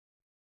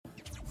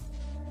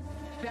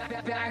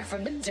Back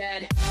from the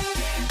dead.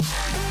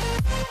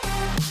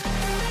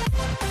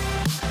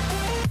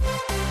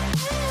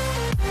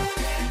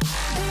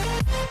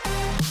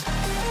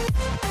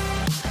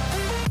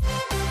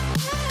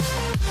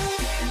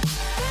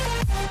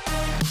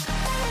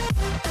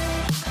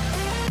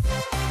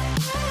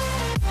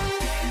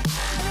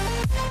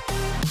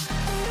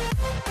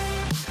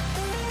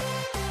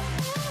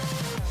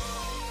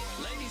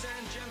 Ladies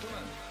and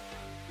gentlemen,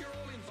 you're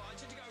all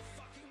invited to go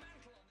fucking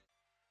mental.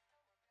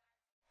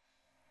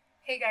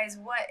 Hey guys,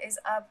 what is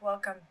up?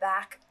 Welcome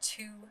back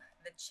to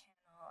the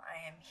channel.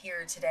 I am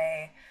here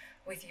today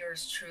with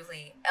yours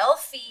truly.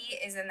 Eilfie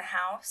is in the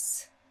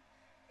house.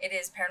 It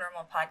is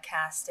Paranormal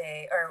Podcast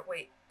Day, or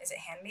wait, is it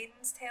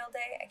Handmaiden's Tale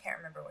Day? I can't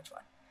remember which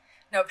one.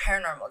 No,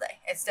 Paranormal Day.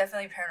 It's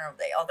definitely Paranormal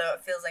Day, although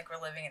it feels like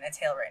we're living in a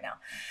tale right now.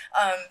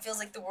 It feels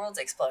like the world's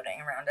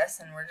exploding around us,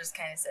 and we're just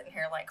kind of sitting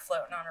here like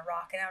floating on a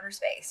rock in outer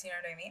space, you know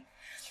what I mean?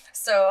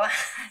 So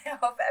I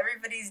hope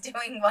everybody's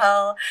doing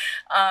well.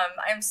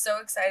 I'm so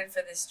excited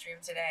for this stream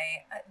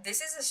today.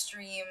 This is a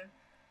stream,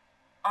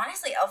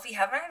 honestly, Eilfie,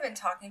 haven't I been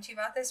talking to you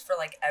about this for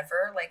like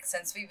ever? Like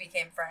since we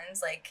became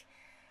friends, like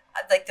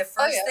the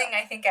first thing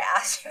I think I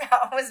asked you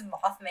about was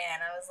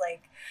Mothman. I was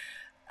like,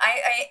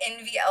 I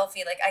envy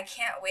Eilfie. Like, I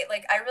can't wait.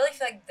 Like, I really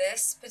feel like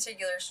this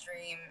particular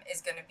stream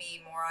is going to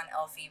be more on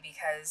Eilfie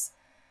because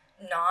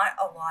not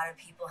a lot of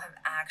people have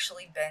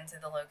actually been to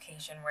the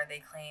location where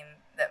they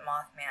claim that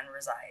Mothman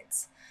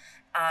resides.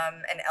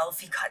 And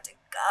Eilfie got to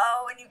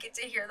go, and you get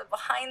to hear the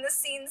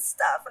behind-the-scenes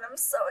stuff, and I'm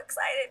so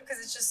excited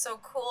because it's just so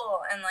cool.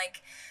 And,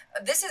 like,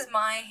 this is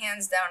my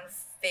hands-down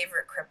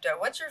favorite crypto.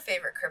 What's your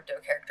favorite crypto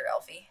character,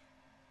 Eilfie?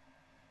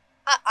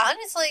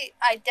 Honestly,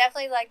 I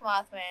definitely like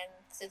Mothman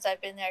since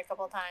I've been there a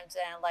couple of times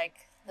and I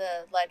like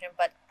the legend.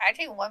 But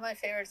actually, one of my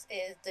favorites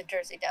is the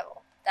Jersey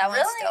Devil. That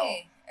one's still,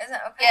 is it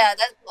okay? yeah.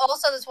 That's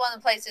also one of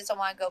the places I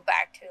want to go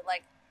back to.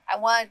 Like, I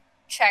want to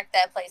check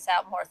that place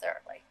out more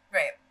thoroughly.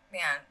 Right,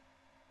 man.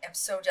 I'm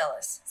so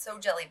jealous, so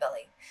jelly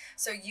belly.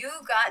 So you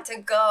got to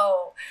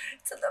go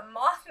to the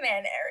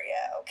Mothman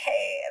area,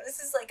 okay? This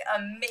is like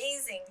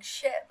amazing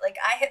shit. Like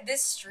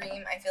this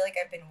stream. I feel like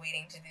I've been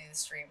waiting to do the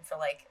stream for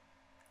like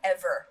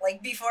ever.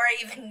 Like before I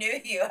even knew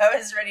you, I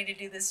was ready to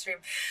do this stream.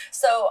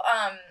 So,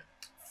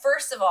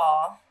 first of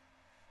all,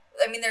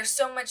 I mean, there's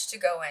so much to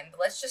go in, but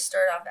let's just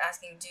start off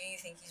asking, do you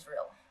think he's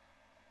real?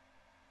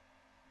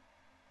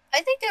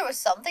 I think there was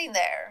something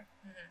there.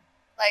 Mm-hmm.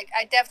 Like,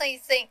 I definitely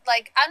think,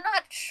 like, I'm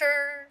not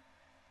sure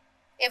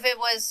if it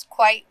was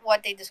quite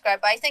what they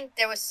described, but I think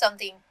there was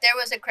something, there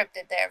was a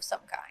cryptid there of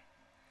some kind.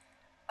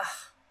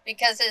 Ugh.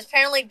 Because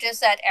apparently just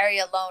that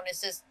area alone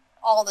is just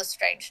all the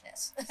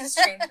strangeness.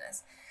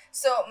 Strangeness.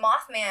 So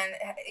Mothman,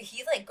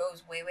 he like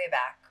goes way, way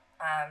back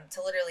to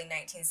literally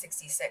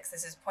 1966.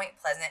 This is Point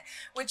Pleasant,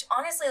 which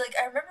honestly, like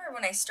I remember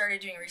when I started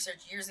doing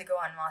research years ago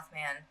on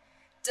Mothman,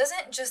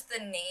 doesn't just the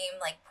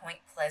name like Point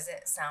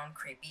Pleasant sound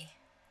creepy?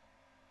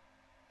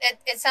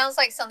 It sounds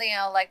like something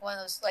out like one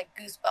of those like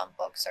Goosebump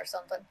books or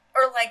something.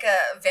 Or like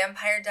a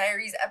Vampire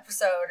Diaries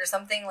episode or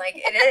something. Like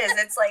it is.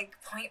 It's like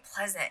Point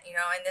Pleasant, you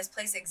know, and this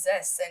place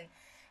exists, and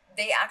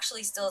they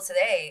actually still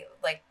today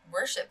like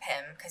worship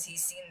him because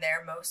he's seen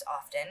there most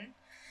often.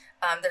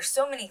 There's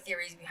so many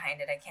theories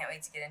behind it. I can't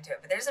wait to get into it.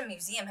 But there's a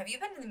museum. Have you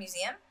been to the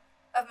museum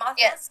of Mothman?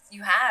 Yes.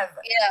 You have?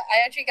 Yeah,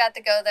 I actually got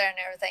to go there and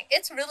everything.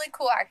 It's really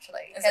cool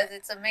actually because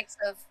it's a mix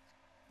of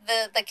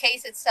the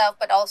case itself,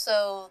 but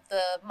also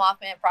the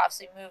Mothman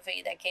Prophecy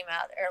movie that came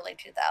out early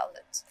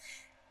 2000s.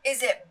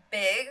 Is it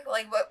big?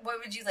 Like what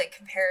would you like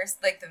compare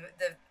like the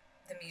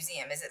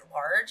museum? Is it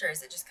large or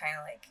is it just kind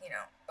of like, you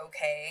know,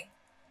 okay?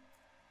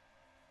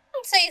 I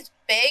wouldn't say it's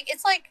big.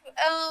 It's like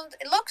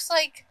it looks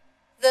like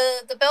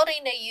the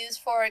building they used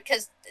for it,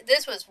 because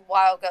this was a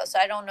while ago, so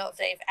I don't know if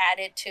they've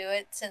added to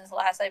it since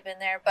last I've been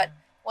there. But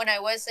when I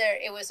was there,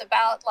 it was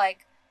about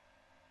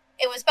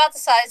the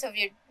size of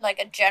your like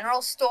a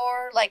general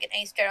store, like an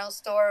Ace General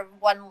Store,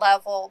 one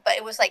level, but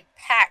it was like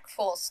packed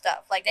full of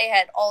stuff. Like they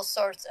had all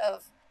sorts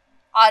of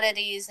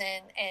oddities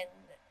and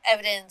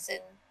evidence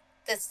and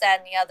this,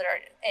 that, and the other,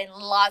 and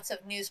lots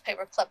of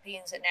newspaper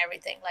clippings and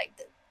everything. Like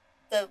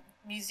the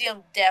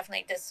museum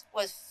definitely just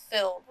was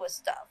filled with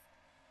stuff.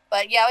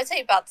 But yeah, I would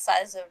say about the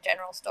size of a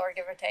general store,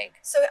 give or take.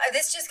 So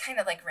this just kind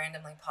of like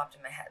randomly popped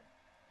in my head.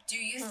 Do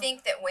you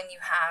think that when you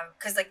have,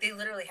 because like they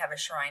literally have a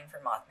shrine for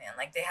Mothman,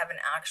 like they have an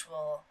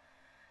actual,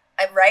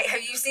 right?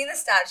 Have you seen the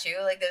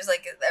statue? Like there's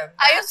like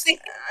I have seen.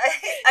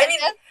 I mean,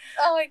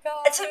 oh my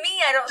god. To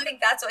me, I don't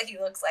think that's what he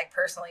looks like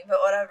personally, but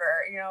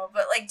whatever, you know.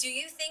 But like, do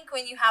you think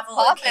when you have a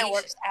Mothman location,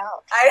 works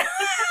out.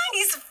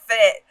 He's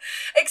fit.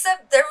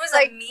 Except there was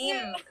like, a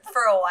meme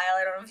for a while.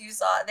 I don't know if you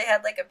saw it. They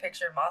had like a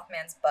picture of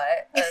Mothman's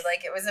butt, or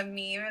like it was a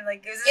meme, and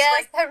like it was just, yes,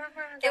 like I remember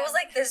that. it was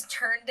like this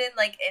turned in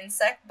like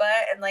insect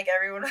butt, and like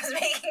everyone was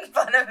making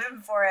fun of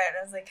him for it. And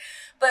I was like,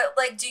 but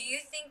like, do you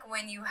think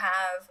when you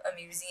have a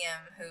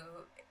museum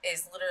who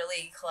is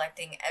literally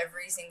collecting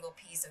every single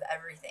piece of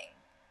everything,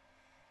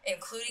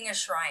 including a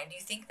shrine, do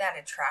you think that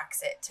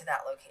attracts it to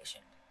that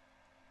location?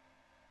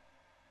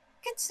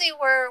 I could see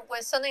where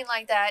with something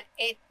like that,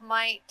 it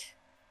might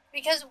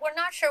because we're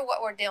not sure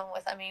what we're dealing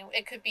with. I mean,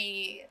 it could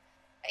be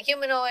a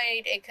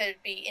humanoid, it could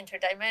be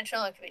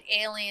interdimensional, it could be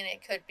alien,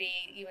 it could be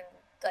even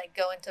like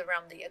go into the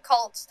realm of the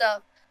occult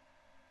stuff.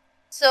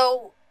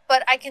 So,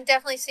 but I can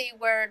definitely see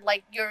where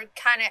like you're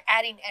kind of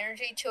adding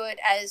energy to it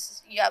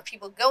as you have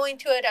people going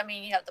to it. I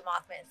mean, you have the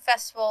Mothman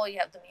Festival, you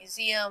have the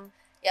museum,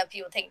 you have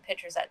people taking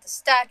pictures at the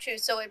statue,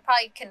 so it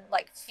probably can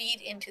like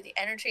feed into the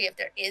energy if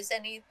there is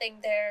anything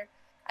there.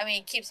 I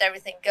mean, it keeps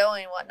everything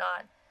going and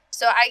whatnot.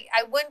 So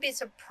I wouldn't be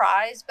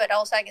surprised, but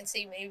also I can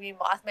see maybe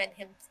Mothman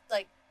him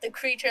like the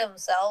creature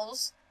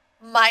themselves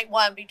might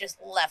want to be just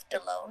left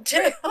alone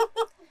too.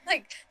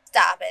 Like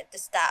stop it,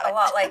 just stop it. A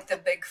lot like the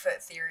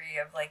Bigfoot theory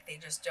of like they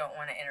just don't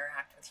want to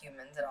interact with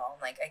humans at all.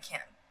 Like I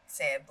can't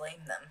say I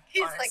blame them.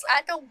 He's honestly. like,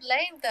 I don't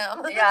blame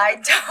them. Yeah, I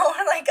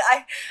don't. Like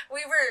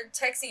we were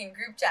texting in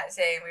group chat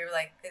today, and we were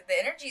like, the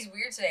energy's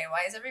weird today.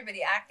 Why is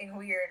everybody acting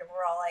weird? And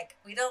we're all like,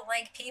 we don't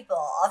like people.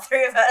 All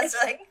three of us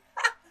are like.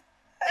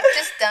 I'm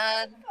just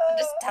done. I'm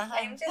just done.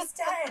 I'm just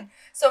done.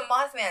 So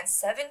Mothman's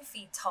 7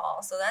 feet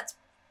tall, so that's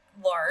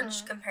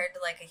large compared to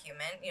like a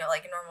human. You know,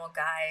 like a normal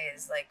guy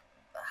is like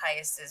the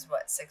highest is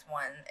what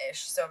 6'1"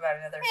 ish, so about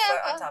another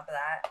foot on top of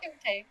that.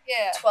 Okay,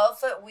 yeah.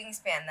 12-foot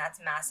wingspan, that's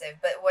massive.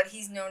 But what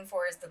he's known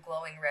for is the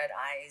glowing red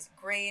eyes,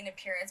 gray in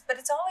appearance, but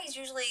it's always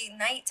usually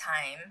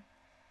nighttime.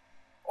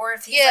 Or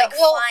if he's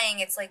flying,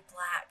 it's like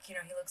black. You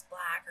know, he looks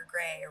black or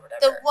gray or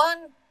whatever.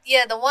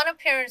 The one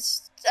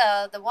appearance,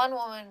 the one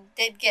woman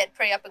did get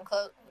pretty up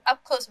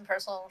close and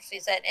personal. She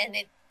said, and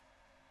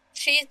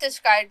she's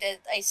described as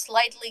a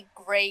slightly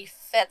gray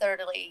feather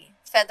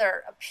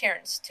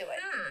appearance to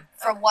it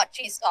from what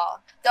she saw.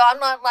 Though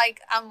I'm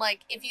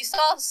like, if you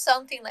saw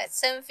something that's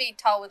 7 feet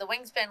tall with a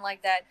wingspan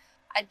like that,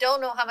 I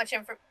don't know how much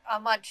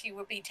you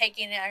would be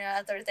taking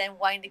other than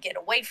wanting to get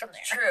away from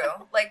there.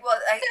 True. Like, well,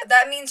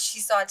 that means she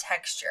saw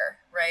texture,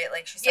 right?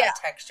 Like, she saw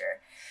texture.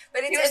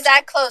 But it was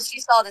that close, she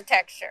saw the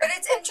texture. But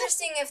it's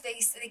interesting if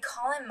they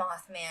call him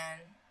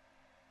Mothman,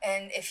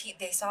 and if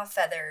they saw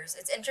feathers.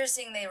 It's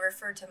interesting they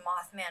refer to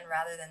Mothman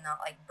rather than not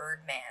like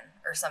Birdman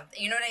or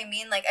something. You know what I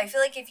mean? Like, I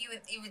feel like if you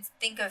would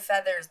think of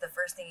feathers, the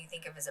first thing you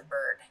think of is a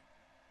bird.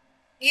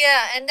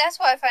 Yeah, and that's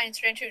why I find it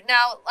strange.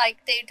 Now,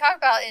 like, they talk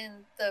about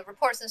in the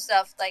reports and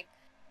stuff, like,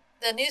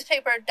 the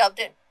newspaper dubbed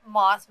it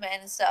Mothman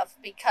and stuff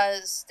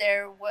because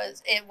it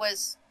was in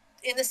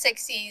the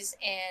 60s,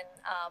 and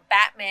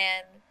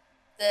Batman,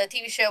 the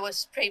TV show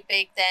was pretty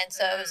big then,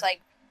 so it was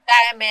like,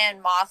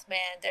 Batman,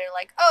 Mothman, they're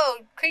like,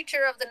 oh,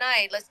 creature of the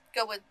night, let's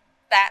go with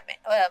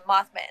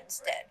Mothman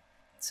instead.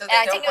 So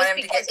they don't want him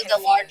to get confused. Of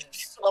the large,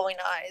 glowing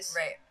eyes.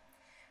 Right.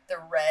 The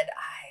red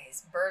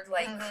eyes,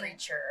 bird-like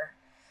creature.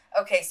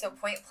 Okay, so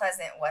Point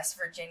Pleasant, West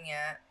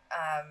Virginia.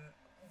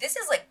 This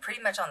is like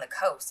pretty much on the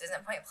coast.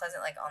 Isn't Point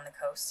Pleasant like on the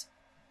coast?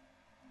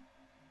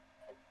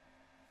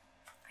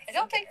 I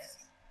don't think so.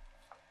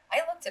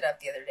 I looked it up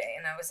the other day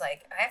and I was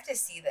like, I have to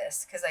see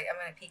this because I'm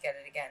going to peek at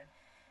it again.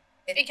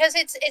 Because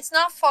it's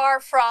not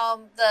far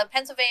from the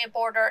Pennsylvania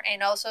border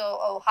and also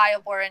Ohio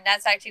border, and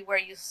that's actually where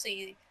you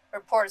see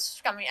reports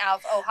coming out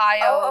of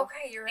Ohio. Oh,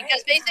 okay, you're right.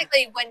 Because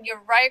basically when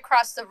you're right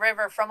across the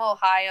river from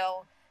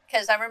Ohio,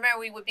 because I remember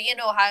we would be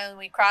in Ohio and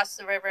we crossed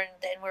the river and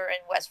then we're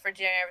in West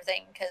Virginia and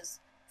everything, because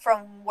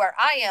from where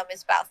I am,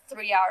 it's about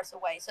 3 hours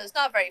away. So it's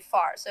not very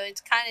far. So it's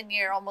kind of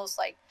near almost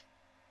like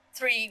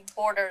 3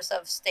 borders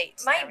of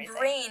states. My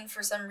brain,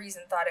 for some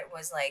reason, thought it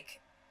was like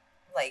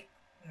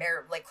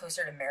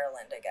closer to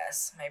Maryland, I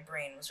guess. My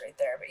brain was right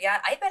there. But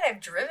yeah, I bet I've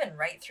driven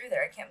right through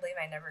there. I can't believe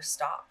I never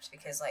stopped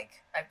because,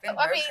 like, I've been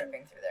road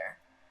tripping through there.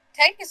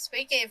 Technically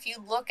speaking, if you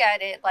look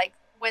at it, like,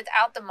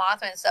 without the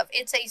Mothman stuff,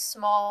 it's a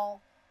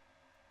small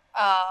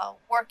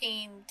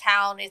working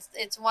town.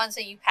 It's ones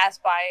that you pass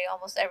by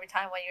almost every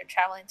time when you're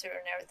traveling through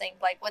and everything.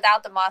 Like,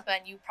 without the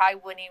Mothman, you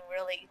probably wouldn't even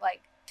really,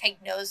 like, take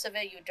notice of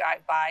it. You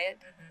drive by it.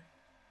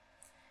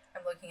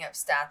 I'm looking up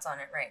stats on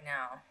it right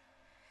now.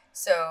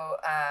 So,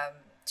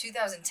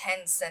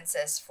 2010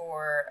 census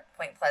for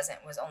Point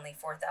Pleasant was only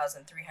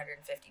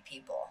 4,350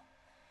 people.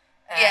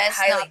 Yeah, it's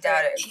highly not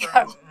doubt it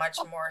for much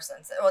more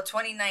census. Well,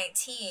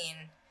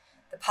 2019,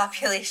 the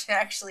population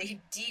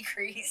actually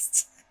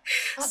decreased.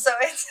 So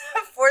it's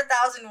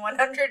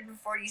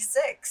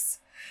 4,146.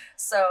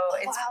 So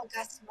it's wow, it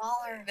got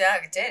smaller. Yeah,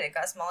 it did. It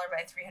got smaller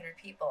by 300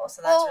 people.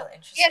 So that's really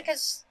interesting. Yeah,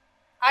 because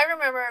I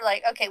remember,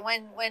 like, okay,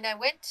 when we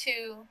went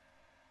to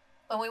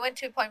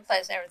Point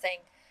Pleasant and everything,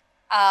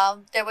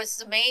 there was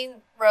the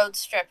main road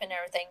strip and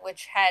everything,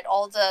 which had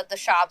all the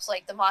shops,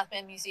 like the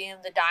Mothman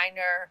Museum, the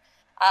diner.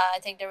 I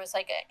think there was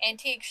like an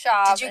antique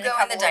shop. Did you go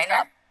in the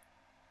diner?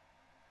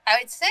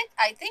 I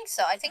think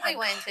so. I think we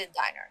went into the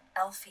diner.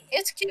 Eilfie.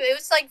 It's cute. It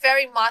was like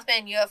very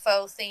Mothman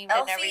UFO themed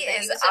and everything. Eilfie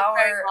is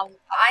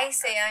I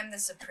say I'm the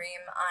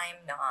supreme.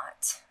 I'm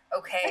not.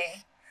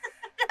 Okay.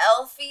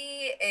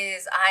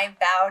 I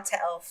bow to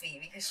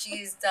Eilfie because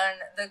she's done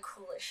the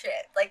coolest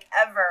shit, like,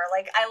 ever.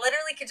 Like, I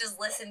literally could just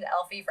listen to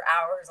Eilfie for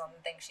hours on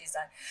the things she's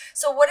done.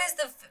 So what is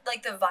the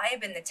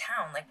vibe in the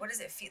town? Like, what does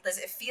it feel? Does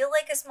it feel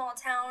like a small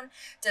town?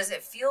 Does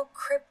it feel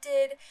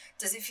cryptid?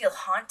 Does it feel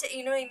haunted?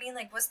 You know what I mean?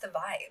 Like, what's the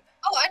vibe?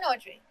 Oh, I know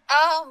what you mean.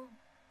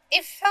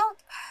 It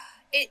felt,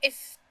 it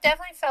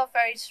definitely felt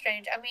very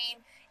strange. I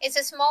mean, it's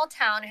a small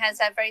town. It has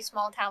that very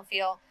small town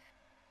feel.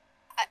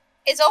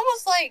 It's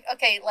almost like,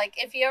 okay, like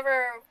if you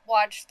ever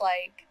watched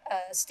like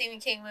a Stephen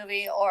King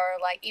movie or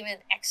like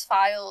even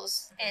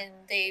X-Files,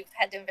 and they've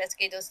had to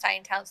investigate those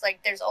tiny towns,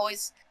 like there's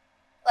always,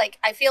 like,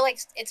 I feel like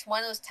it's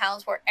one of those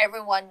towns where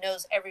everyone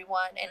knows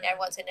everyone and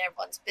everyone's in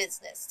everyone's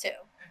business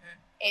too.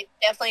 It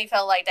definitely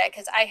felt like that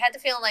because I had the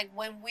feeling like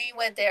when we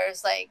went there,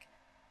 it's like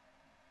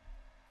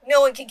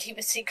no one can keep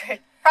a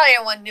secret. Probably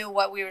everyone knew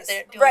what we were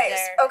doing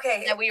there.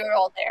 Okay. That we were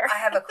all there. I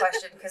have a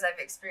question because I've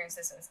experienced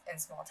this in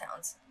small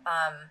towns.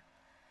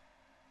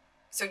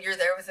 So you're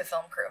there with the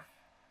film crew,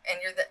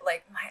 and you're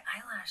like, my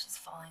eyelash is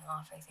falling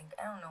off. I think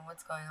I don't know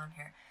what's going on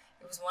here.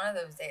 It was one of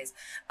those days.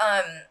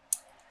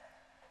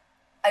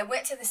 I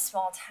went to this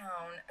small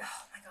town.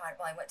 Oh my god!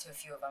 Well, I went to a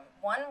few of them.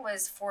 One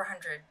was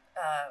 400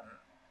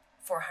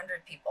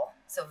 people,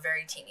 so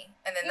very teeny,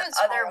 and then the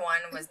other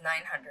one was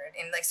 900,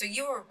 and like so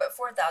you were but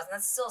 4,000.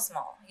 That's still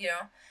small, you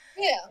know.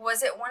 Yeah.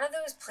 Was it one of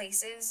those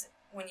places?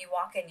 When you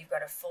walk in, you've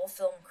got a full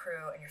film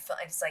crew, and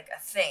it's like a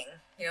thing,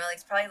 you know, like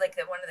it's probably like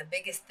one of the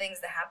biggest things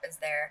that happens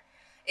there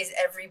is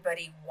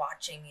everybody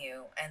watching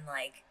you, and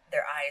like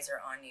their eyes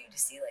are on you to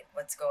see like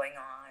what's going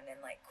on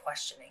and like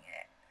questioning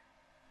it.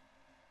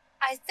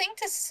 I think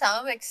to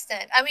some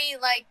extent. I mean,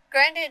 like,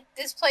 granted,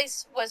 this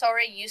place was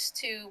already used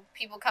to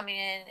people coming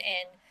in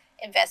and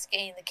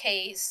investigating the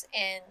case,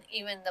 and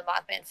even the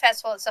Mothman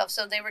Festival itself,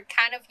 so they were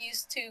kind of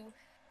used to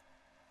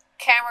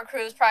camera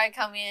crews probably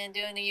coming in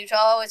doing the usual,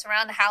 oh, it's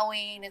around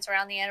Halloween, it's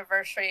around the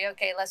anniversary,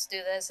 okay, let's do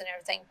this and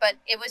everything. But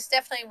it was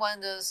definitely one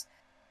of those,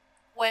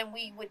 when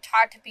we would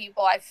talk to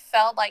people, I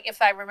felt like,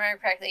 if I remember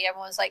correctly,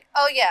 everyone's like,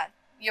 oh yeah,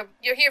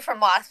 you're here for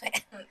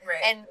Mothman.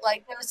 Right. And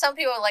like there was some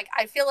people like,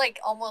 I feel like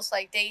almost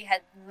like they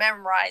had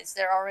memorized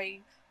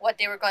what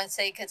they were going to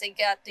say, because they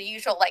got the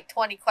usual like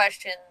 20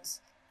 questions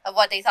of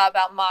what they thought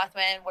about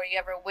Mothman, were you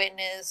ever a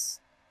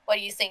witness, what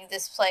do you think of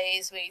this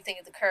place, what do you think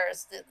of the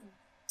curse,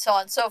 so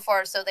on and so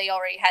forth. So they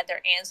already had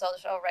their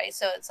answers already.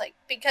 So it's like,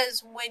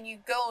 because when you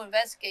go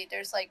investigate,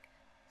 there's like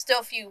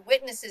still a few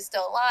witnesses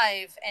still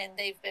alive, and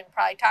they've been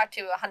probably talked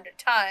to 100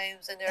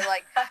 times, and they're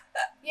like,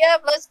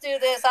 yep, let's do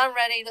this, I'm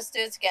ready, let's do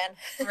this again.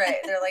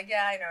 Right. They're like,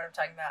 yeah, I know what I'm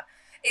talking about.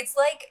 It's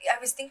like, I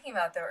was thinking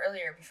about though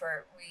earlier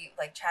before we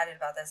like chatted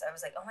about this, I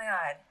was like, oh my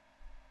god,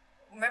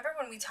 remember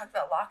when we talked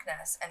about Loch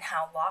Ness and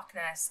how Loch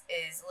Ness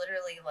is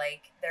literally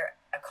like their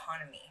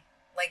economy,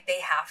 like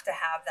they have to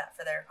have that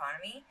for their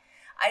economy.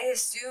 I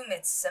assume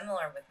it's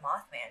similar with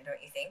Mothman,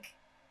 don't you think?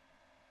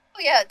 Oh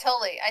yeah,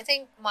 totally. I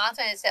think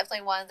Mothman is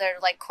definitely one of their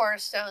like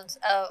cornerstones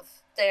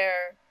of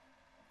their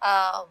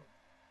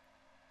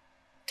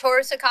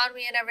tourist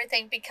economy and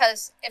everything,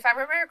 because if I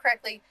remember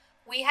correctly,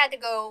 we had to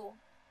go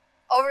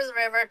over the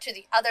river to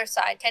the other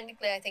side,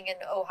 technically I think in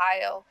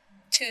Ohio,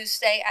 to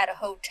stay at a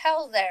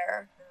hotel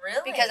there.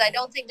 Really? Because I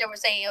don't think there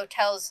was any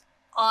hotels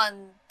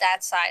on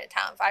that side of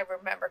town, if I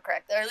remember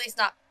correctly, or at least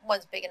not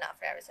one's big enough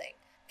for everything.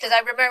 Because I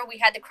remember we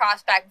had to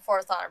cross back and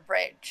forth on a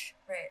bridge,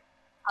 right,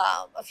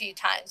 a few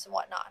times and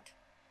whatnot.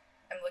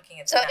 I'm looking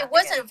at. So it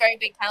wasn't a very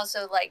big town.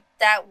 So like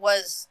that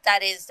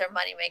is their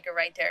moneymaker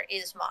right there,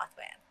 is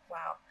Mothman.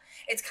 Wow,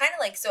 it's kind of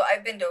like, so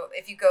I've been to,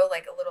 if you go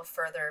like a little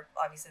further,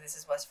 obviously this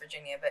is West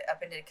Virginia, but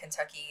up into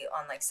Kentucky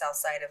on like south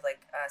side of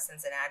like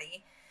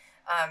Cincinnati,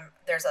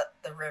 there's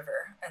the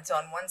river, and so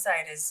on one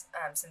side is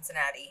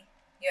Cincinnati.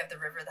 You have the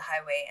river, the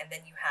highway, and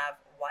then you have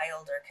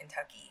Wilder,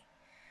 Kentucky.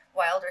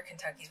 Wilder,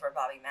 Kentucky is where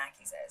Bobby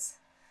Mackey's is.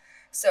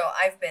 So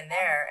I've been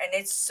there, and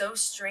it's so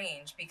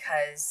strange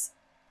because,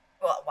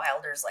 well,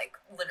 Wilder's like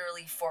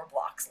literally 4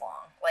 blocks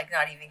long. Like,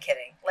 not even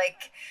kidding.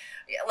 Like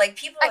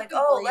people are like,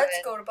 oh, let's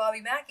go to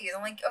Bobby Mackey's.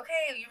 I'm like,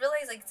 okay, you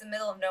realize like it's the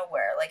middle of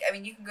nowhere. Like, I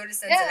mean, you can go to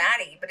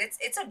Cincinnati, but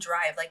it's a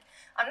drive. Like,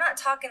 I'm not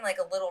talking like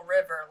a little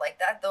river like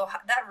that, though.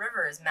 That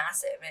river is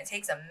massive, and it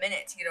takes a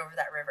minute to get over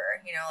that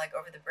river, you know, like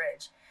over the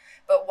bridge.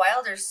 But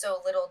Wilder's so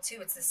little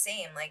too. It's the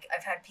same. Like,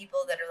 I've had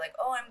people that are like,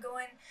 oh, I'm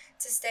going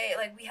to stay,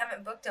 like, we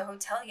haven't booked a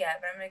hotel yet,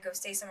 but I'm going to go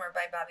stay somewhere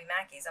by Bobby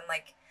Mackey's. I'm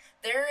like,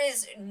 there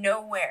is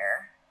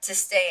nowhere to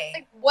stay.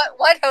 Like,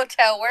 what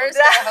hotel? Where's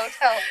the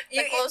hotel?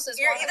 The closest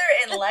you're one? Either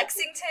in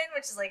Lexington,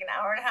 which is like an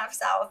hour and a half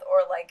south,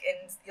 or like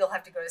you'll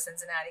have to go to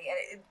Cincinnati.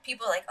 And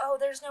people are like, oh,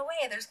 there's no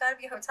way. There's got to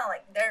be a hotel.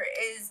 Like, there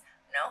is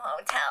no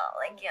hotel.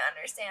 Like, you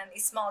understand,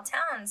 these small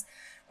towns,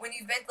 when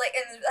you've been, like,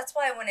 and that's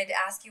why I wanted to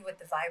ask you what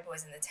the vibe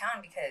was in the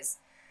town, because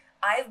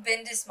I've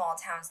been to small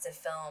towns to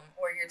film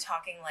where you're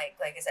talking like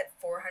I said,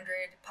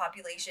 400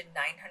 population,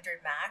 900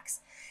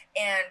 max,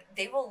 and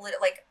they will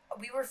like,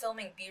 we were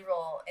filming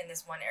B-roll in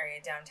this one area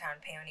downtown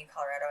Paoni,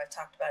 Colorado. I've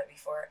talked about it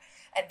before,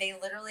 and they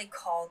literally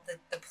called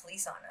the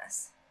police on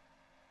us.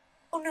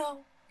 Oh no.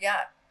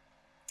 Yeah.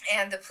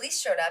 And the police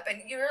showed up,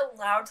 and you're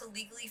allowed to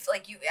legally,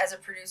 like, you as a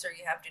producer,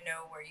 you have to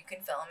know where you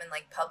can film in,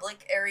 like,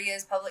 public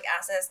areas, public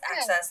access,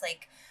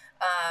 like,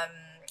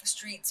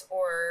 streets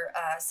or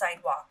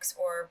sidewalks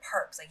or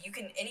parks. Like,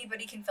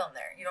 anybody can film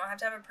there. You don't have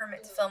to have a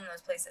permit to film in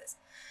those places.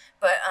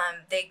 But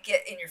they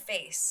get in your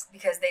face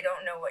because they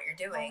don't know what you're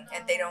doing,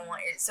 and they don't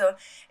want you. So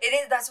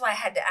that's why I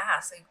had to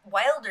ask. Like,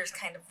 Wilder's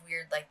kind of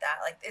weird like that.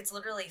 Like, it's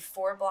literally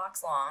 4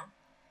 blocks long.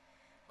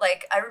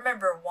 Like, I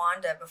remember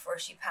Wanda, before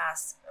she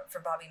passed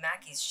for Bobby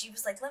Mackey's, she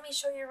was like, let me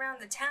show you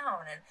around the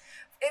town. And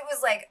it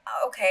was like,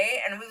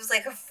 okay. And it was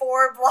like a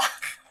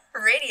 4-block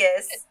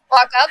radius.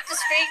 Walk up the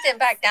street and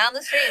back down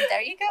the street.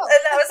 There you go.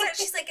 And that was it.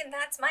 She's like, and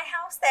that's my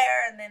house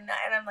there. And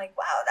I'm like,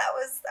 wow, that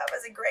was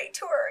a great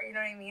tour. You know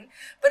what I mean?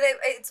 But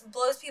it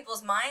blows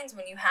people's minds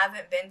when you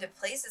haven't been to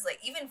places like,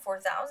 even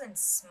 4,000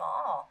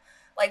 small.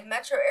 Like,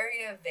 metro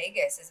area of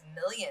Vegas is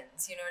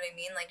millions, you know what I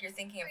mean? Like, you're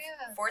thinking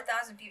of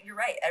 4,000 people. You're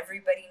right.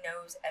 Everybody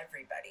knows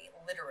everybody,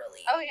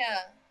 literally. Oh,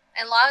 yeah.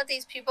 And a lot of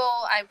these people,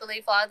 I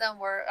believe a lot of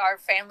them are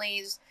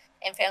families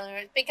and family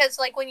members. Because,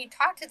 like, when you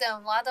talk to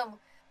them, a lot of them,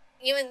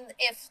 even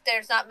if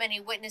there's not many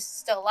witnesses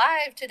still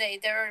alive today,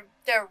 there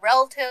are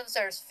relatives,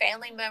 there's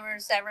family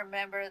members that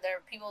remember, there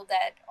are people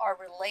that are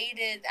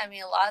related. I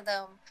mean, a lot of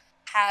them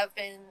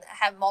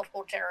have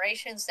multiple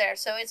generations there.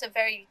 So it's a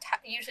very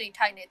usually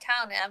tight-knit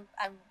town.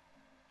 And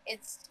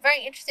it's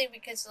very interesting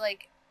because,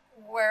 like,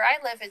 where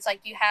I live, it's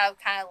like you have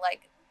kind of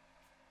like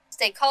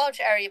State College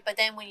area, but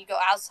then when you go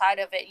outside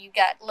of it, you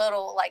got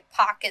little, like,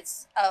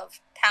 pockets of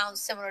towns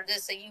similar to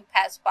this that you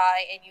pass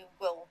by, and you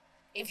will,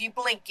 if you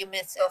blink, you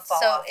miss it.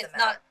 So it's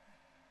not.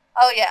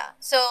 Oh yeah.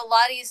 So a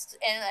lot of these,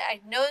 and I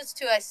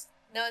noticed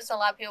a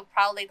lot of people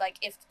probably, like,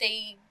 if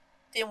they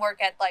didn't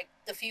work at, like,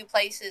 the few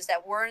places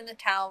that were in the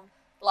town,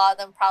 a lot of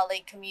them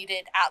probably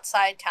commuted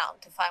outside town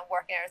to find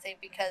work and everything,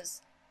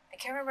 because I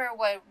can't remember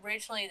what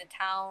originally the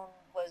town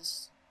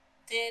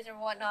did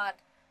and whatnot,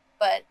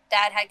 but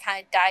that had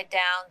kind of died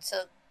down,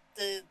 so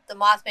the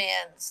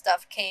Mothman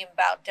stuff came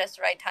about just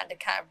the right time to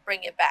kind of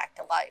bring it back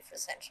to life,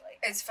 essentially.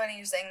 It's funny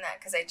you're saying that,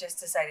 because I just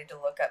decided to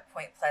look up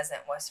Point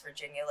Pleasant, West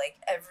Virginia. Like,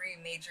 every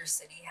major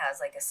city has,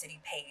 like, a city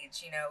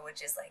page, you know,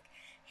 which is like,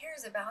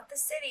 here's about the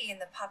city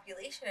and the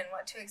population and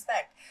what to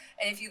expect.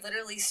 And if you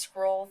literally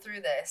scroll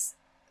through this,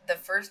 the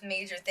first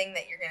major thing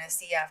that you're going to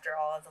see after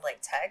all of the, like,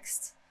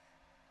 text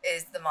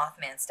is the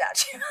Mothman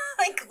statue.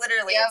 Like,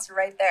 literally, It's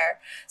right there.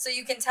 So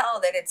you can tell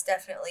that it's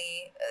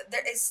definitely,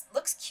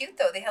 looks cute,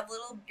 though. They have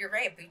little, you're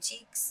right,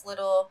 boutiques,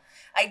 little,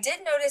 I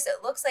did notice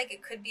it looks like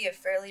it could be a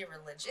fairly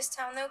religious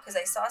town, though, because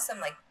I saw some,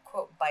 like,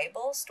 quote,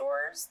 Bible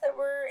stores that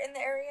were in the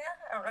area.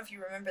 I don't know if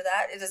you remember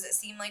that. Does it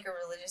seem like a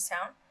religious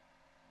town?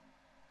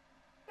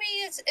 I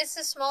mean, it's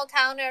a small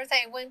town and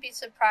everything. I wouldn't be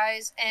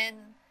surprised, and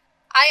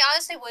I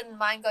honestly wouldn't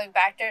mind going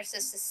back there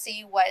just to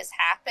see what has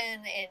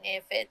happened and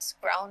if it's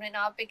grown or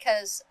not,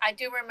 because I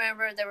do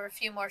remember there were a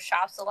few more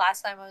shops the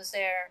last time I was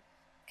there,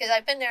 because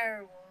I've been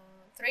there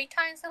 3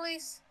 times at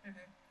least.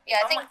 Mm-hmm. Yeah,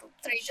 I think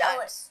 3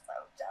 times. So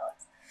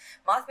jealous.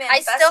 Mothman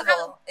I Festival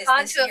still haven't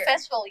gone to a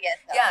festival yet,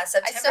 though. Yeah,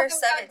 September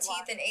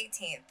 17th and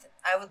 18th.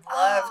 I would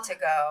love to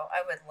go.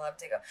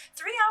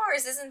 3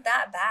 hours isn't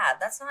that bad.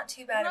 That's not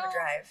too bad of a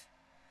drive.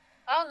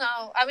 Oh,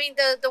 no. I mean,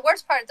 the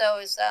worst part, though,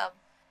 is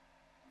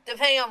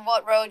depending on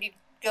what road you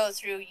go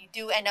through, you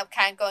do end up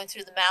kind of going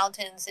through the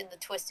mountains and the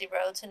twisty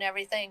roads and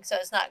everything, so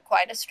it's not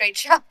quite a straight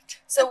shot.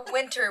 So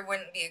winter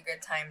wouldn't be a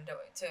good time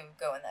to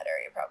go in that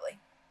area, probably.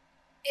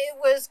 It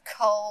was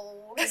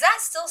cold. Is that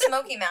still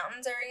Smoky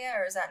Mountains area,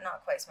 or is that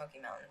not quite Smoky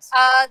Mountains?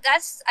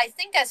 I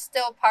think that's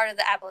still part of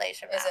the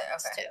Appalachian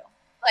Mountains, okay. too.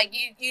 Like,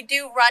 you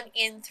do run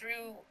in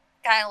through,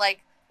 kind of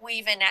like,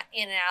 weave in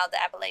and out of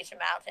the Appalachian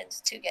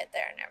Mountains to get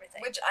there and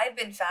everything. Which I've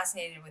been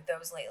fascinated with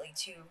those lately,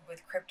 too,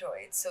 with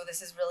cryptoids. So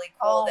this is really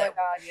cool. My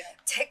God, yeah.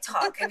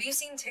 TikTok. Have you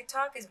seen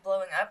TikTok is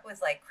blowing up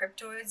with, like,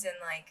 cryptoids in,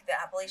 like, the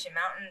Appalachian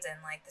Mountains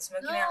and, like, the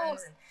Smoky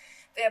Mountains? And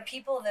they have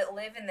people that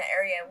live in the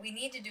area. We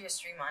need to do a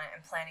stream on it.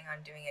 I'm planning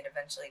on doing it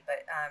eventually,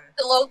 but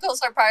the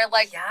locals are probably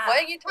like,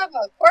 what are you talking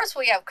about? Of course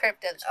we have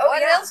cryptids.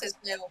 What else is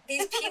new?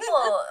 These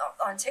people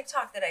on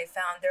TikTok that I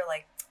found, they're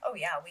like, oh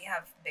yeah, we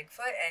have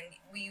Bigfoot, and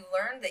we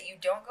learned that you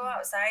don't go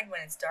outside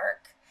when it's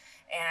dark,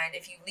 and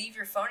if you leave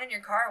your phone in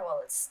your car,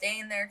 well, it's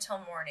staying there till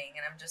morning.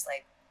 And I'm just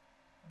like,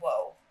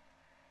 whoa.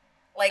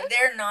 Like,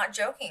 they're not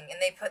joking, and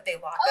they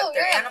lock up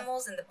their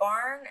animals in the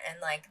barn, and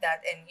like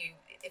that, and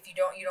if you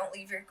don't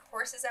leave your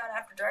horses out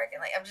after dark,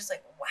 and like, I'm just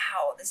like,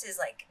 wow, this is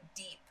like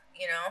deep,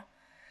 you know?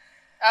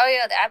 Oh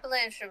yeah, the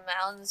Appalachian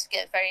Mountains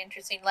get very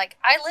interesting. Like,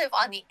 I live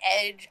on the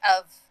edge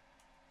of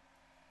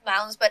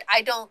mountains, but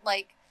I don't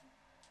like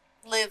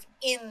live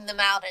in the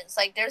mountains.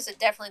 Like, there's a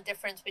definite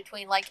difference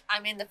between, like,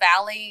 I'm in the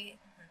valley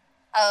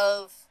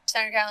of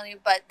Center County,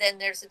 but then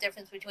there's a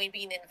difference between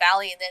being in the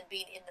valley and then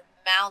being in the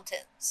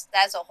mountains.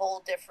 That's a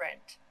whole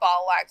different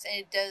ball wax,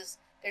 and there's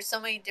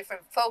so many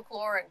different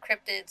folklore and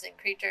cryptids and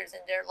creatures,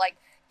 and they're like,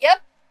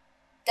 yep,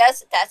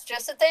 that's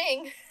just a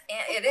thing.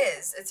 And it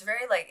is. It's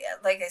very, like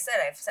I said,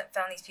 I've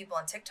found these people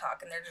on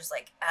TikTok, and they're just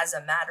like, as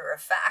a matter of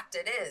fact,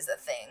 it is a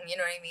thing. You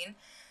know what I mean?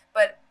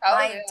 But Oh,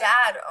 my yeah.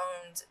 dad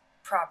owned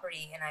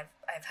property, and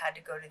I've had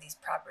to go to these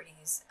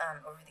properties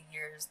over the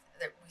years.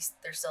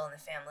 They're still in the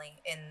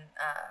family in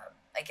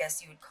I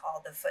guess you would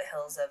call the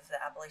foothills of the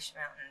Appalachian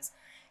Mountains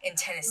in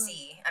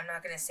Tennessee. I'm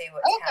not going to say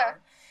what Okay. town.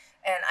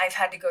 And I've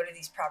had to go to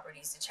these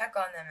properties to check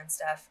on them and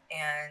stuff.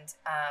 And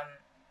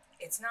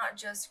it's not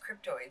just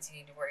cryptoids you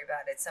need to worry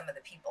about. It's some of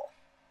the people.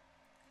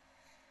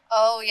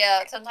 Oh,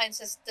 yeah.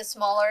 Sometimes it's the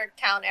smaller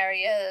town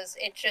areas.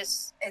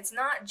 It's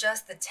not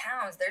just the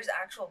towns. There's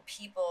actual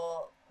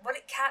people. What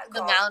did Kat The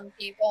call mountain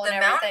people and the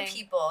everything. mountain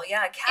people?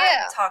 Yeah, Kat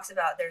Yeah. talks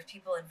about there's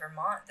people in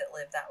Vermont that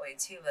live that way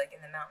too, like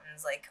in the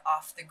mountains, like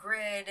off the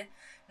grid,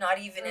 not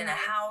even in a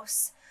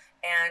house.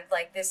 And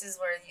like this is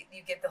where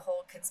you get the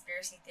whole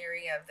conspiracy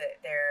theory of that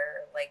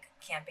they're like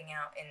camping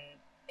out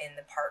in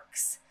the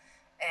parks,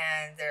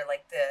 and they're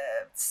like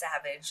the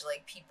savage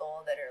like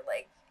people that are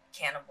like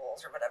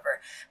cannibals or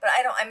whatever. But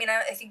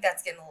I think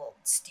that's getting a little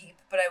steep,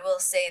 but I will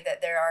say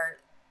that there are,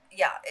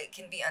 yeah, it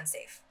can be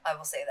unsafe. I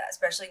will say that,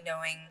 especially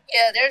knowing.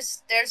 Yeah,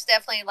 there's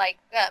definitely like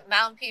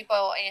mountain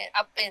people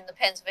up in the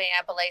Pennsylvania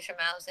Appalachian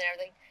Mountains and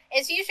everything.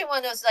 It's usually one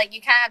of those like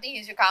you kind of have to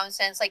use your common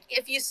sense. Like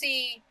if you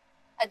see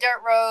a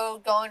dirt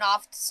road going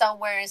off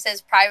somewhere and it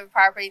says private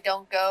property,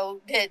 don't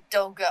go.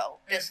 Don't go.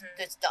 Just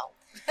don't.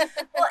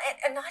 Well,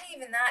 and not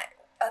even that.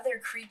 Other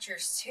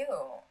creatures too.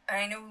 And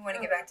I know we want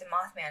to get back to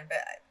Mothman,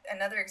 but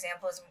another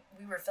example is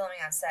we were filming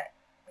on set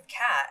with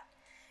Kat,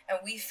 and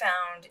we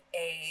found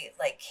a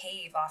like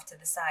cave off to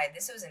the side.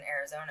 This was in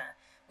Arizona.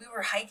 We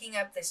were hiking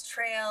up this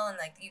trail, and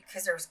like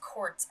because there was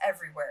quartz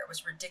everywhere. It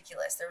was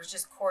ridiculous. There was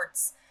just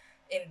quartz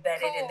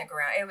embedded in the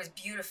ground. It was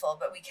beautiful,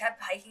 but we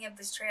kept hiking up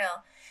this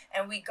trail,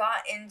 and we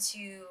got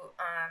into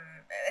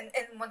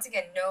and once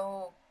again,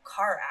 no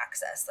car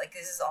access. Like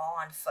this is all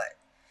on foot.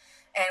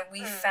 And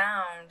we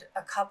found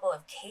a couple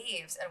of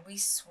caves, and we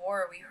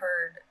swore we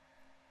heard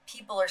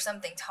people or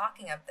something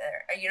talking up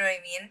there. You know what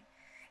I mean?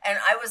 And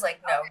I was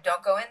like, no,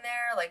 don't go in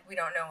there. Like, we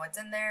don't know what's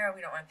in there. We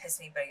don't want to piss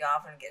anybody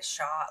off and get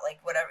shot. Like,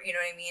 whatever. You know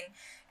what I mean?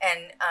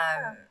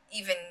 And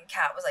even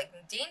Kat was like,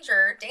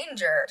 danger,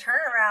 danger,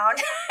 turn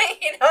around.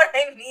 You know what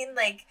I mean?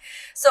 Like,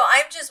 so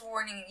I'm just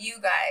warning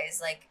you guys,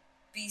 like,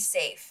 be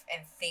safe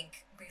and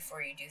think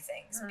before you do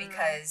things.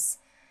 Because,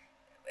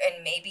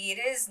 and maybe it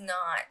is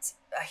not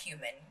a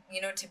human, you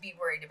know, to be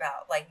worried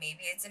about. Like,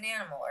 maybe it's an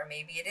animal, or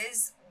maybe it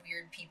is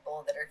weird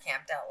people that are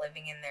camped out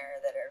living in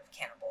there that are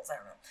cannibals. I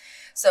don't know.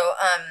 So,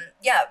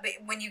 yeah, but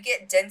when you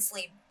get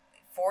densely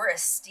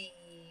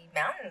foresty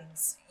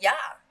mountains,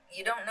 yeah,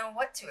 you don't know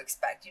what to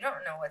expect. You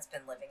don't know what's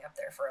been living up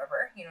there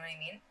forever. You know what I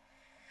mean?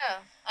 Yeah.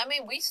 I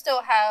mean, we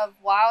still have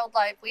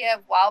wildlife. We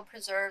have wild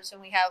preserves,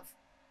 and we have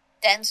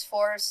dense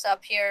forests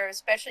up here,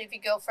 especially if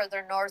you go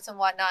further north and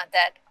whatnot,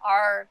 that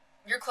are...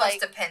 You're close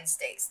to Penn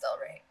State still,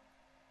 right?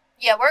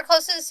 Yeah, we're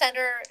close to the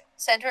center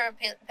of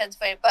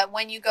Pennsylvania, but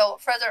when you go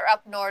further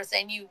up north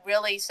and you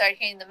really start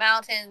hitting the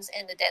mountains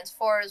and the dense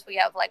forests, we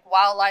have like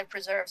wildlife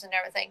preserves and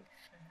everything.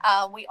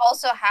 We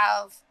also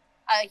have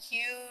a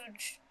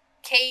huge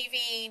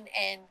caving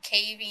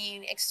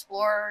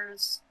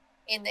explorers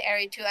in the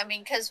area too. I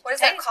mean, because what is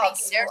that called?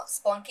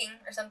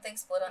 Splunking or something?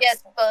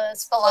 Yes,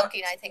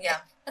 spelunking, I think. Yeah.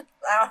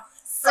 Oh,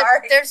 sorry.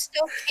 But there's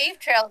still cave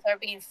trails that are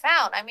being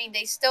found. I mean,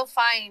 they still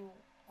find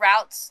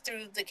routes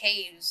through the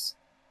caves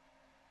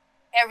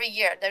every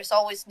year. There's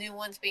always new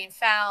ones being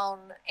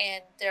found,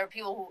 and there are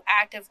people who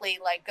actively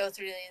like go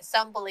through. And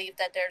some believe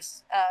that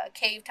there's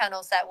cave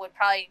tunnels that would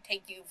probably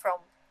take you from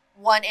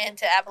one end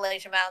to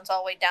Appalachian Mountains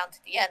all the way down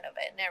to the end of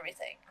it and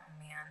everything. Oh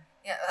man,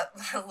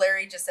 yeah.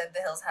 Larry just said the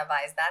hills have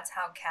eyes. That's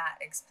how Kat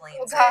explains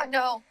it. Oh God,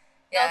 no.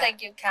 Yeah, no,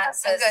 thank you. Kat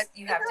says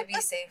you have to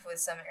be safe with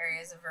some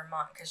areas of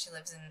Vermont because she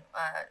lives in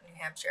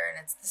New Hampshire,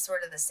 and it's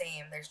sort of the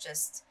same. There's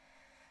just,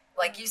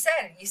 like you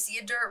said, you see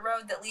a dirt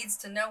road that leads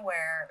to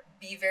nowhere,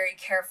 be very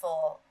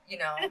careful, you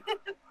know.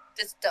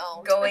 Just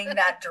don't. Going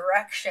that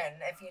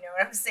direction, if you know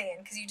what I'm saying,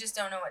 because you just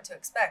don't know what to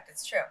expect.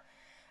 It's true.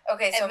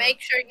 Okay, so... And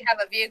make sure you have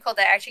a vehicle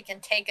that actually can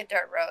take a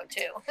dirt road,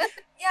 too.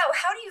 Yeah,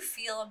 how do you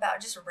feel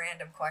about, just a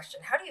random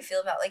question, how do you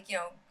feel about, like, you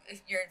know,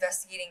 if you're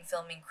investigating,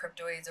 filming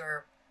cryptoids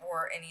or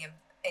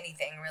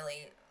anything,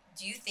 really,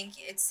 do you think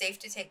it's safe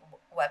to take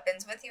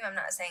weapons with you? I'm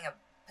not saying a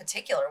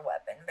particular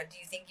weapon, but do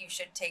you think you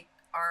should take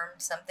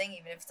armed something,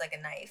 even if it's like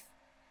a knife?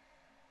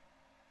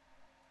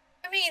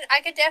 I mean,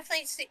 I could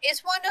definitely see...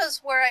 It's one of those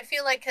where I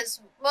feel like,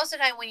 because most of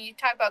the time when you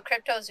talk about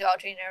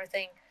cryptozoology and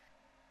everything,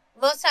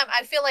 most of the time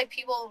I feel like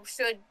people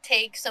should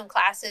take some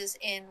classes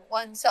in,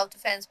 one,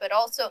 self-defense, but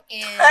also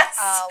in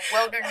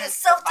wilderness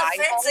self-defense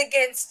survival.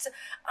 Against...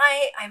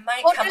 I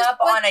might come up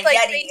on a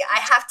Yeti. I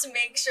have to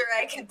make sure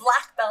I can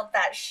black belt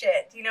that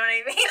shit. You know what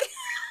I mean?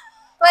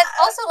 But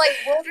also, like,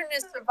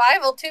 wilderness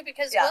survival, too,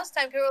 because most of the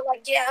time people are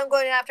like, yeah, I'm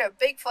going after a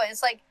Bigfoot.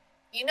 It's like,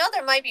 you know,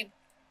 there might be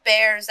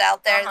bears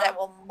out there that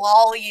will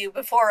maul you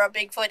before a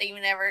Bigfoot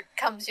even ever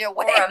comes your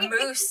way. Or a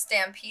moose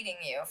stampeding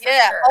you, for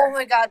yeah. sure. Oh,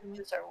 my God, the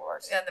moose are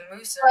worse. Yeah, the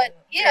moose are... But,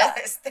 yeah,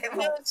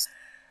 moose,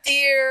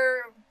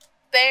 deer,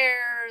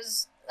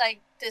 bears,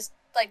 like, this...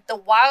 Like, the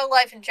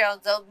wildlife in general,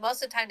 though,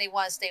 most of the time they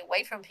want to stay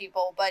away from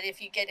people, but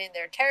if you get in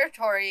their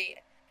territory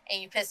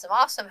and you piss them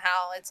off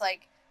somehow, it's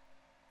like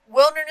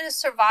wilderness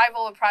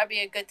survival would probably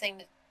be a good thing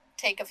to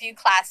take a few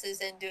classes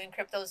in doing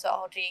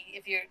cryptozoology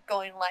if you're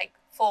going like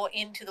full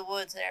into the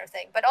woods and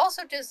everything. But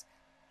also just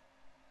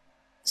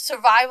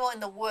survival in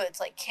the woods,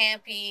 like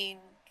camping,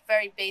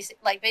 very basic,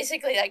 like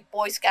basically like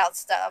Boy Scout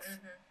stuff,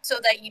 so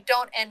that you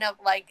don't end up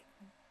like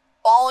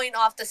falling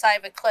off the side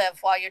of a cliff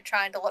while you're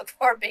trying to look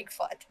for a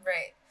Bigfoot.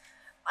 Right.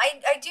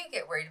 I do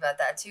get worried about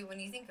that too when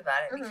you think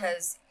about it,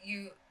 because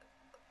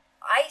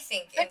I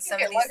think in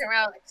some of these, walking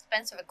around with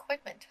expensive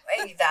equipment.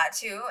 That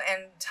too,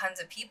 and tons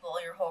of people,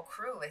 your whole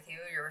crew with you,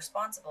 you're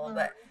responsible.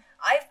 But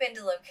I've been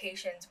to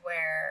locations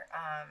where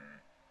I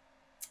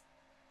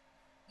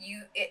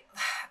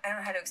don't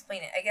know how to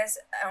explain it. I guess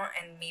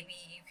and maybe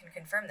you can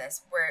confirm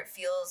this, where it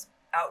feels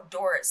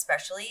outdoor,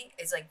 especially,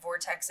 is like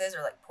vortexes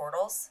or like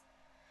portals.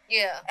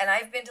 Yeah. And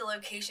I've been to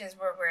locations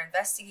where we're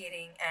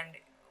investigating and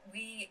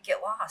we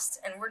get lost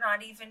and we're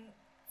not even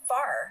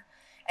far.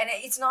 And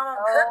it's not on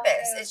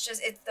purpose. Yeah. It's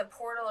just, it's the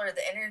portal or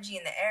the energy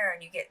in the air,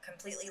 and you get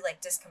completely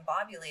like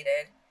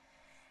discombobulated.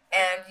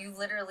 And you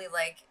literally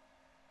like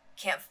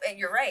can't,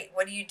 you're right.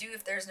 What do you do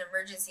if there's an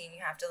emergency and you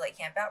have to like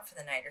camp out for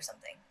the night or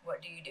something?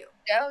 What do you do?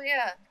 Oh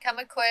yeah. Come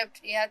equipped.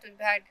 You have to be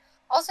packed.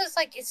 Also, it's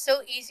like, it's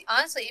so easy.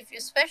 Honestly,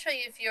 especially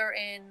if you're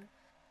in,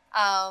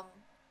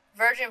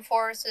 virgin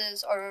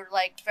forests or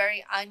like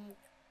very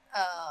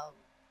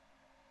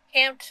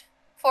camped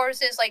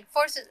forests, like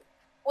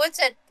woods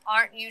that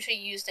aren't usually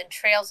used in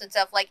trails and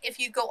stuff. Like if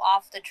you go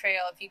off the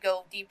trail, if you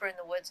go deeper in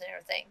the woods and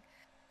everything,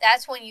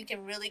 that's when you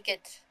can really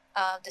get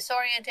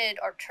disoriented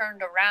or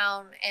turned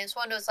around. And it's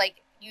one of those,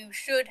 like, you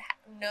should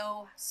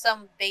know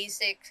some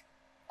basic,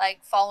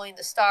 like, following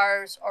the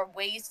stars or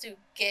ways to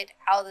get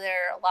out of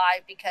there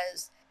alive,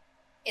 because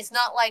it's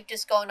not like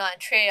just going on a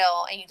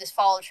trail and you just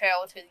follow the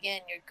trail to the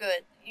end, you're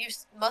good.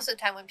 Most of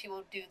the time when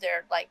people do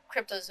their, like,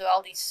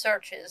 cryptozoology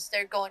searches,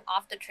 they're going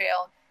off the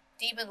trail,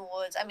 deep in the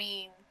woods. I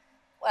mean,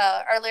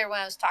 earlier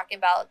when I was talking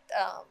about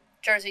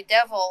Jersey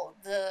Devil,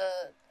 the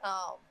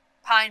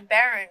Pine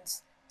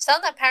Barrens,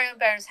 some of the Pine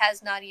Barrens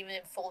has not even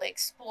been fully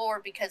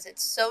explored because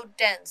it's so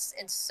dense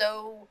and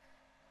so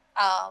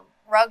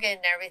rugged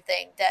and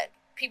everything that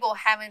people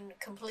haven't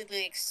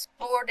completely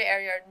explored the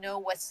area or know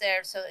what's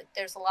there. So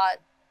there's a lot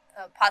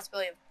of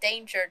possibility of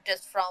danger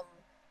just from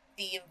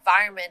the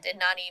environment and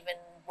not even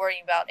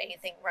worrying about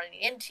anything running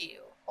into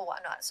you or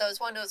whatnot. So it's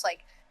one of those,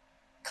 like,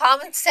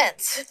 common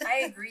sense. I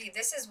agree.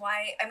 This is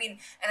why, I mean,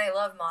 and I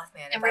love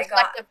Mothman. And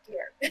reflective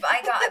gear. If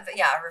I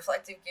got,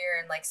 reflective gear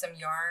and like some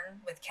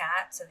yarn with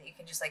Cat so that you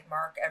can just like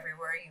mark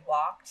everywhere you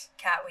walked.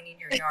 Cat, we need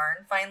your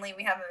yarn. Finally,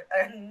 we have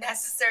a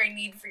necessary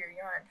need for your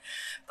yarn.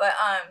 But,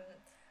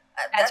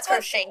 that's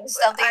crocheting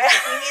something.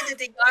 We needed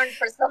the yarn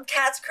for something.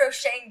 Cat's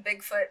crocheting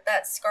Bigfoot,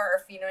 that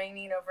scarf, you know what I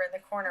mean, over in the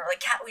corner. Like,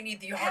 Cat, we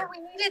need the yarn. Yeah, we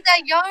needed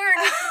that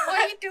yarn. What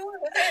are you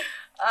doing with it?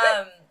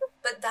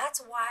 But that's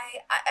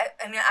why,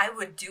 I mean, I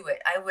would do it.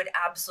 I would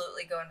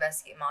absolutely go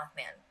investigate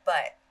Mothman.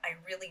 But I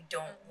really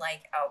don't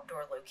like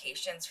outdoor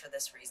locations for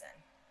this reason.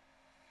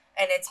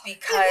 And it's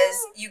because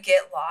you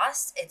get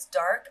lost. It's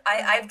dark.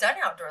 I've done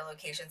outdoor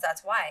locations.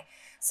 That's why.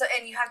 So,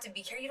 and you have to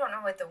be careful. You don't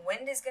know what the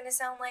wind is going to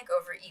sound like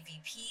over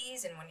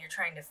EVPs and when you're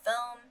trying to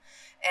film.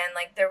 And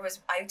like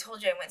I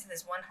told you I went to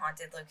this one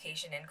haunted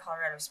location in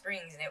Colorado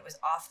Springs, and it was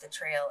off the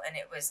trail, and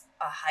it was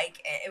a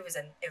hike, and it was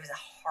a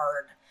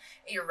hard,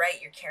 you're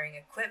right, you're carrying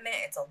equipment.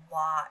 It's a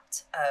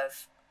lot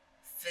of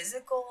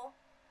physical,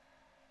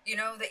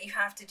 that you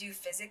have to do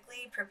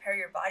physically, prepare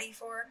your body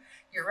for.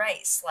 You're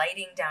right.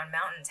 Sliding down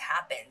mountains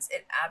happens.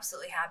 It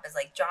absolutely happens.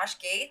 Like Josh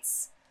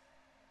Gates.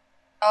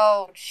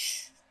 Oh,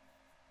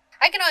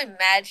 I can only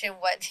imagine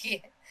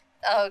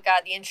oh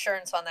God, the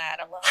insurance on that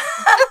alone.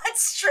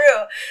 That's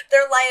true.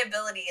 Their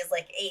liability is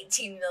like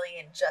 $18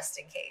 million just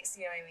in case.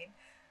 You know what I mean?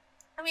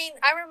 I mean,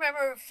 I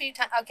remember a few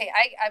times. Okay,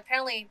 I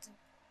apparently,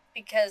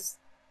 because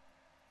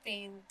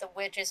being the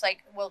witch is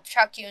like, will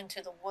chuck you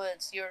into the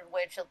woods. You're a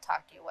witch, he'll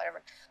talk to you,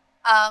 whatever.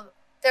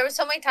 There were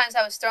so many times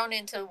I was thrown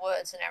into the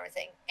woods and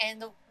everything.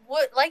 And the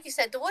wood, like you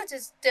said, the woods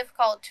is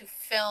difficult to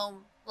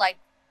film. Like,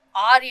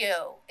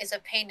 audio is a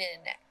pain in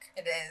the neck.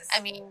 It is. I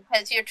mean,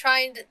 because they're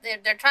trying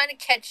to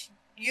catch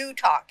you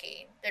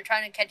talking. They're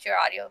trying to catch your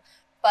audio,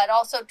 but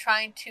also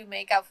trying to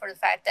make up for the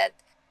fact that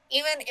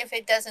even if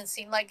it doesn't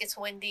seem like it's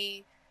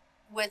windy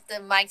with the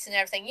mics and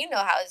everything, you know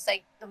how it's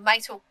like the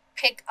mics will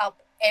pick up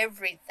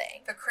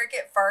everything. The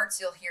cricket farts,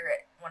 you'll hear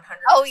it 100%.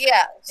 Oh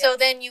yeah. So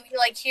then you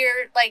like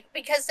hear, like,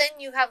 because then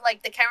you have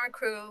like the camera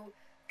crew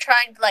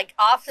trying, like,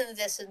 off in the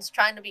distance,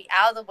 trying to be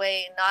out of the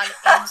way, not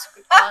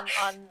on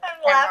I'm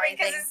laughing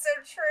because it's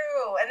so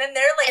true. And then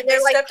they're like, they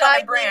stepped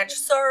on a branch.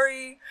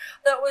 Sorry,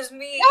 that was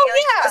me. Oh,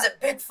 like, was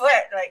it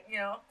Bigfoot? Like,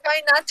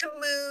 trying not to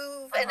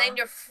move, and then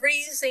you're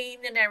freezing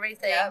and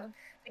everything. Yep.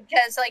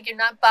 because like you're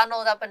not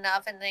bundled up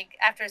enough, and like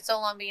after so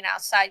long being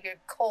outside, you're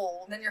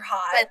cold. And then you're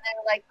hot. But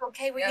they're like,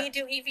 okay, we need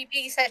to do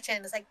EVP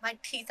session. It's like my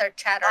teeth are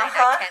chattering.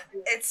 Uh-huh. I can't do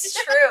it. It's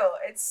true.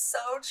 It's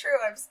so true.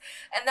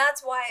 And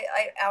that's why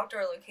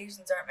outdoor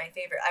locations aren't my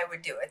favorite. I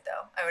would do it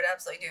though. I would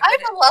absolutely do it. I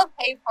would love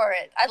pay for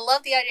it. I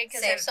love the idea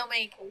because Same. there's so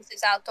many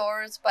cases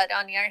outdoors, but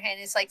on the other hand,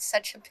 it's like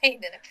such a pain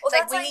in it. Well, It's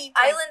that's we like need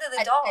Island of the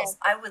a Dolls. tent.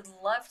 I would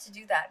love to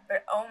do that,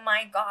 but oh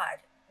my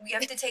god, we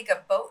have to take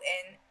a boat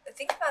in.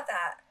 Think about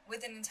that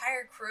with an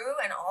entire crew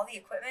and all the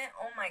equipment.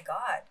 Oh my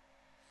god.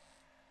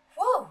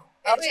 Whoa.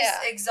 It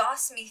just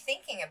exhausts me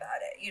thinking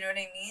about it. You know what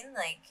I mean?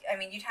 Like, I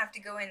mean, you'd have to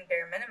go in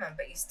bare minimum,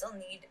 but you still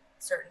need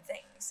certain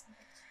things.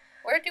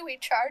 Where do we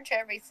charge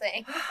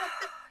everything?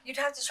 You'd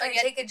have to try Like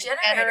to take a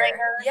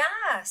generator.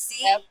 Yeah,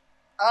 see? Yep.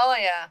 Oh,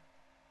 yeah.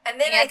 And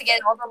then you have to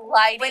get all the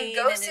lighting. When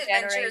Ghost and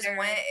Adventures generator.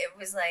 went, it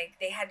was like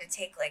they had to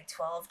take like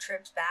 12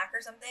 trips back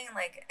or something.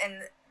 Like,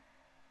 and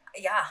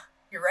yeah,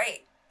 you're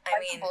right. I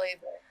mean, can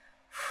believe it.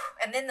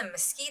 And then the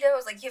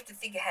mosquitoes, like you have to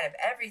think ahead of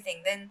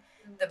everything. Then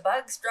the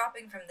bugs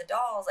dropping from the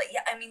dolls, like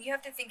yeah, I mean you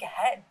have to think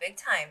ahead big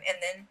time. And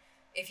then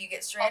if you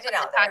get stranded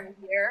out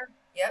there,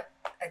 yep,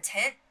 a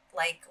tent,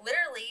 like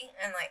literally,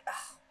 and like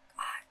oh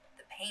god,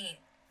 the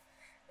pain.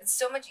 It's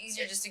so much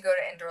easier just to go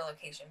to indoor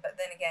location. But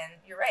then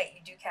again, you're right,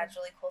 you do catch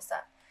really cool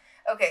stuff.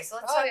 Okay, so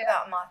let's talk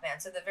about Mothman.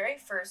 So the very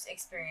first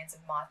experience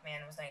of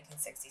Mothman was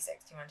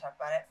 1966. Do you want to talk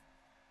about it?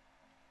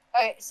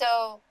 Okay,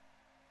 so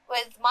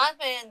with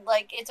Mothman,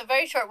 like, it's a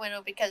very short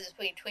window because it's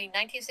between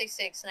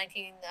 1966 and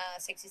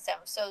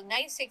 1967. So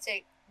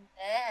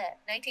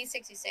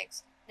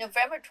 1966,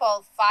 November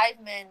 12th, 5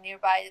 men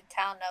nearby the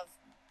town of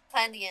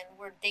Plandian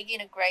were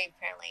digging a grave,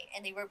 apparently,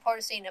 and they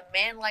reported seeing a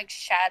man-like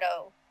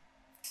shadow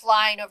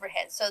flying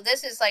overhead. So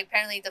this is, like,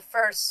 apparently the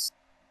first,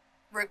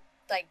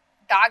 like,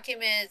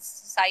 documented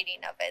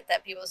sighting of it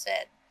that people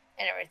said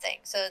and everything.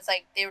 So it's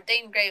like they were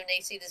digging a grave and they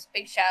see this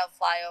big shadow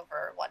fly over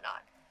or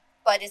whatnot.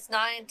 But it's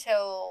not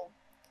until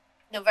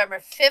November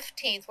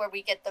 15th where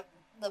we get the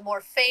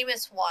more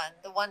famous one,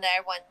 the one that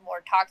everyone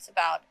more talks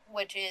about,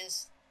 which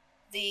is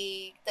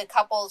the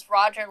couples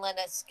Roger and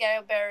Linda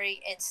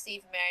Scarberry and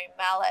Steve and Mary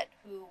Mallet,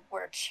 who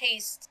were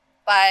chased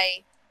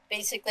by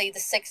basically the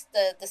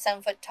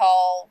 7 foot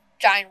tall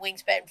giant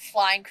wingspan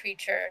flying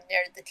creature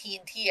near the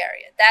TNT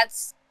area.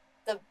 That's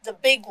the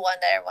big one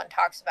that everyone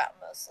talks about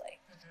mostly.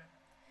 Mm-hmm.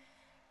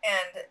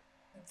 And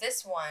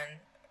this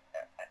one,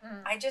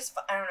 I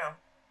don't know.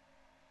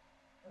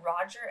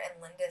 Roger and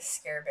Linda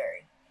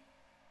Scarberry.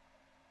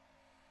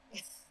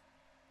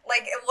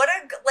 Like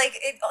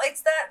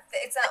it's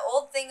that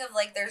old thing of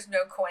like there's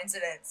no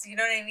coincidence. You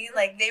know what I mean?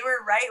 Like they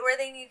were right where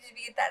they needed to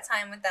be at that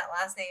time with that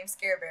last name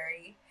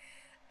Scarberry,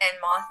 and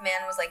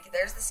Mothman was like,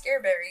 "There's the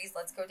Scarberries.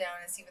 Let's go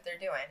down and see what they're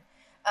doing."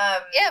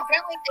 Yeah,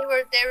 apparently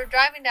they were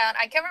driving down.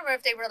 I can't remember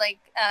if they were like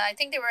I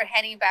think they were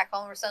heading back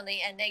home or something,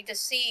 and they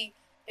just see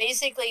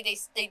basically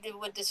they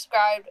would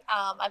describe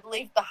I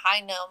believe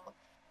behind them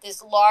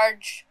this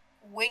large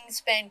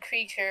wingspan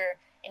creature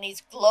and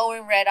these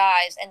glowing red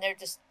eyes, and they're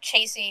just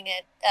chasing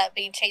it,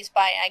 being chased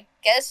by it. I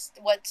guess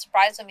what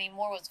surprised me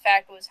more was the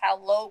fact was how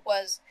low it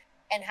was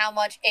and how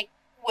much it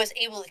was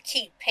able to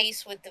keep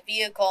pace with the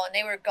vehicle, and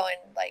they were going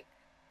like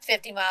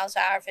 50 miles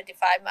an hour,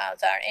 55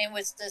 miles an hour, and it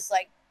was just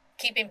like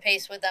keeping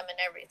pace with them and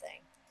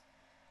everything.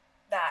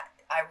 That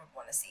I would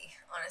want to see,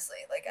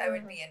 honestly. Like, I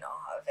would be in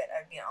awe of it.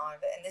 I'd be in awe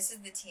of it. And this is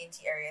the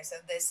TNT area, so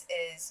this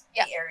is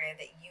the area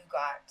that you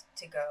got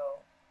to go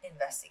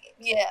investigate.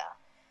 Yeah.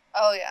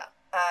 Oh, yeah.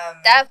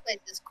 That place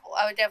is cool.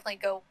 I would definitely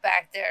go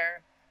back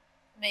there,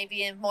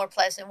 maybe in more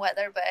pleasant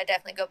weather, but I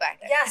definitely go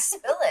back there. Yeah,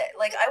 spill it.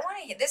 Like, I want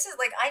to hear. This is,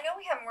 like, I know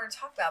we have more to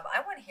talk about, but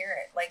I want to hear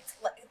it. Like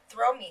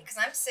throw me, because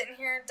I'm sitting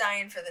here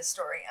dying for this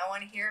story. I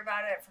want to hear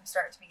about it from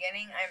start to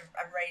beginning.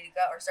 I'm ready to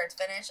go, or start to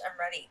finish. I'm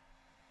ready.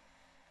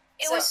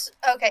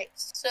 Okay,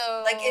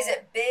 so... Like, is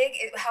it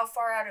big? How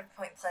far out of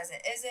Point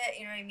Pleasant is it?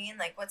 You know what I mean?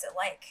 Like, what's it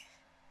like?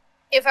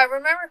 If I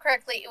remember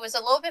correctly, it was a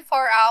little bit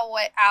far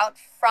out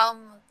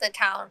from the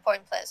town of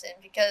Point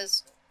Pleasant,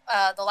 because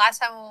the last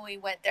time when we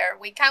went there,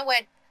 we kind of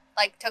went,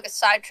 like, took a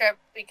side trip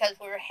because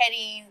we were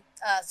heading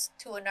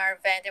to another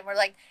event, and we're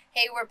like,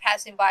 hey, we're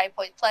passing by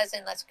Point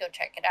Pleasant, let's go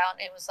check it out.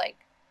 And it was,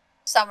 like,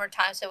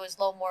 summertime, so it was a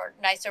little more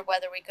nicer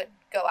weather, we could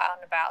go out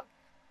and about.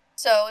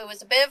 So it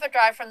was a bit of a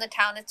drive from the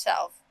town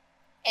itself.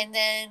 And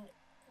then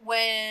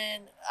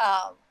when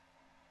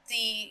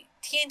the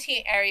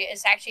TNT area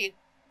is actually a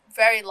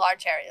very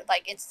large area.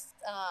 Like, it's,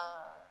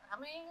 how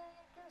many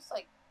acres?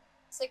 Like,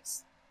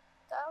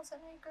 6,000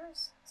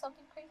 acres?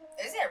 Something crazy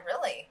like Is it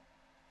really?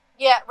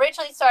 Yeah,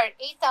 originally started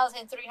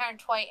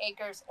 8,320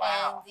 acres.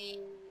 Wow. And the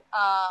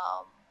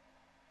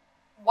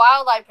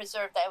wildlife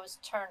preserve that it was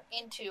turned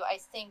into, I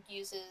think,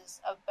 uses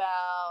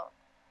about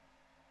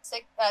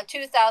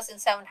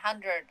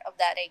 2,700 of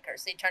that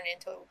acres. They turned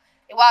into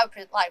a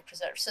wildlife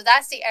preserve. So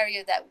that's the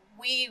area that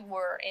we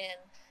were in.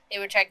 They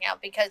were checking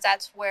out because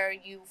that's where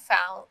you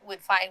would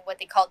find what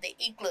they called the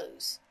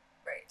igloos.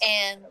 Right.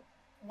 And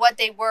what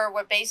they were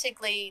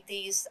basically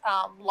these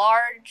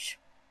large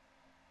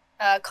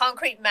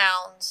concrete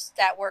mounds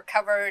that were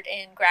covered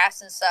in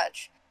grass and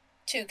such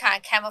to kind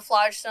of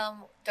camouflage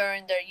them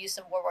during their use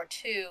in World War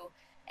II,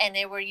 and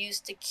they were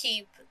used to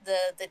keep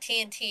the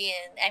TNT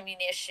and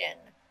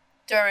ammunition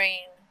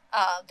during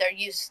their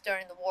use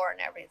during the war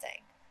and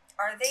everything.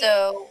 Are they,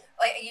 so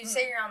like, you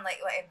say you're on,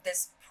 like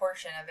this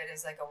portion of it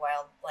is like a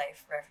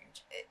wildlife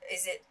refuge.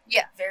 Is it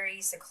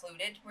very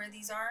secluded where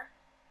these are?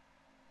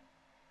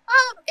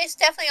 It's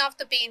definitely off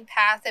the beaten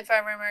path, if I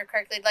remember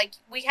correctly. Like,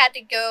 we had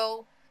to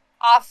go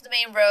off the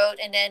main road,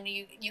 and then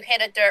you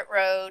hit a dirt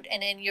road,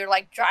 and then you're,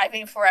 like,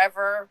 driving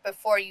forever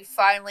before you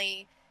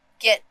finally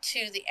get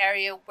to the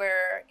area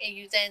where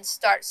you then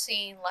start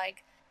seeing,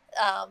 like,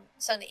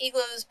 some of the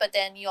igloos, but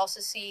then you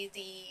also see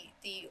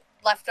the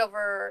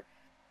leftover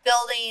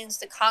buildings,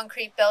 the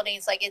concrete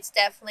buildings. Like, it's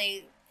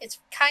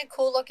kind of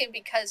cool looking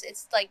because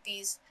it's, like,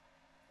 these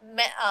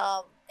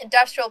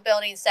industrial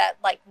buildings that,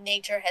 like,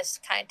 nature has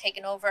kind of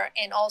taken over,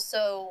 and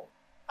also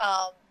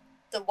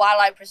the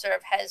wildlife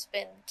preserve has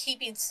been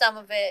keeping some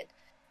of it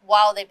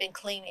while they've been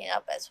cleaning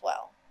up as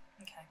well.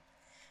 Okay.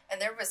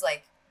 And there was,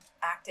 like,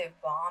 active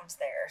bombs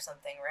there or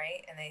something,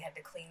 right? And they had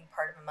to clean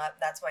part of them up.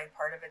 That's why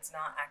part of it's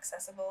not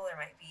accessible. There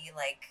might be,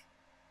 like,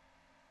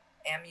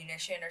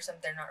 ammunition or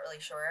something. They're not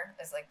really sure.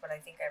 Is, like, what I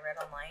think I read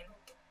online.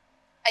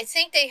 I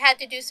think they had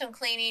to do some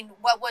cleaning.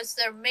 What was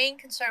their main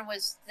concern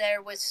was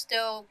there was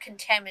still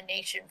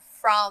contamination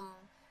from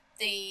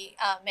the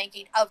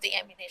making of the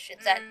ammunition.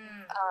 That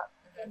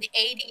in the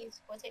 80s,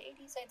 was it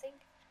 80s, I think?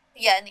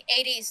 Yeah, in the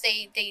 80s,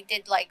 they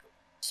did, like,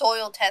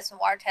 soil tests and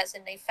water tests,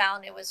 and they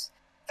found it was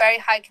very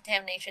high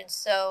contamination.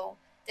 So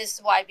this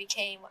is why it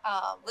became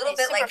a little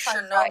bit like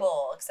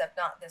Chernobyl, except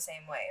not the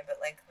same way, but,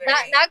 like,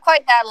 very... Not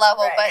quite that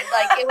level, right. But,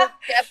 like, it was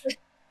definitely...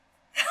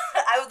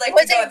 I would like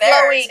to go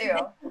there,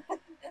 too.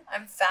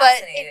 I'm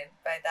fascinated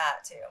by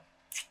that, too.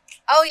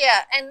 Oh,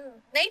 yeah,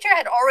 and nature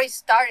had already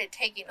started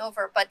taking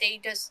over, but they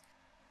just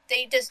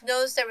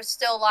noticed there was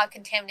still a lot of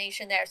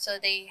contamination there, so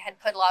they had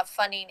put a lot of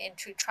funding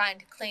into trying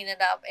to clean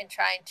it up and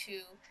trying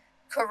to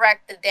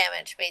correct the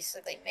damage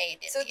basically made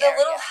in so the area.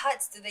 Little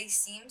huts, do they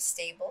seem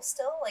stable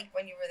still, like,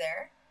 when you were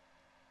there?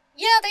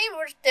 Yeah,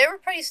 they were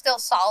pretty still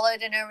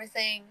solid and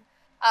everything.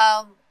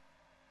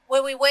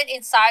 When we went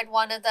inside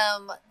one of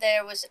them,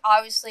 there was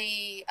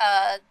obviously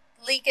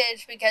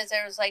leakage because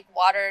there was, like,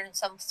 water in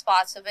some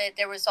spots of it.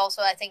 There was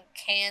also, I think,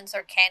 cans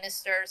or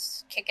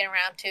canisters kicking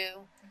around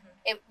too.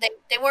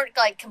 They weren't,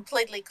 like,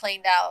 completely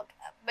cleaned out.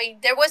 I mean,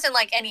 there wasn't,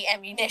 like, any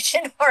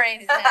ammunition or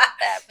anything like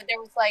that, but there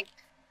was, like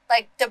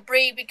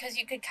debris, because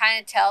you could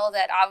kind of tell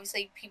that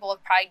obviously people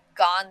have probably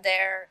gone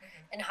there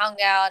and hung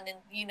out, and,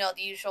 you know,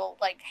 the usual,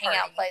 like,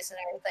 hangout place and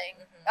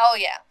everything. Oh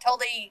yeah,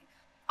 totally.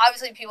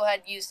 Obviously people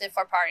had used it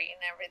for partying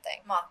and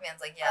everything.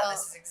 Mothman's like, yeah,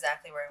 this is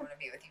exactly where I want to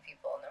be with you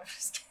people. No, I'm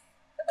just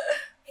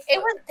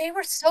kidding. They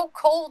were so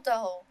cold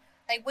though.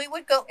 Like, we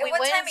would go.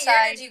 What time of year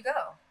did you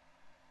go?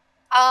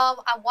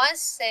 I want to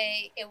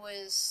say it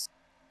was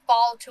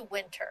fall to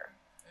winter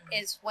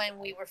is when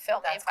we were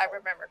filming, if I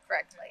remember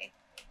correctly.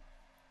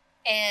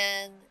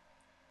 And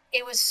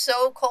it was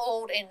so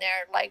cold in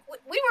there. Like,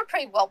 we were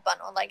pretty well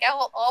bundled. Like,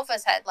 all of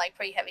us had, like,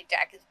 pretty heavy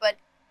jackets, but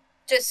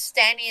just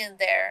standing in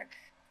there,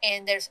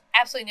 and there's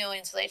absolutely no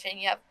insulation.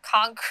 You have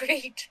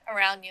concrete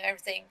around you,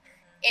 everything.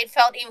 It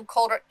felt even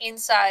colder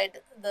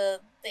inside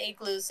the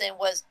igloos than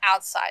was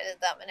outside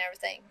of them and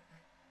everything.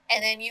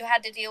 And then you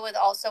had to deal with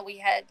also, we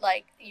had,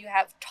 like, you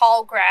have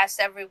tall grass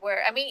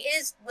everywhere. I mean, it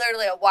is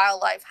literally a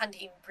wildlife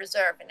hunting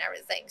preserve and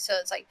everything. So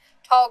it's like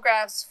tall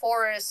grass,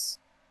 forests.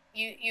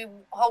 You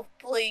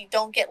hopefully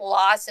don't get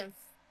lost and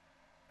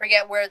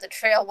forget where the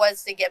trail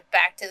was to get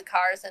back to the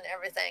cars and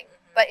everything.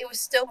 But it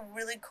was still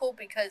really cool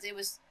because it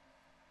was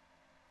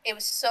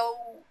so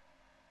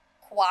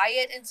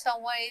quiet in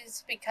some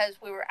ways because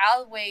we were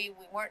out of the way.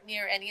 We weren't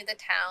near any of the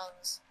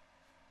towns.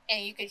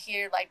 And you could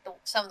hear, like,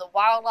 some of the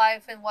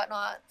wildlife and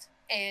whatnot,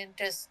 and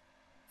just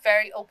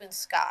very open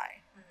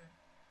sky.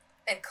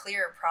 And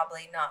clear,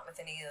 probably not with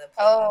any of the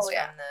pollutants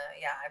from the...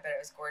 Yeah, I bet it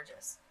was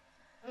gorgeous.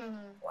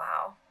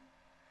 Wow.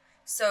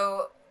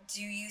 So,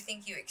 do you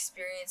think you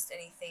experienced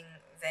anything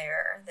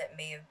there that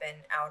may have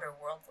been outer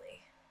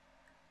worldly?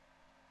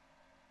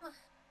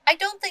 I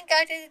don't think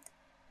I did.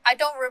 I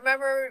don't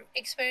remember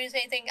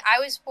experiencing anything. I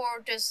was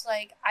more just,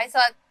 like, I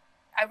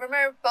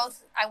remember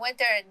both, I went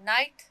there at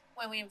night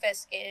when we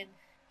investigated,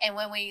 and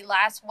when we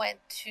last went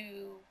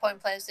to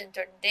Point Pleasant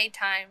during the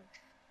daytime.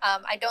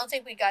 I don't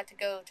think we got to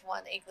go to one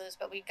of the igloos,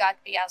 but we got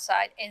to be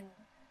outside. And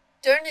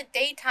during the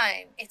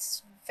daytime,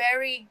 it's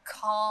very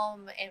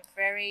calm and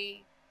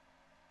very...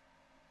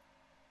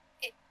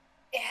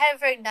 It had a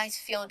very nice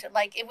feeling to it.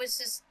 Like, it was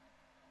just...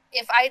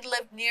 If I'd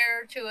lived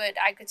near to it,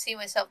 I could see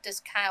myself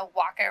just kind of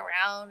walking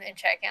around and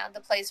checking out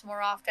the place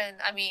more often.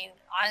 I mean,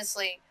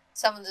 honestly,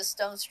 some of the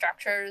stone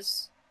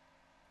structures,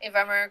 if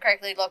I remember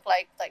correctly, look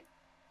like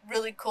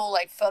really cool,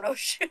 like, photo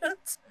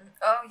shoots.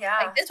 Oh, yeah.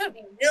 Like, this would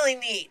be really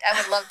neat. I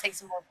would love to take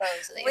some more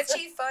photos of these.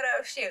 Witchy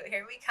photo shoot.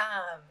 Here we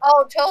come.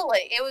 Oh,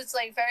 totally. It was,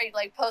 like, very,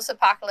 like,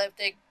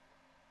 post-apocalyptic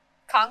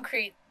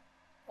concrete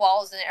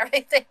walls and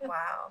everything.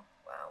 Wow.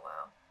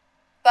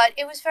 but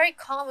it was very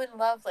calm and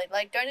lovely.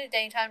 Like during the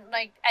daytime,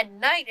 like at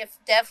night, it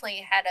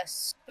definitely had a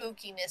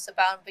spookiness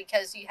about it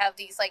because you have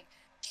these like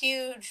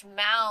huge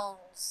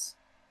mounds,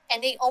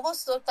 and they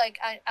almost look like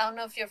I don't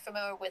know if you're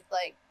familiar with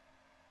like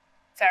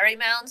fairy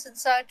mounds and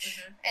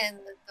such, and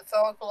the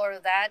folklore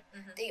of that.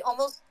 They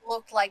almost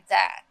look like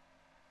that,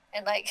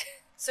 and like.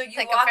 So you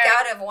like walk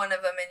out of one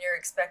of them and you're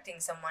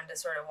expecting someone to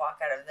sort of walk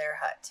out of their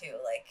hut too,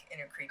 like in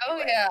a creepy way.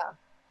 Oh yeah,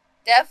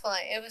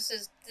 definitely. It was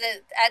just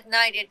at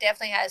night. It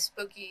definitely had a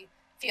spooky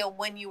feel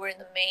when you were in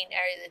the main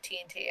area, the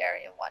TNT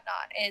area and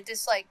whatnot. And it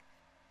just like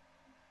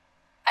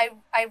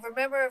I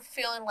remember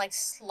feeling like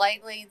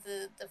slightly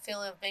the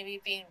feeling of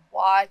maybe being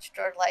watched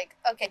or like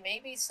okay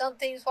maybe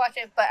something's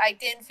watching, but I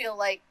didn't feel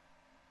like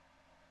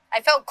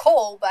I felt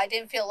cold, but I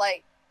didn't feel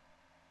like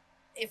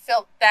it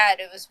felt bad.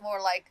 It was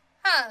more like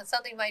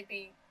something might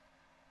be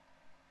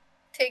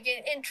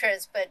taking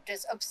interest, but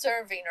just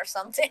observing or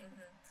something.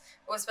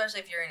 Well, especially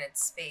if you're in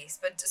its space.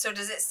 But so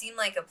does it seem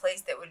like a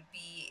place that would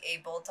be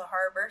able to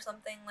harbor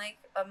something like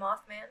a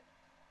Mothman?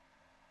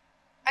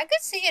 I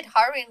could see it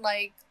harboring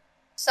like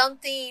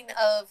something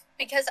of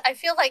because I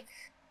feel like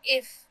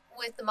if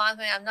with the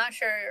Mothman, I'm not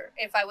sure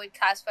if I would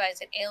classify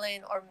as an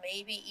alien or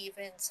maybe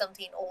even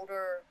something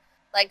older,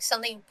 like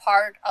something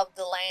part of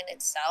the land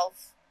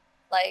itself,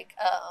 like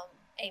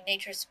a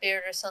nature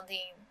spirit or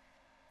something.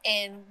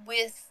 And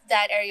with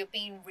that area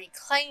being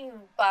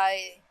reclaimed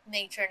by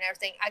nature and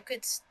everything, I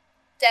could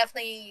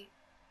definitely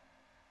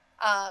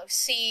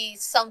see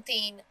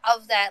something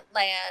of that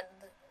land,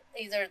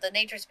 either the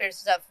nature spirits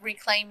stuff,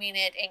 reclaiming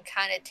it and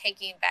kind of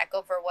taking back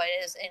over what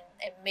it is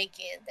and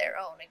making it their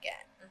own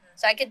again.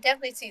 So I could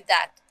definitely see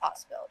that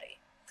possibility.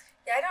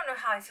 Yeah, I don't know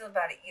how I feel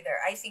about it either.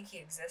 I think he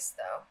exists,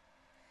 though.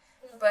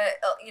 But,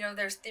 you know,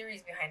 there's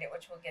theories behind it,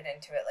 which we'll get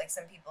into it. Like,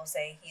 some people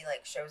say he,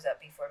 like, shows up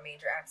before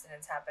major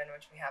accidents happen,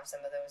 which we have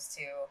some of those,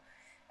 too.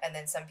 And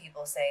then some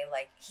people say,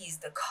 like, he's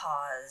the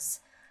cause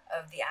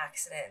of the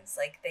accidents.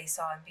 Like, they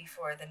saw him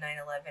before the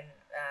 9/11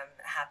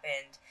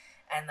 happened,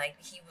 and, like,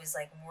 he was,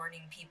 like,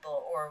 warning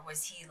people, or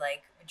was he,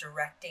 like,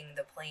 directing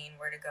the plane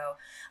where to go?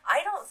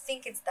 I don't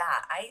think it's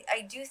that.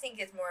 I do think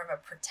it's more of a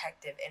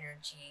protective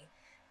energy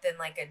than,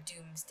 like, a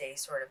doomsday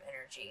sort of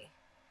energy.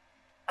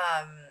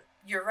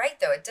 You're right,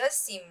 though. It does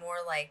seem more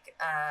like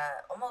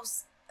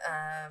almost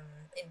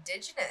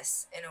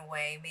indigenous in a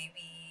way,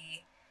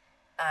 maybe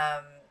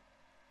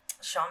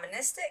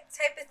shamanistic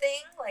type of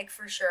thing, like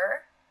for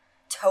sure.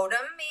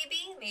 Totem,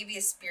 maybe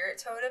a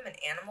spirit totem, an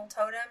animal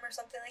totem, or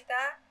something like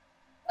that.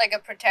 Like a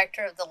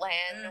protector of the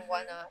land and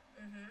whatnot.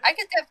 I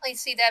could definitely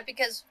see that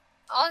because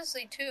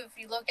honestly, too, if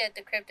you look at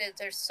the cryptids,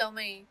 there's so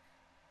many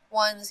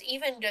ones,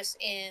 even just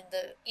in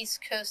the East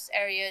Coast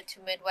area to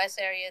Midwest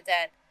area,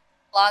 that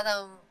a lot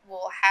of them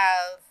will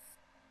have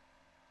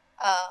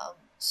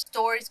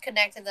stories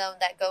connected to them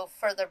that go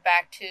further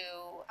back to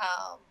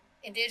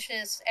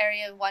indigenous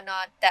area and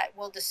whatnot that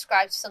will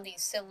describe something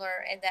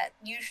similar, and that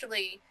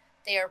usually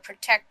they are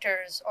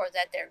protectors or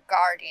that they're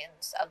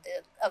guardians of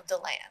the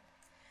land.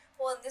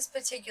 Well, in this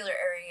particular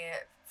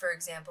area, for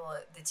example,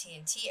 the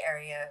TNT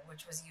area,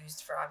 which was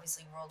used for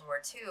obviously World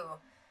War II,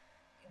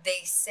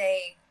 they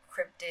say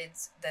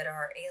cryptids that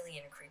are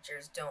alien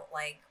creatures don't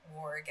like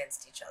war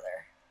against each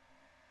other.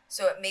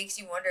 So it makes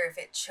you wonder if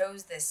it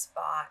chose this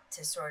spot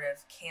to sort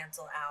of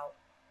cancel out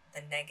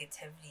the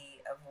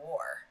negativity of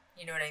war.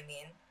 You know what I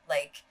mean?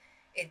 Like,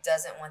 it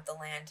doesn't want the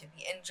land to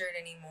be injured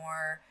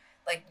anymore.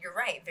 Like, you're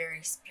right,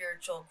 very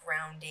spiritual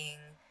grounding.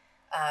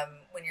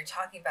 When you're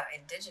talking about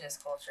indigenous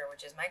culture,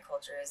 which is my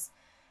culture, is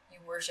you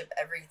worship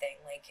everything.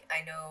 Like,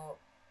 I know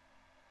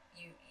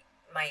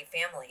my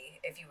family,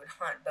 if you would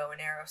hunt bow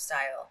and arrow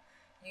style,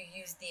 you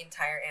used the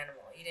entire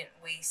animal. You didn't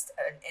waste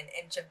an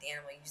inch of the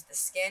animal. You used the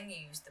skin,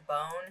 you used the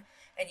bone,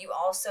 and you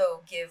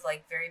also give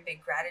like very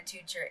big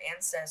gratitude to your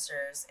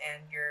ancestors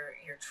and your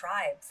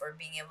tribe for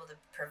being able to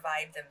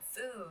provide them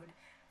food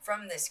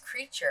from this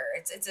creature.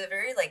 It's a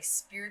very like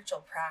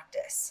spiritual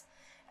practice.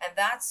 And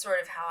that's sort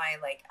of how I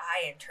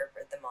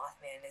interpret the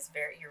Mothman, is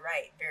very, you're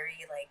right,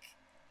 very like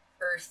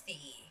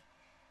earthy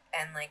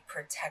and like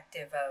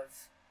protective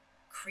of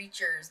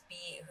creatures,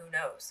 who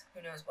knows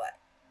what.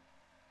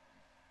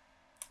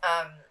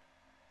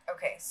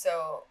 Okay,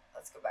 so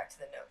let's go back to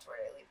the notes. Where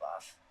did I leave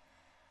off?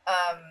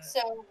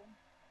 So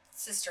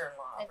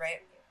sister-in-law,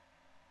 right?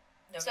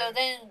 So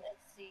then,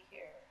 let's see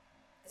here.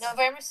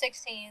 November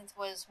 16th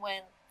was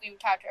when we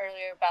talked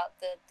earlier about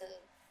the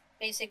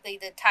basically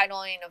the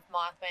titling of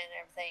Mothman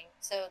and everything.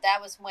 So that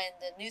was when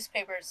the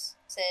newspapers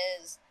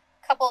says,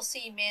 couple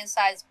see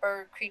man-sized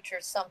bird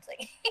creature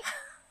something.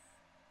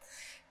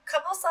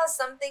 Couple saw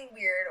something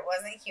weird. It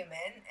wasn't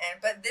human,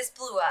 but this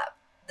blew up.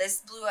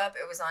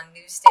 It was on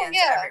newsstands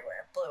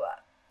everywhere. Blew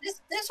up.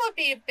 This would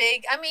be a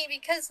big. I mean,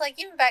 because like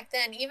even back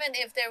then, even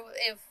if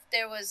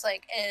there was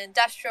like an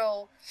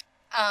industrial,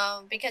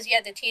 because you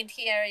had the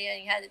TNT area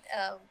and you had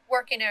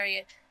working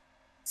area,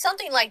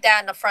 something like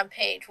that on the front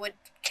page would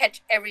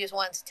catch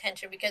everyone's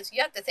attention, because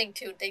you have to think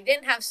too. They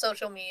didn't have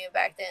social media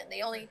back then.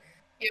 They only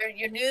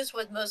your news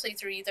was mostly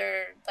through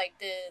either like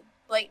the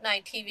late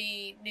night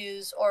TV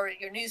news or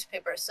your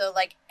newspaper. So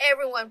like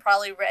everyone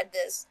probably read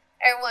this.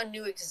 Everyone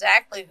knew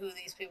exactly who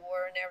these people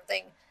were and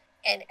everything,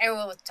 and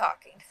everyone was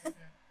talking.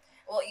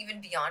 Well,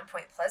 even beyond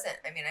Point Pleasant,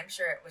 I mean, I'm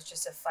sure it was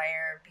just a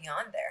fire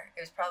beyond there.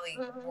 It was probably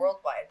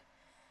worldwide.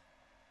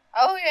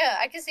 Oh yeah,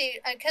 I can see.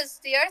 Because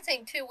the other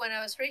thing too, when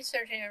I was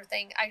researching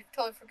everything, I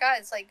totally forgot.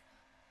 It's like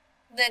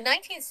the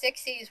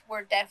 1960s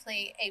were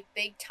definitely a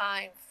big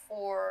time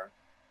for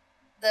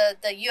the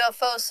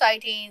UFO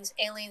sightings,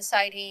 alien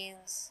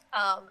sightings,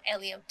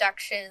 alien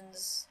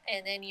abductions,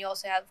 and then you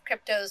also have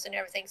cryptos and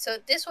everything. So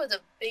this was a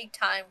big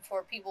time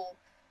for people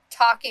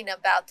talking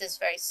about this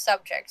very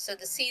subject. So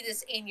to see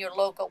this in your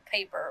local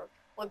paper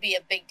would be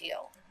a big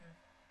deal.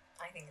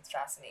 I think it's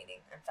fascinating.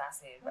 I'm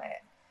fascinated by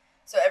it.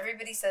 So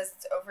everybody says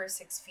it's over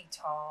 6 feet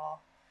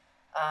tall.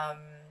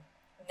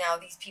 Now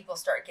these people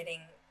start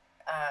getting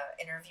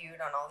interviewed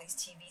on all these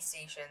TV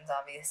stations,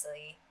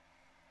 obviously.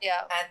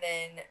 Yeah. And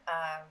then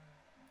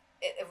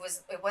it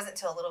wasn't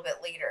until a little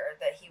bit later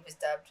that he was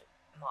dubbed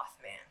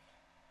Mothman.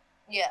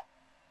 Yeah.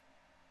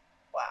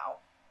 Wow.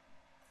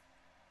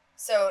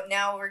 So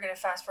now we're going to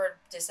fast forward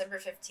December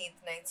 15th,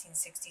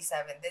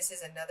 1967. This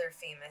is another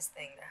famous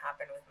thing that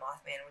happened with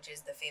Mothman, which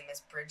is the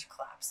famous bridge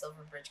collapse,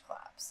 Silver Bridge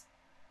collapse.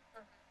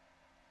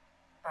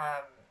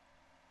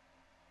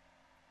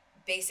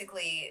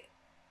 Basically,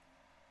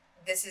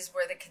 this is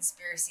where the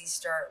conspiracies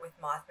start with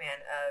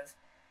Mothman of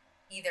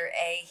either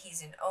A,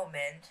 he's an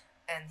omen,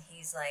 and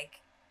he's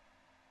like,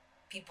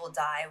 people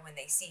die when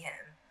they see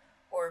him,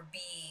 or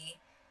B,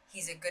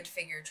 he's a good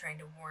figure trying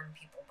to warn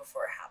people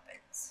before it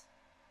happens.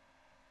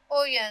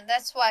 Oh yeah, and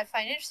that's what I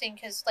find interesting,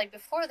 because like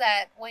before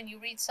that, when you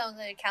read some of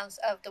the accounts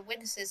of the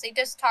witnesses, they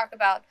just talk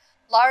about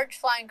large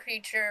flying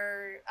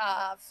creature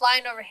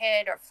flying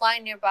overhead or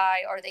flying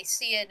nearby, or they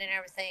see it and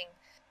everything.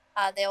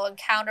 They'll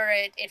encounter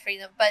it, it frees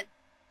them, but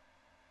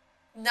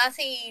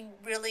nothing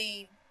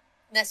really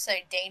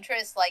necessarily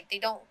dangerous. Like they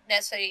don't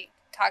necessarily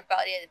talk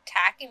about it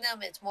attacking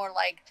them. It's more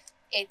like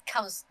it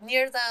comes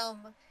near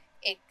them,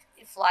 it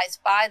flies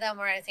by them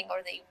or anything,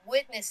 or they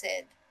witness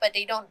it, but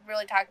they don't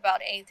really talk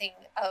about anything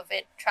of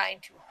it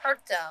trying to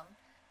hurt them.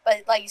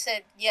 But like you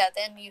said, yeah,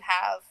 then you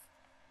have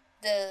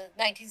the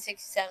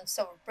 1967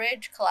 Silver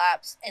Bridge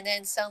collapse, and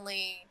then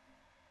suddenly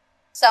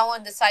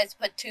someone decides to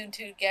put two and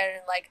two together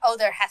and like, oh,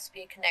 there has to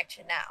be a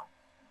connection now.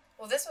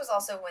 Well, this was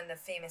also when the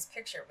famous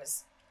picture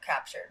was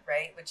captured,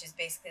 right? Which is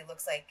basically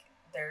looks like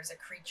there's a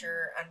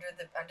creature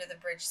under the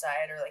bridge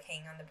side, or like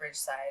hanging on the bridge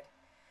side.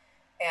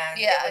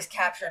 And it was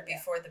captured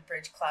before the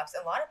bridge collapsed.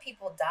 A lot of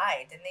people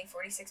died, didn't they?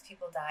 46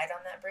 people died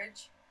on that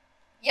bridge?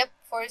 Yep,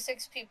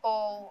 46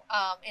 people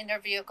in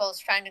their vehicles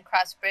trying to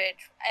cross the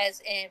bridge,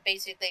 as in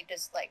basically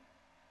just like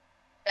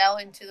fell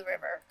into the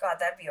river. God,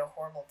 that'd be a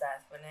horrible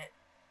death, wouldn't it?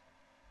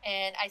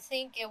 And I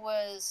think it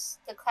was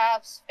the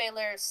collapse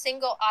failure,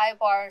 single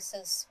eye-bar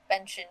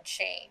suspension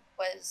chain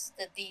was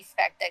the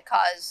defect that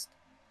caused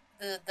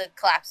the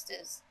collapse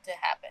to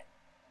happen.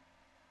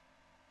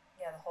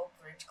 Yeah, the whole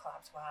bridge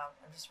collapsed. Wow,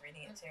 I'm just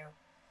reading it too.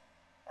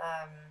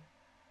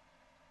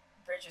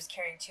 Bridge was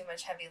carrying too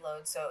much heavy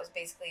load, so it was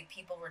basically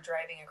people were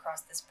driving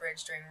across this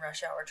bridge during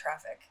rush hour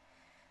traffic.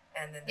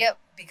 And then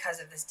because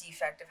of this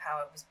defect of how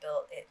it was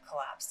built, it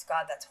collapsed.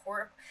 God, that's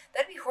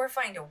that'd be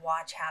horrifying to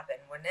watch happen,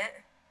 wouldn't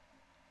it?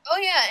 Oh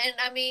yeah, and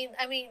I mean,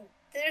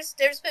 there's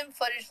been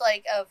footage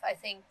like of, I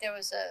think there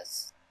was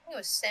it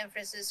was San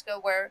Francisco,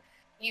 where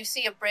you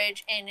see a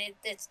bridge and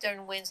it's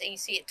during winds and you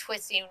see it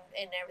twisting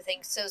and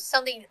everything. So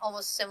something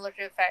almost similar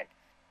to the fact.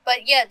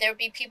 But yeah, there would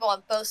be people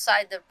on both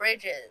sides of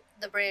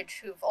the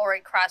bridge who've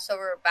already crossed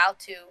over, about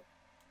to,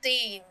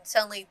 seeing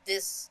suddenly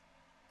this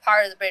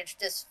part of the bridge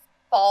just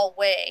fall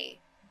away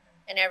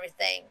and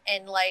everything.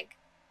 And like,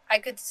 I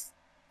could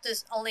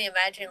just only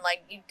imagine,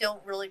 like, you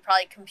don't really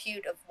probably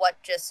compute of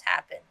what just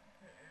happened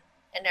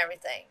and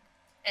everything.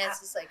 And it's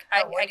just like,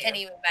 I can't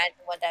even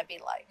imagine what that'd be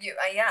like.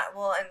 Yeah,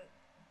 well,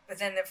 but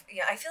then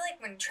I feel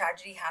like when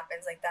tragedy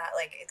happens like that,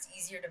 like, it's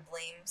easier to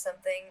blame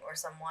something or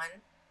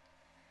someone.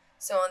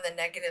 So on the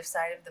negative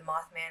side of the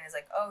Mothman is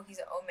like, oh, he's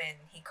an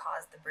omen, he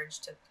caused the bridge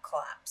to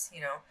collapse,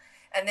 you know?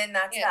 And then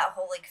that's that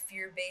whole, like,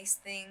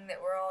 fear-based thing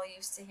that we're all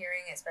used to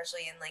hearing,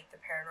 especially in, like,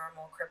 the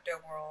paranormal crypto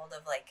world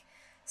of, like,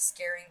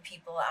 scaring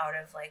people out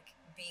of, like,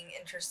 being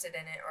interested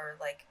in it or,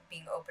 like,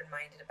 being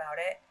open-minded about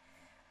it.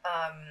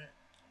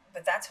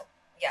 But that's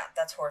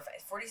horrifying.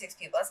 46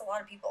 people, that's a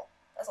lot of people.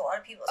 That's a lot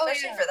of people,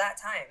 especially for that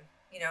time.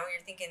 You know,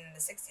 you're thinking in the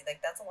 60s,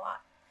 like, that's a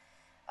lot.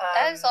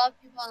 That is a lot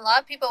of people, and a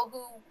lot of people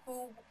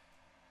who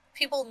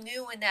people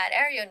knew in that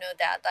area, no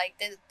doubt. Like,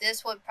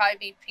 this would probably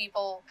be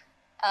people,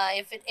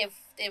 if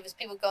it was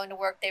people going to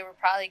work, they were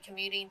probably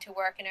commuting to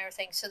work and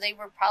everything. So they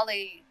were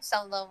probably,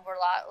 some of them were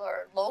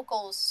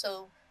locals,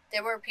 so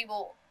there were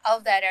people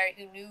of that area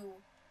who knew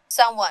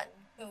someone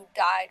who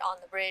died on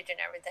the bridge and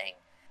everything.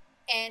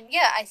 And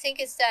yeah, I think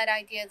it's that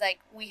idea, like,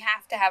 we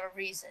have to have a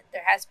reason.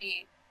 There has to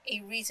be a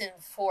reason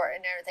for it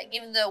and everything.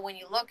 Even though when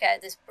you look at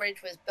it, this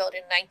bridge was built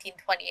in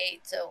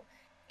 1928, so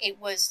it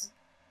was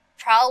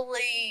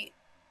probably,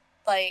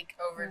 like,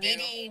 overdue,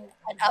 needing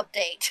an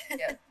update.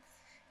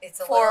 It's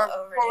a little for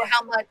overdue.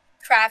 how much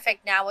traffic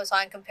now was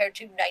on compared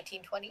to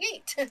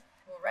 1928. Well,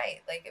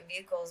 right. Like,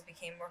 vehicles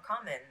became more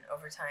common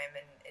over time,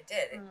 and it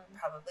did. It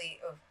probably,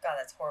 oh, God,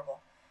 that's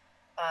horrible.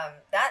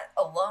 That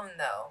alone,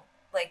 though,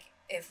 like,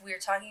 if we were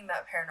talking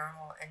about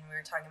paranormal and we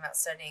were talking about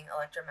studying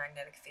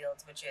electromagnetic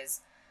fields, which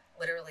is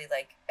literally,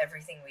 like,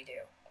 everything we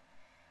do,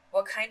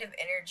 what kind of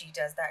energy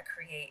does that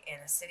create in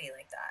a city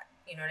like that?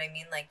 You know what I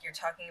mean? Like, you're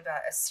talking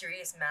about a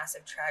serious,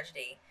 massive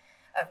tragedy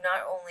of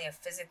not only a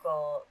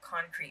physical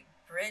concrete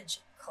bridge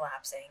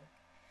collapsing,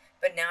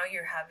 but now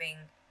you're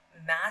having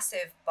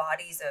massive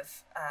bodies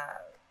of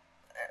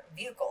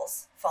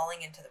vehicles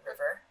falling into the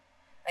river.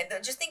 And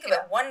just think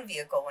about one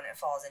vehicle when it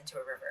falls into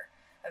a river.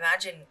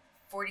 Imagine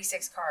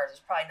 46 cars. There's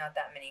probably not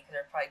that many because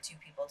there are probably 2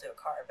 people to a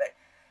car, but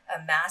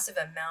a massive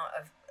amount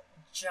of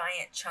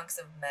giant chunks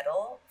of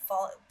metal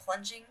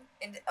plunging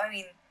into, I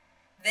mean,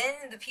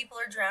 then the people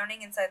are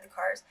drowning inside the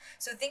cars.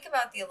 So think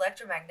about the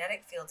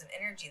electromagnetic fields and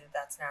energy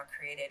that's now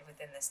created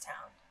within this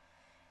town.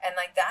 And,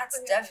 like, that's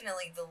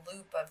definitely the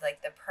loop of,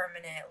 like, the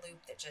permanent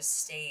loop that just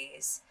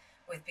stays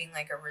with being,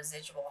 like, a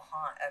residual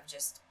haunt of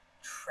just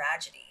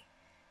tragedy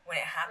when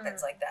it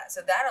happens like that. So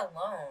that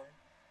alone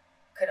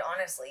could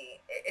honestly,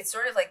 it's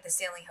sort of like the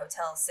Stanley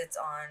Hotel sits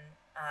on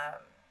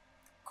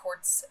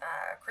quartz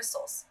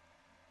crystals,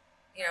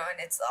 you know, and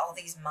it's all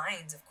these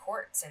mines of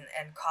quartz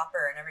and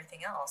copper and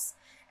everything else.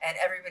 And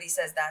everybody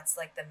says that's,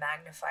 like, the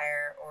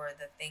magnifier or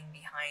the thing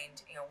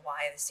behind, you know,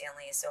 why the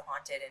Stanley is so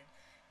haunted and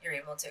you're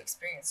able to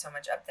experience so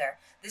much up there.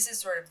 This is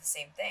sort of the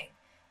same thing.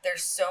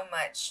 There's so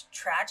much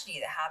tragedy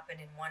that happened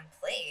in one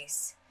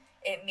place.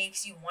 It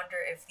makes you wonder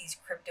if these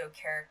crypto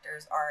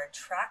characters are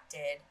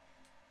attracted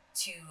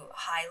to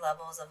high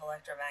levels of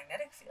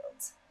electromagnetic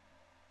fields.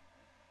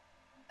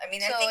 I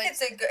mean, I think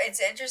it's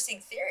an interesting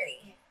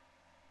theory.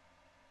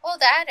 Well,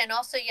 that, and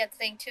also you have to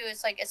think too,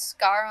 it's like a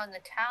scar on the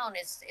town.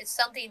 It's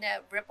something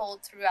that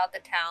rippled throughout the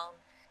town.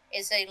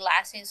 It's a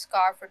lasting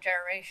scar for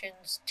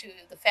generations to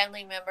the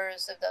family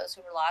members of those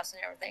who were lost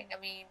and everything.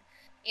 I mean,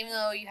 even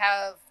though you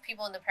have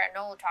people in the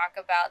paranormal talk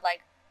about,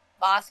 like,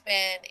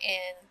 MOTHMAN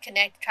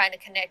and trying to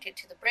connect it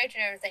to the bridge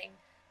and everything,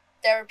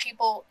 there are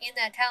people in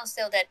that town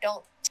still that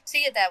don't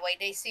see it that way.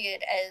 They see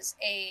it as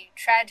a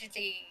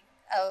tragedy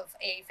of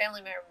a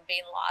family member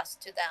being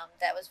lost to them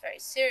that was very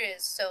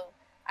serious. So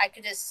I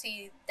could just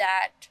see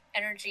that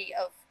energy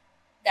of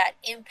that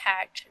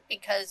impact,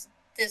 because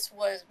this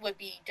would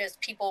be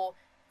just people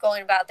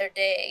going about their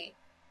day,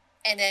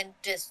 and then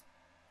just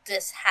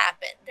this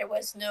happened. There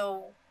was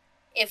no,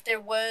 if there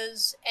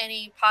was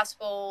any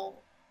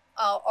possible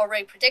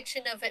already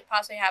prediction of it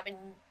possibly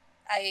happening,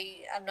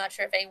 I'm not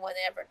sure if anyone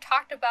ever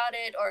talked about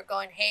it or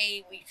going,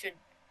 hey, we should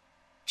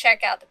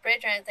check out the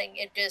bridge or anything.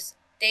 It just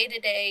day to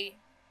day,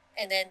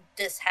 and then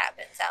this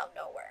happens out of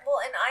nowhere. Well,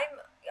 and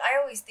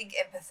I always think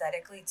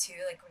empathetically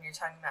too, like when you're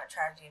talking about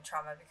tragedy and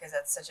trauma, because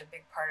that's such a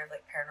big part of,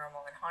 like,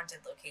 paranormal and haunted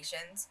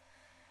locations.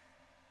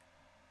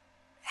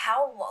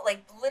 How,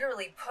 like,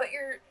 literally put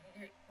your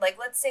like,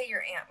 let's say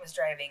your aunt was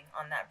driving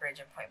on that bridge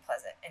in Point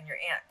Pleasant and your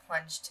aunt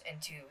plunged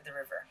into the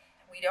river.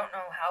 We don't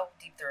know how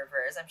deep the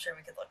river is. I'm sure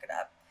we could look it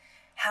up.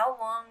 How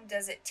long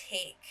does it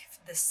take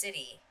the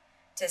city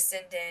to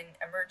send in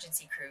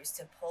emergency crews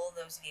to pull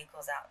those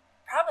vehicles out?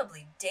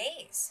 Probably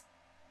days.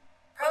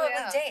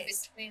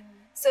 Days.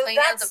 So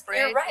that's,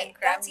 you're right.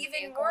 That's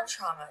even more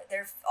trauma.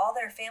 All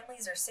their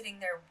families are sitting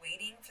there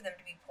waiting for them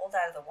to be pulled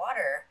out of the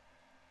water.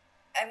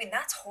 I mean,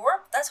 that's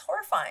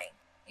horrifying.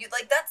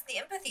 That's the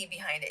empathy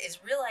behind it, is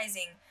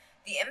realizing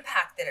the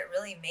impact that it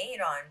really made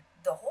on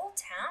the whole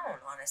town,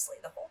 honestly,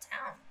 the whole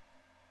town.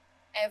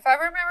 If I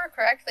remember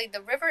correctly,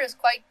 the river is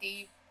quite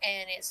deep,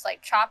 and it's,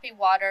 like, choppy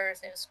waters,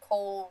 and it's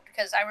cold,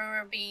 because I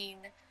remember being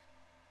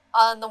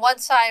on the one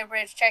side of the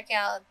bridge checking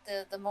out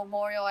the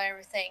memorial and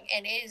everything,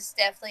 and it is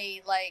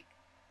definitely, like,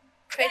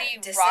 pretty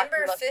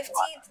December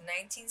 15th,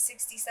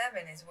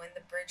 1967 is when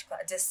the bridge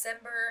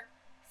December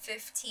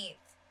 15th.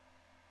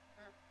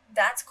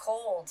 That's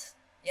cold.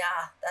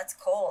 Yeah, that's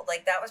cold.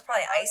 Like, that was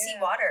probably icy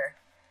water.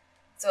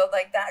 So,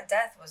 like, that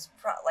death was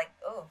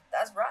oh,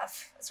 that's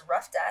rough. It's a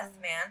rough death,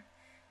 man.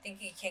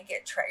 Thinking you can't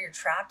get you're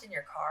trapped in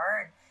your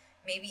car, and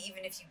maybe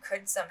even if you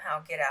could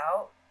somehow get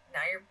out,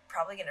 now you're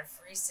probably going to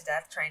freeze to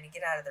death trying to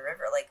get out of the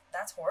river. Like,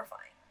 that's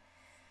horrifying.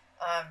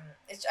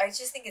 I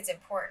just think it's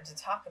important to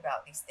talk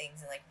about these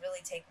things and, like,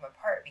 really take them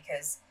apart,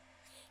 because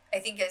I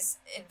think as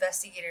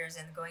investigators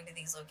and going to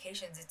these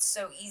locations, it's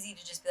so easy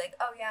to just be like,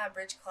 oh yeah,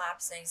 bridge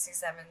collapsed,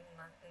 1967,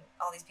 and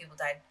all these people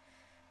died.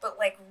 But,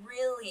 like,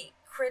 really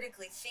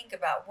critically think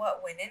about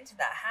what went into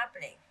that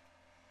happening.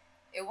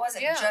 It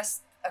wasn't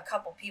just a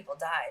couple people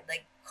died.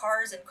 Like,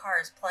 cars and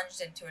cars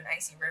plunged into an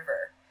icy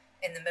river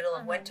in the middle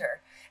of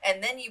winter.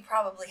 And then you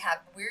probably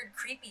have weird,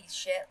 creepy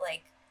shit,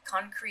 like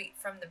concrete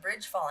from the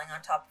bridge falling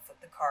on top of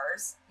the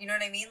cars. You know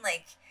what I mean?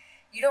 Like,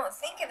 you don't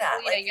think of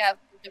that. Like, you have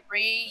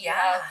debris, you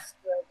have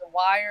the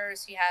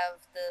wires, you have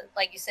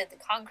like you said, the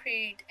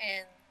concrete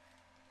and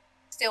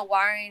steel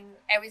wiring,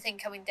 everything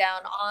coming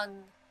down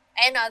on,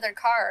 and other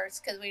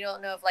cars, because we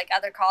don't know if, like,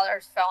 other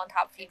cars fell on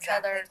top of each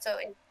other. So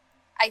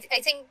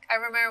I think I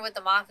remember with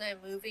the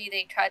Mothman movie,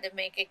 they tried to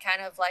make it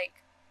kind of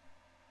like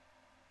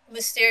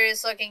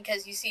mysterious looking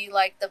because you see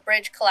like the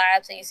bridge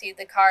collapse and you see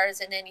the cars,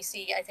 and then you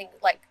see, I think,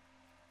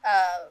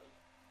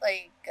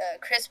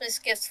 Christmas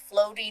gifts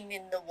floating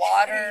in the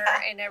water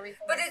and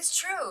everything. But it's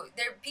true.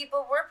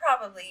 People were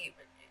probably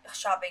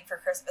shopping for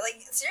Christmas.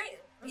 Like,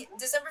 seriously,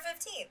 December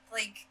 15th.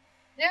 Like,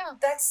 yeah,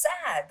 that's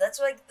sad. That's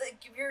like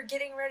if you're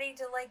getting ready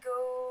to like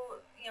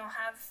go,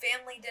 have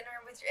family dinner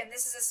with and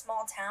this is a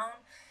small town.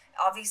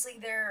 Obviously,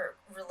 they're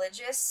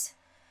religious.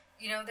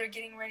 They're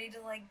getting ready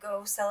to like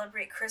go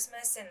celebrate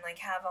Christmas and like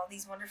have all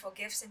these wonderful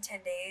gifts in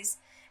 10 days,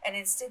 and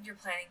instead you're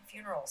planning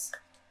funerals.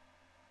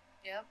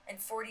 Yep. And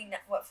 49?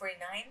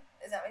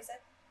 Is that what I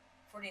said?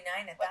 49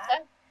 at What's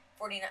that?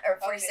 49 or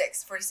 46.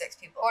 Okay. 46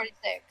 people.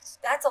 46.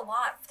 That's a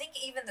lot. Think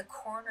even the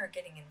coroner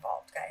getting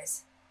involved,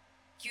 guys.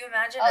 Can you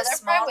imagine a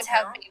small town? Would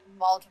have to be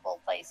multiple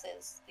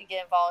places to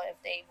get involved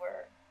if they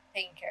were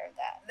taking care of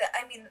that.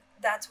 I mean,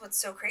 that's what's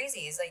so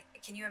crazy is like,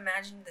 can you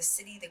imagine the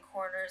city, the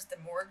coroners, the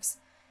morgues,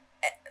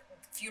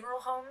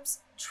 funeral homes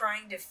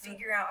trying to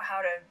figure out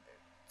how to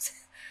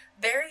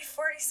bury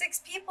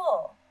 46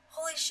 people?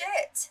 Holy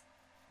shit.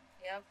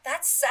 Yep.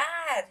 That's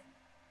sad.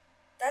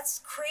 That's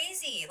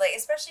crazy. Like,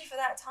 especially for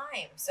that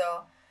time.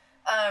 So,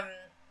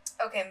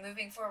 okay,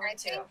 moving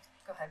forward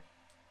go ahead.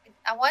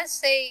 I want to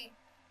say,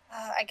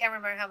 I can't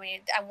remember how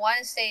many. I want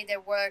to say there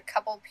were a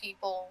couple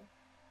people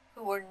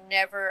who were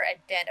never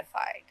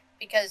identified,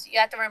 because you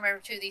have to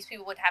remember too, these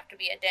people would have to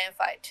be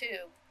identified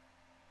too,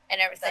 and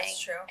everything. That's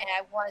true. And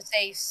I want to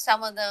say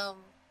some of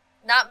them,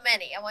 not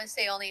many. I want to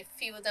say only a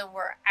few of them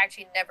were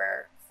actually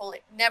never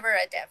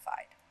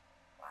identified.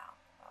 Wow.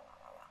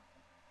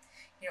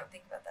 You don't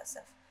think about that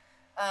stuff.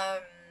 I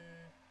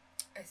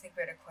think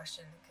we had a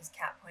question because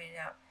Kat pointed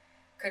out,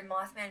 could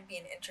Mothman be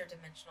an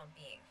interdimensional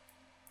being?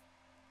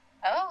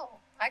 Oh,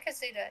 I could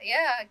see that.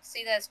 Yeah, I could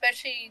see that,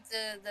 especially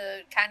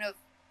the kind of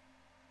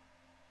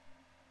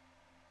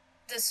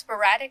the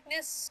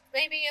sporadicness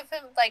maybe of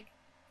him. Like,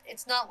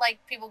 it's not like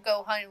people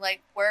go hunting,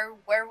 like, where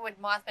would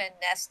Mothman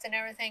nest and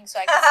everything, so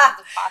I can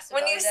see the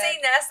possibility. When you say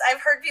nest,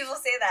 I've heard people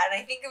say that,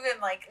 and I think of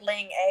him, like,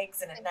 laying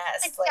eggs in a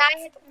nest. A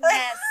giant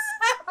nest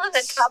on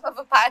the top of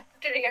a pine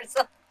tree or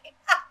something.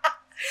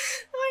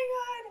 Oh my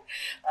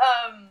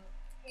god.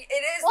 It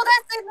is. Well,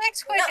 that's the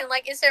next question. No.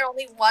 Like, is there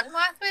only one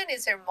Mothman?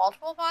 Is there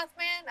multiple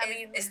Mothman? I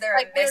mean, is there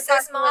a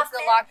Mrs. Mothman?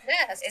 The Loch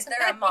Ness. Is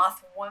there a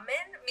moth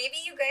woman? Maybe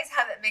you guys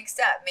have it mixed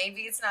up.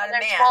 Maybe it's not a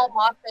man. Small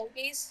moth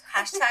babies.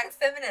 Hashtag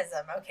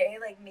feminism. Okay,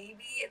 like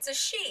maybe it's a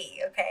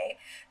she. Okay,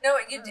 no,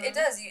 it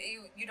does.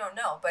 You don't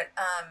know, but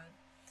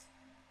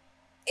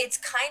it's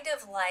kind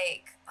of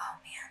like, oh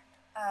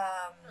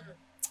man,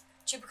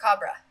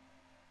 Chupacabra.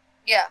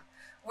 Yeah.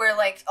 Where,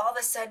 like, all of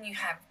a sudden you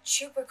have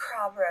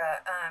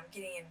Chupacabra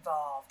getting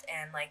involved,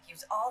 and, like,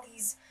 use all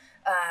these,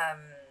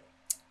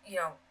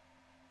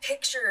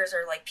 pictures,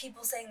 or, like,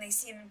 people saying they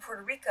see him in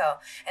Puerto Rico,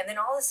 and then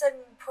all of a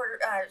sudden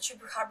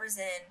Chupacabra's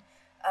in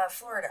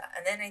Florida,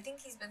 and then I think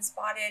he's been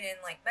spotted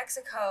in, like,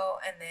 Mexico,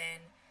 and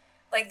then,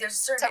 like, there's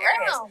certain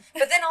areas,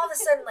 but then all of a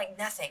sudden, like,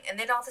 nothing, and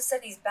then all of a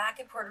sudden he's back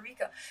in Puerto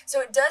Rico. So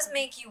it does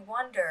make you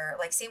wonder,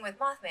 like, same with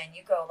Mothman,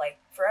 you go, like,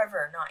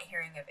 forever not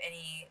hearing of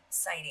any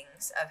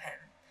sightings of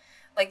him.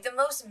 Like, the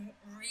most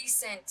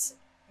recent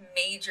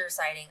major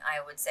sighting, I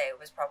would say,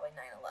 was probably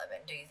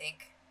 9/11. Do you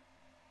think?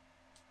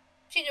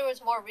 See, there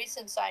was more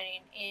recent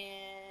sighting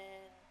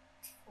in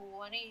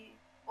 20...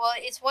 Well,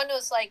 it's one of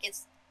those, like,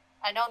 it's...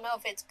 I don't know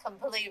if it's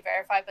completely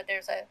verified, but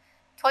there's a...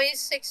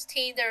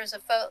 2016, there was a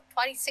photo.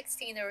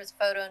 2016, there was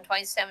a photo. In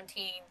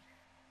 2017,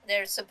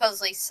 there's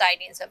supposedly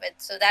sightings of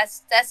it. So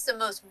that's the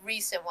most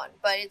recent one.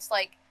 But it's,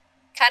 like,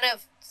 kind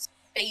of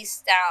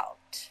spaced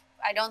out.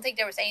 I don't think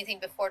there was anything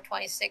before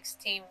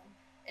 2016...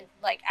 And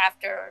like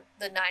after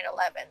the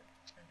 9/11.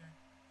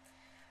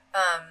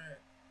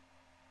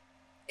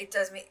 It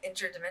does mean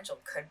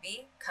interdimensional. Could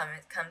be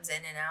comes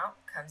in and out.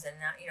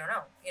 You don't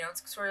know.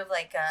 It's sort of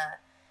like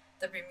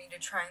the Bermuda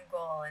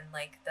Triangle and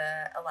like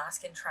the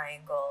Alaskan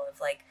Triangle of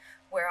like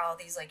where all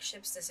these like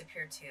ships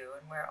disappear to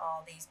and where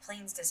all these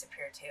planes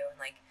disappear to, and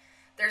like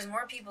there's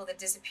more people that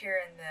disappear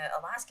in the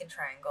Alaskan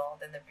Triangle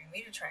than the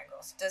Bermuda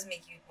Triangle. So it does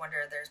make you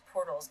wonder. There's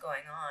portals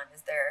going on.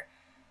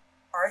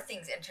 Are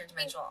things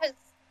interdimensional? Because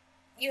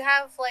you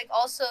have like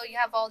you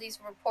have all these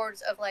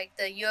reports of like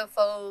the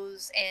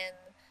UFOs and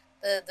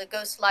the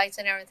ghost lights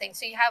and everything.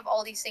 So you have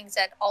all these things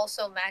that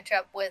also match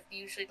up with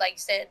usually, like you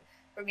said,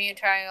 Bermuda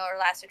Triangle or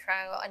Alaska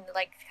Triangle, and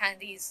like kind of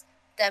these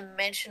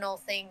dimensional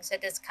things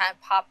that just kind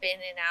of pop in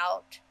and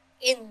out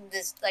in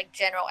this like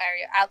general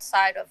area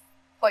outside of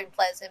Point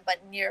Pleasant,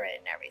 but near it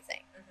and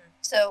everything.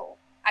 So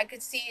I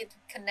could see it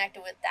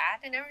connected with that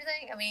and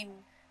everything. I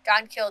mean,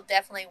 John Keel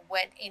definitely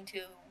went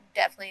into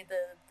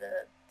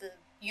the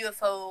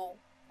UFO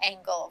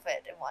angle of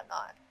it and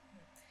whatnot.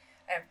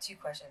 I have two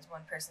questions.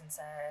 One person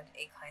said,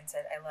 A-Klein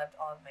said, I loved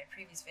all of my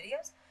previous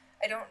videos.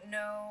 I don't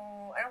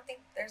think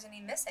there's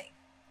any missing.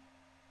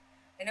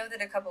 I know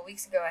that a couple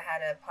weeks ago I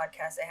had a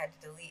podcast I had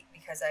to delete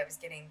because I was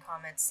getting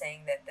comments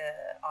saying that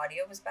the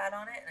audio was bad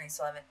on it, and I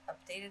still haven't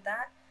updated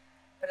that.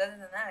 But other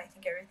than that, I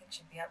think everything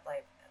should be up.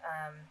 Like,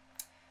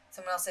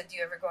 someone else said, "Do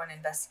you ever go on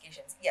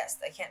investigations?" Yes,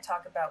 I can't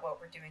talk about what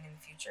we're doing in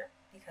the future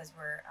because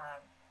we're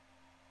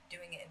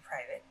doing it in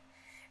private.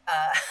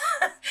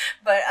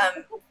 But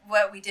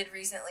what we did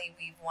recently,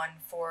 we've won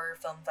 4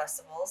 film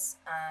festivals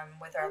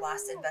with our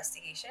last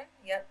investigation.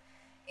 Yep.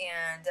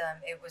 And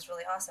it was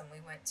really awesome.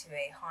 We went to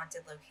a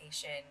haunted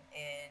location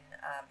in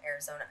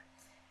Arizona.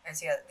 And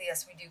so,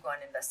 yes, we do go on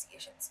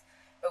investigations.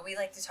 But we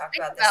like to talk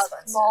about this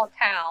fun small stuff.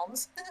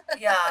 Towns.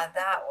 Yeah,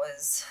 that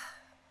was...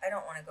 I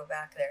don't want to go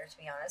back there, to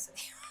be honest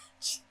with you.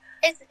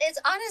 It's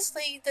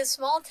honestly, the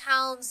small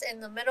towns in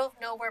the middle of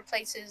nowhere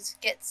places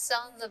get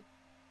some of the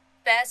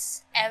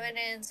best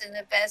evidence and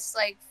the best,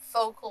 like,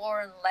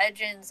 folklore and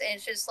legends. And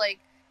it's just, like,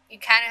 you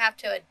kind of have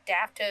to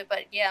adapt to it.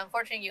 But, yeah,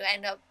 unfortunately, you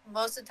end up,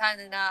 most of the time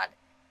than not,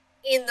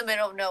 in the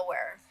middle of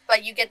nowhere.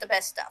 But you get the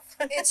best stuff.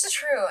 It's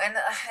true.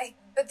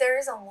 But there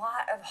is a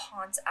lot of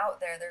haunts out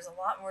there. There's a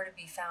lot more to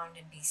be found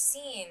and be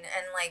seen.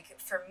 And, like,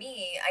 for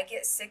me, I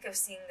get sick of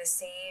seeing the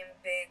same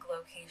big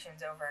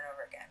locations over and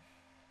over again.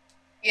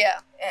 Yeah.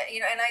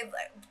 And I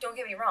don't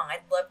get me wrong,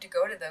 I'd love to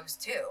go to those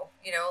too.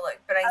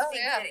 But I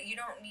think that you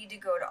don't need to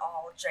go to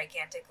all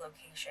gigantic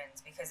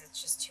locations because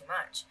it's just too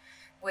much.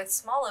 With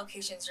small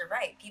locations, you're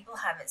right. People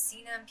haven't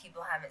seen them.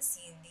 People haven't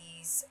seen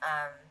these.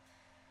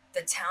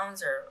 The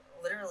towns are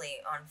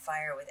literally on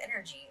fire with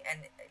energy,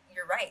 and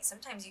you're right.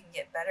 Sometimes you can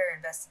get better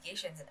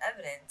investigations and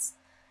evidence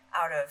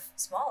out of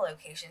small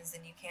locations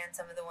than you can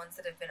some of the ones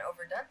that have been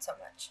overdone so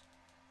much.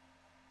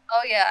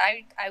 Oh yeah,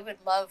 I would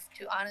love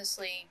to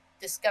honestly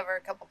discover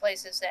a couple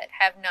places that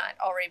have not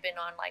already been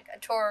on like a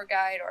tour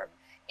guide or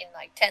in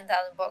like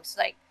 10,000 books.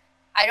 Like,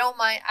 I don't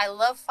mind. I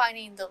love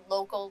finding the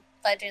local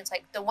legends,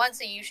 like the ones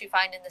that you usually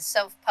find in the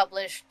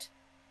self-published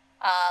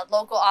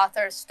local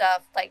author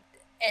stuff, like,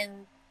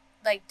 and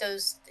like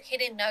those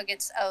hidden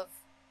nuggets of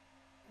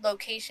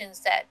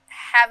locations that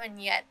haven't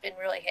yet been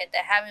really hit,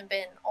 that haven't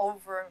been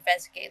over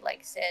investigated. Like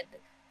I said,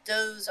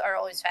 those are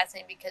always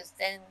fascinating because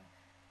then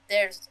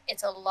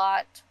it's a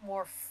lot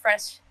more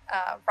fresh,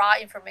 raw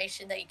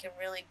information that you can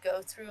really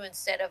go through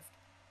instead of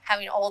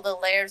having all the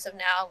layers of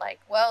now, like,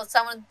 well,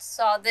 someone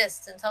saw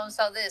this and someone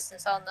saw this and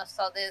someone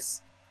saw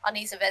this on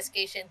these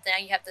investigations. Now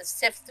you have to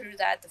sift through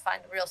that to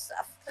find the real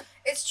stuff.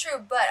 It's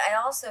true, but I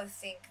also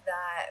think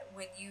that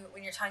when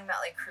you're talking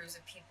about like crews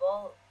of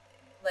people,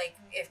 like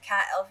if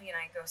Kat, Eilfie, and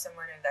I go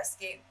somewhere to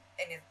investigate,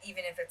 and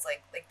even if it's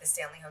like the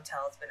Stanley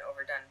Hotel, it's been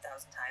overdone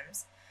 1,000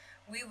 times,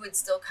 we would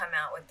still come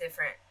out with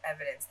different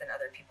evidence than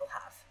other people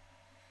have.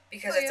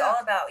 Because it's all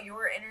about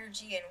your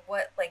energy and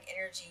what like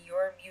energy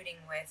you're muting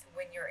with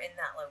when you're in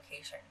that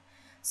location.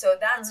 So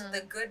that's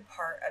the good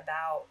part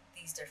about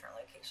these different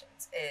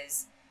locations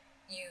is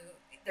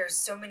there's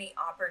so many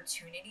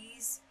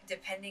opportunities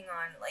depending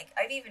on, like,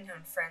 I've even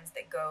known friends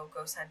that go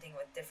ghost hunting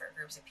with different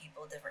groups of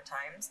people different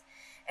times,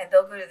 and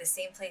they'll go to the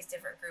same place,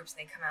 different groups, and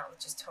they come out with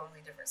just totally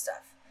different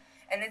stuff.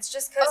 And it's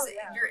just because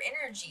your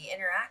energy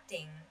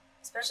interacting,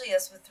 especially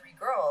us with 3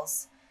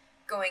 girls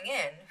going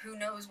in, who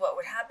knows what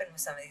would happen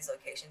with some of these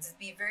locations. It'd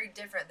be very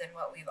different than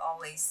what we've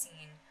always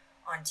seen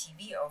on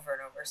TV over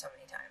and over so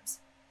many times.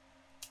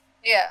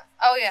 Yeah.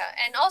 Oh, yeah.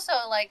 And also,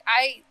 like,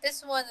 this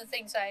is one of the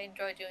things I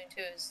enjoy doing,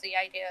 too, is the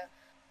idea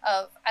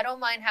of, I don't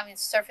mind having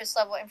surface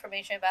level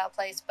information about a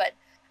place, but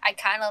I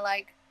kind of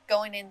like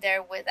going in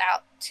there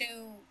without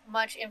too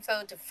much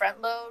info to front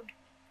load,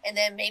 and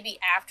then maybe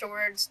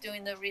afterwards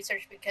doing the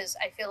research, because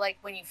I feel like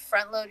when you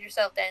front load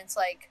yourself, then it's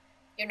like,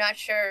 you're not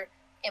sure,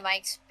 am I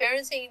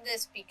experiencing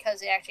this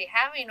because it's actually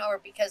happening, or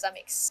because I'm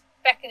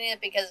expecting it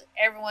because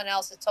everyone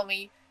else has told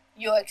me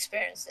you'll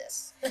experience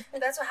this.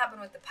 That's what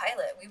happened with the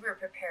pilot. We were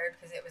prepared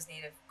because it was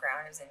native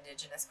ground, it was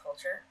indigenous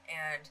culture,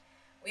 and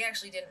we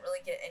actually didn't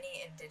really get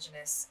any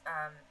indigenous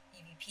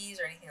EVPs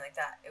or anything like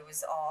that. It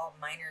was all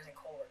miners and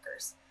coal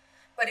workers.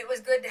 But it was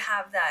good to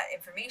have that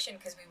information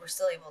because we were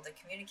still able to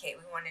communicate.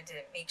 We wanted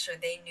to make sure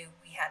they knew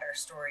we had our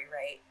story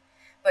right.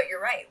 But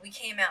you're right, we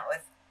came out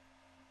with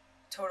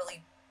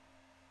totally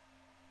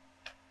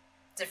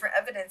different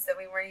evidence that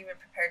we weren't even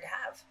prepared to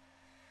have.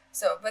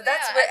 So, but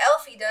that's what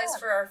Eilfie does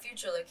for our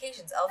future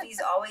locations. Eilfie's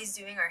always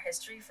doing our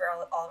history for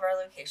all of our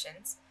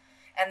locations.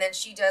 And then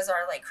she does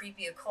our, like,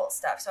 creepy occult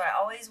stuff. So I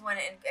always want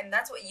to, and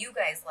that's what you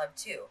guys love,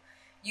 too.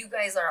 You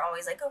guys are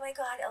always like, oh my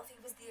god,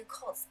 Eilfie was the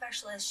occult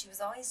specialist. She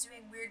was always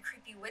doing weird,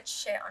 creepy witch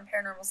shit on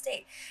Paranormal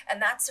State. And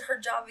that's her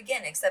job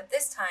again, except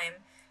this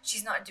time,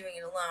 she's not doing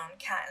it alone.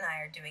 Kat and I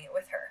are doing it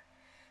with her.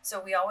 So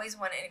we always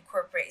want to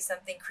incorporate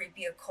something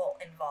creepy occult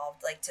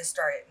involved, like to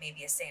start it,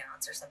 maybe a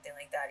seance or something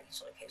like that at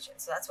each location.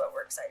 So that's what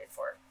we're excited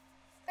for.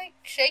 Like,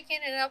 shaking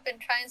it up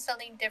and trying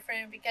something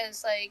different,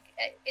 because, like,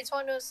 it's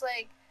one of those,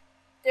 like,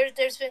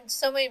 there's been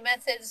so many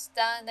methods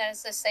done that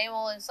it's the same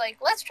old. It's like,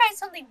 let's try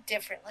something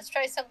different. Let's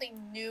try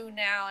something new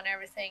now and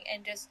everything,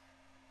 and just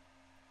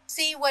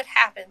see what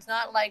happens.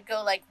 Not like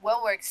go like,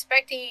 well, we're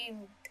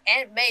expecting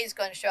Aunt May's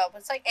going to show up.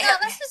 It's like, no,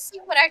 let's just see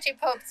what actually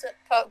pops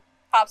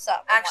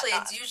up. Actually,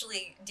 it's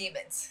usually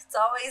demons. It's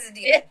always a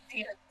demon.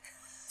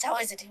 It's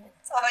always a demon.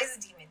 It's always a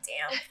demon.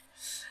 Damn.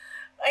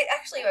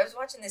 I was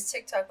watching this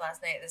TikTok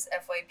last night. This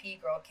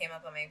FYP girl came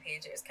up on my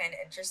page. It was kind of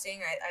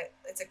interesting.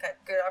 It's a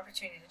good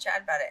opportunity to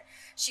chat about it.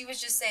 She was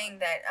just saying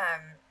that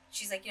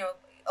she's like,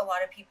 a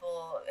lot of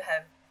people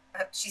have.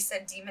 She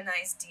said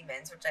demonize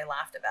demons, which I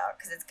laughed about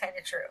because it's kind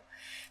of true.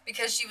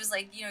 Because she was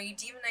like, you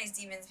demonize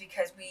demons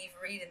because we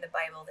read in the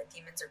Bible that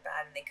demons are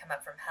bad and they come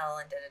up from hell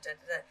and da da da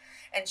da.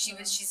 And she's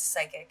a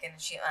psychic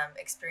and she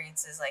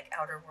experiences like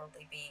outer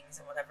worldly beings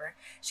and whatever.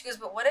 She goes,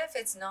 but what if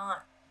it's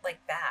not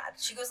like bad?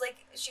 She goes,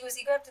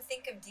 you have to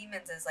think of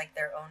demons as like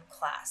their own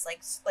class,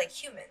 like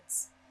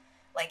humans,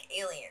 like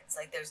aliens.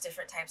 Like there's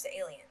different types of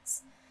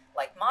aliens.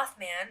 Like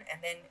Mothman,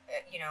 and then,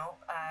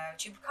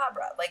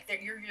 Chupacabra. Like,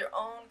 you're your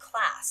own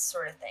class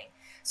sort of thing.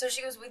 So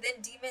she goes,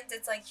 within demons,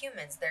 it's like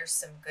humans. There's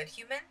some good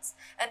humans,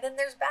 and then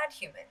there's bad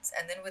humans.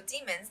 And then with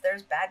demons,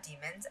 there's bad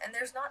demons, and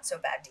there's not so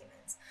bad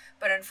demons.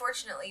 But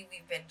unfortunately,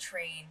 we've been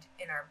trained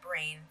in our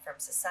brain from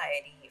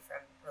society,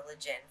 from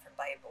religion, from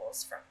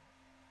Bibles, from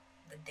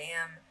the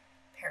damn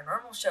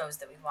paranormal shows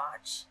that we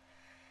watch,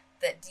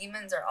 that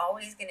demons are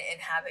always going to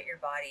inhabit your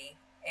body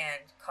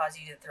and cause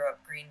you to throw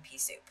up green pea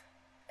soup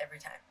every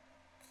time.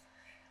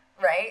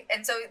 Right?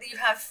 And so you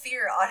have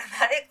fear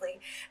automatically.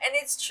 And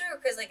it's true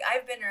because, like,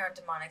 I've been around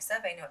demonic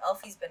stuff. I know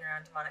Eilfie's been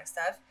around demonic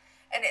stuff.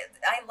 And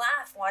I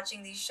laugh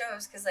watching these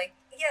shows because, like,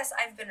 yes,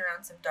 I've been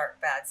around some dark,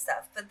 bad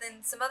stuff. But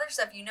then some other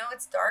stuff,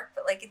 it's dark,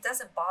 but, like, it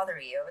doesn't bother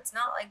you. It's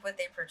not like what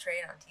they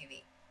portrayed on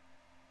TV.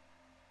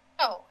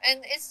 Oh,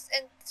 and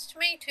to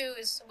me, too,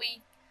 is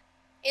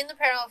in the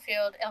paranormal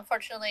field,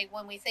 unfortunately,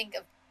 when we think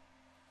of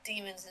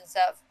demons and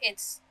stuff,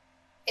 it's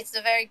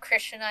the very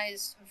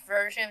Christianized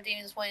version of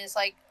demons when it's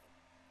like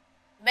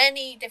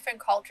many different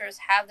cultures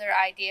have their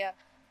idea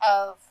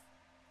of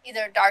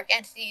either dark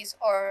entities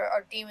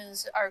or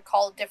demons are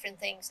called different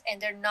things,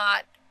 and they're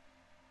not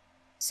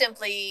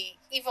simply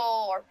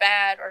evil or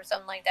bad or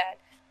something like that.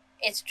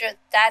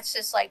 That's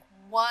just like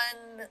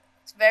one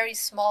very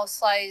small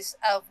slice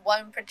of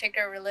one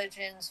particular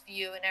religion's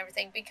view and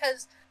everything,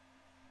 because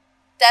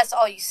that's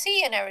all you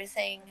see and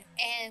everything.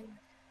 And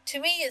to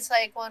me, it's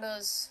like one of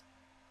those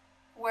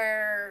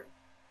where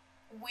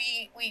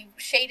we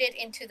shade it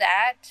into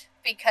that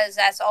because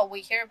that's all we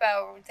hear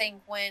about or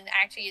think, when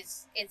actually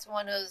it's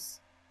one of those,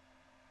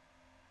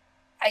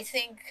 I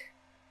think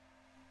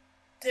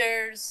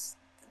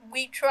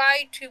we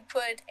try to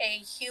put a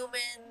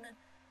human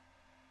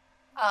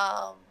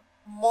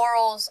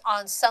morals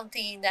on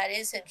something that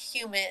isn't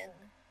human,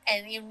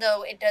 and even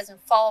though it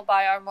doesn't follow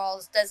by our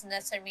morals, doesn't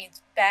necessarily mean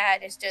it's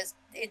bad. It's just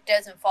it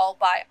doesn't follow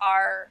by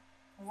our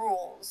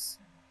rules,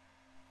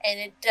 and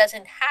it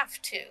doesn't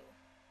have to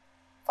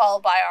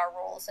follow by our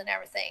rules and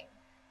everything.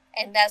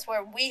 And that's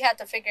where we have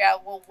to figure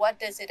out, well, what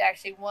does it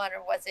actually want, or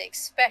what's it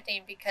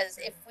expecting? Because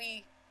if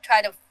we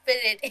try to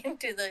fit it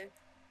into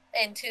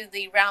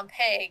the round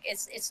peg,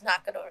 it's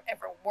not going to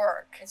ever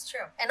work. It's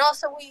true. And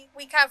also,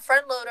 we kind of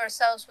front load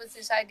ourselves with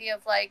this idea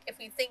of, like, if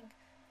we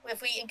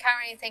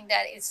encounter anything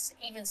that is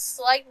even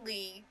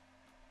slightly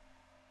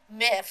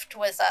miffed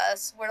with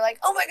us, we're like,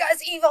 oh my god,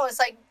 it's evil. It's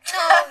like,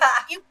 no,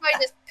 you probably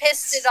just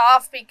pissed it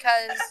off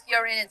because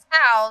you're in its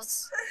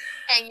house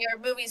and you're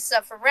moving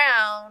stuff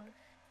around,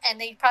 and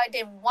they probably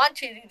didn't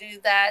want you to do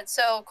that.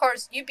 So of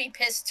course you'd be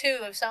pissed too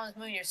if someone's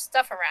moving your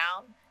stuff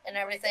around and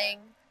everything.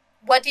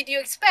 What did you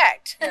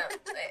expect? No.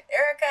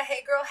 Erica,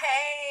 hey girl,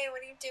 hey,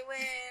 what are you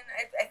doing?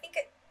 I think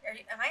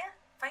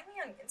find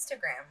me on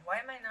Instagram. Why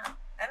am I not?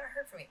 I haven't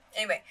heard from you.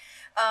 Anyway,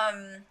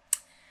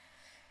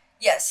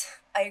 yes,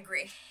 I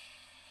agree.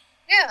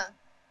 Yeah.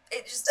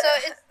 It just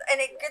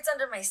and it gets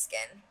under my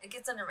skin. It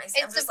gets under my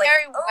skin. It's a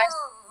very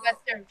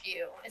Western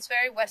view. It's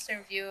very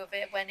Western view of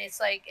it, when it's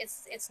like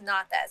it's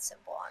not that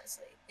simple,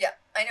 honestly. Yeah,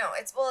 I know.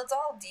 It's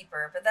all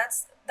deeper, but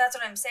that's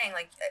what I'm saying.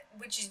 Like,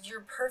 which is,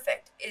 you're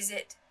perfect. Is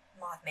it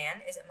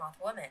Mothman? Is it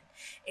Mothwoman?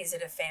 Is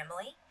it a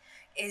family?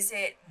 Is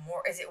it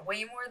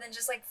way more than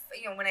just, like,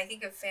 when I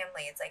think of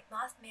family, it's like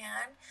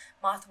Mothman,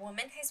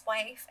 Mothwoman, his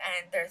wife,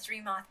 and their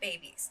 3 moth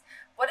babies.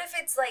 What if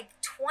it's like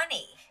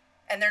 20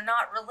 and they're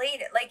not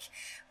related? Like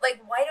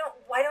why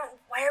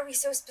are we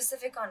so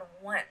specific on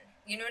one?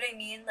 You know what I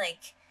mean?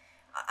 Like,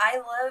 I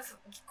love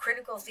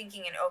critical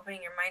thinking and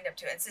opening your mind up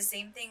to it. It's the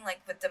same thing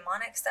like with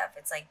demonic stuff.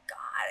 It's like,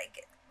 God, I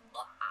get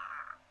blah,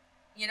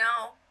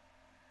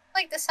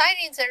 Like the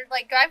sightings are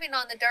like driving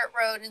on the dirt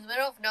road in the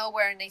middle of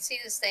nowhere, and they see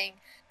this thing.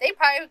 They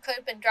probably could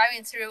have been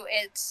driving through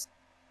its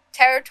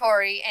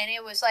territory, and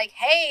it was like,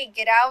 hey,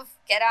 get out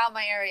of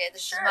my area.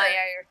 This is my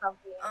area or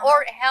something.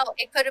 Or hell,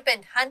 it could have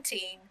been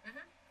hunting,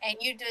 and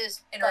you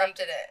just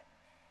interrupted it.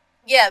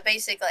 Yeah,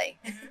 basically.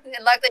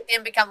 And luckily it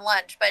didn't become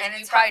lunch, but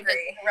you probably just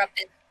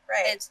interrupted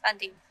its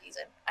hunting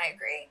season. I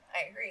agree.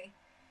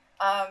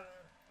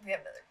 We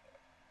have another.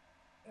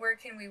 Where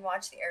can we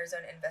watch the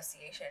Arizona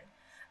investigation?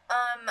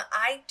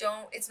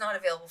 It's not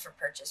available for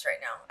purchase right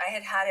now. I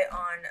had it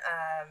on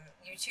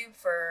YouTube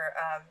for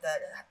the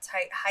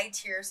high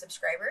tier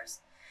subscribers,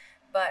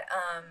 but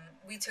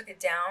we took it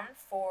down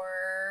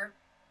for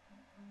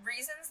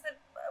reasons that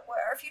what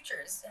our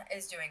future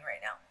is doing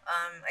right now.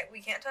 We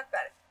can't talk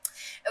about it.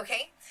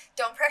 Okay,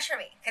 Don't pressure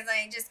me, because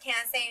I just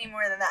can't say any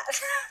more than that.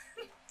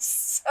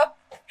 So, oh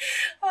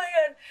my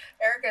god.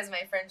 Erica is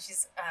my friend.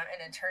 She's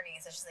an attorney,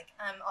 so she's like,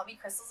 I'll be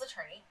Krystal's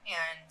attorney,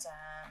 and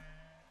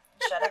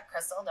shut up,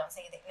 Krystal. Don't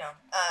say anything. No.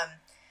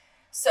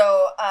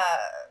 So,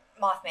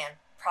 Mothman,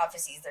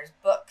 prophecies. There's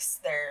books.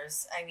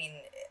 There's, I mean,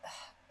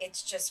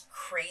 it's just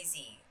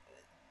crazy.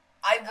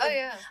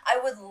 I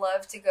would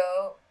love to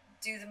go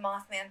do the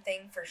Mothman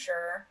thing for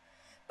sure.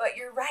 But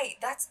you're right.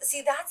 That's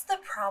the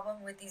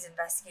problem with these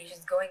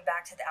investigations, going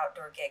back to the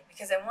outdoor gig,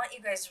 because I want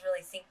you guys to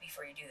really think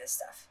before you do this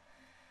stuff.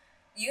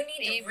 You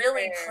need to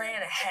really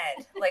plan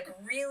ahead. Like,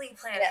 really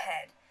plan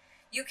ahead.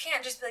 You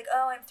can't just be like,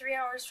 oh, I'm 3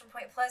 hours from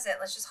Point Pleasant.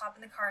 Let's just hop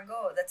in the car and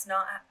go. That's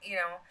not,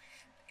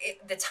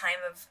 the time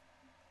of,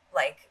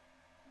 like,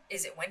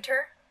 is it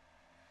winter?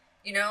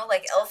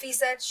 Like Eilfie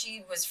said,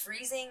 she was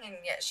freezing and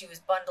yet she was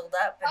bundled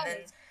up.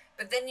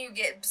 But then you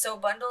get so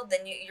bundled,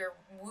 then you're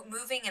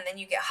moving, and then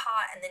you get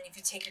hot, and then if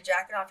you take your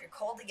jacket off, you're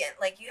cold again.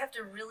 Like, you have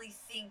to really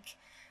think.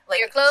 Like,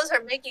 your clothes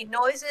are making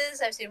noises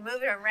as you're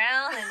moving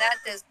around, and that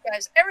just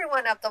drives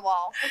everyone up the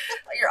wall.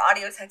 Your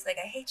audio text, like,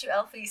 I hate you,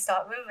 Eilfie,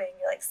 stop moving.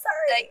 You're like,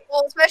 sorry. Like,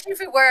 well, especially if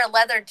you wear a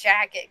leather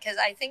jacket, because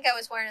I think I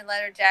was wearing a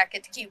leather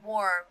jacket to keep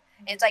warm,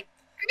 and it's like,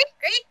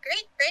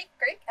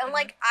 great. I'm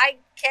like, I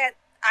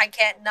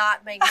can't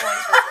not make noise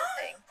with this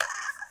thing.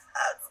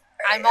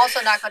 I'm also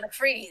not going to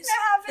freeze.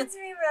 That happened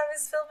to me when I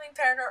was filming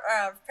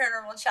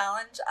Paranormal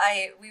Challenge.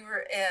 I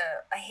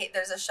hate,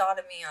 there's a shot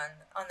of me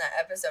on that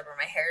episode where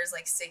my hair is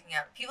like sticking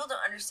out. People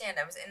don't understand.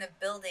 I was in a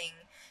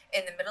building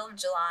in the middle of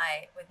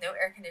July with no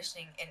air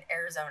conditioning in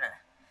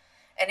Arizona.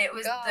 And it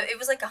was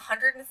like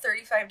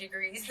 135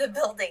 degrees in the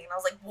building. And I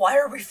was like, why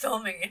are we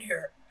filming in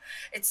here?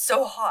 It's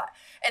so hot.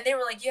 And they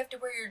were like, you have to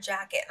wear your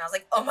jacket. And I was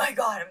like, oh my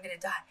God, I'm going to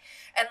die.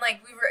 And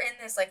like, we were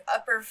in this like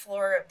upper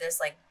floor of this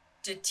like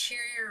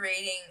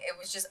deteriorating, it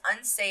was just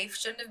unsafe,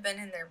 shouldn't have been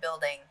in their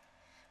building,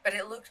 but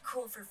it looked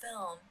cool for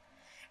film.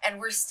 And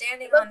we're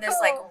standing on this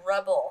like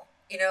rubble,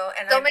 and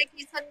don't make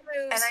me send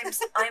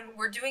moves. And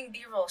we're doing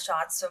B-roll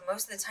shots, so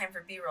most of the time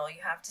for B-roll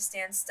you have to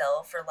stand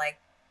still for like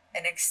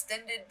an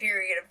extended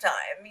period of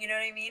time, you know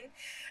what I mean?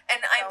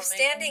 And I'm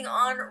standing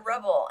on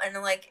rubble, and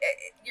like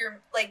you're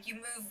like, you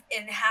move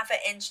in half an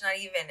inch, not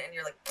even, and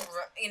you're like,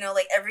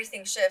 like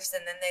everything shifts,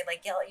 and then they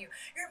like yell at you,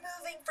 you're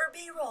moving for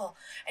B-roll,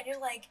 and you're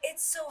like,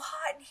 it's so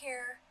hot in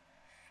here,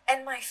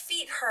 and my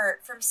feet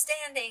hurt from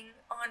standing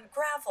on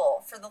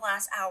gravel for the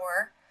last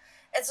hour.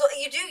 And so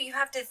you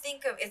have to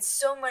think of, it's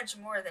so much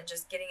more than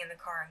just getting in the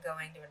car and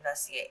going to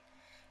investigate.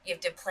 You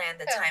have to plan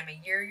the time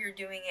of year you're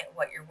doing it,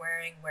 what you're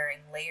wearing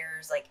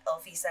layers. Like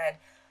Eilfie said,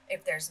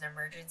 if there's an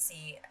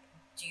emergency,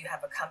 do you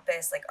have a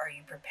compass? Like, are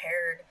you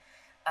prepared?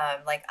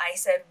 Like I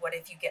said, what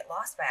if you get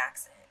lost by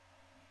accident?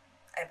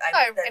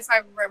 If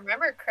I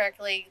remember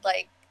correctly,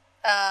 like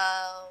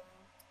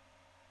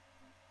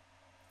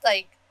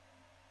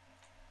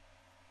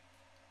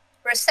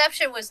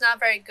reception was not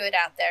very good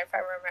out there, if I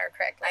remember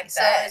correctly.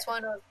 So it's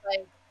one of those,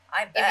 like,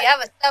 if you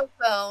have a cell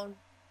phone,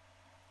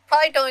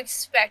 probably don't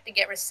expect to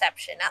get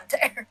reception out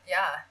there.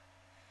 Yeah.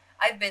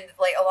 I've been,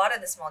 like, a lot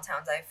of the small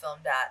towns I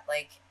filmed at,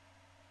 like...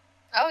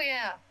 Oh,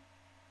 yeah.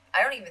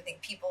 I don't even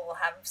think people will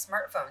have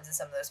smartphones in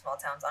some of those small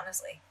towns,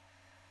 honestly.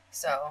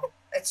 So,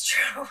 it's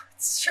true.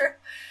 It's true.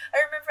 I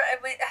remember I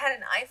had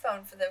an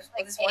iPhone for this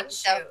one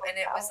shoot, and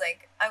it was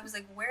like, I was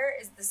like, where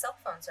is the cell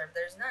phone service?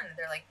 There's none. And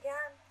they're like,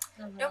 yeah,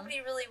 nobody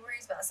really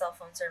worries about cell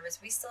phone service.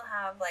 We still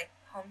have, like,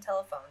 home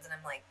telephones. And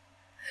I'm like...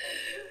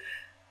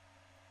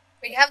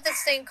 We have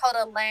this thing called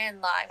a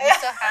landline. We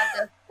still have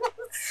this.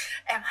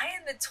 Am I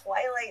in the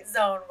twilight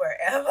zone? Where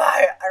am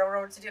I? I don't know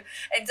what to do.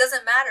 And it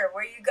doesn't matter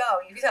where you go.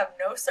 You have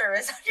no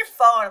service on your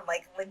phone,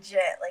 like,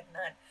 legit, like,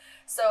 none.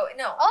 So,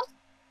 no.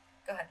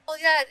 Go ahead. Well,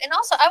 yeah, and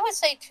also, I would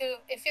say, too,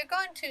 if you're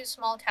going to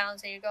small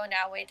towns and you're going to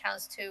outway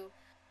towns, too,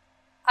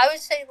 I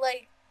would say,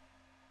 like,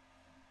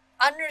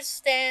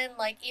 understand,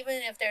 like,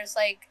 even if there's,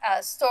 like,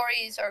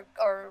 stories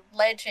or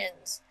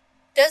legends,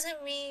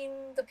 doesn't mean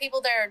the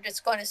people there are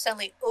just going to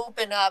suddenly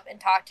open up and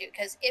talk to you.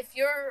 Because if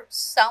you're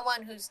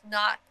someone who's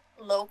not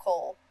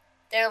local,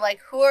 they're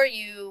like, who are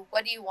you?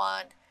 What do you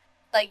want?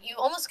 Like, you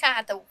almost kind of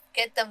have to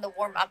get them to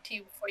warm up to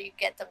you before you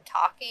get them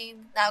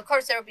talking. Now, of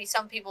course, there will be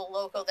some people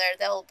local there.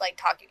 They'll, like,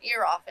 talk your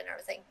ear off and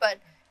everything. But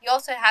you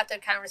also have to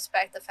kind of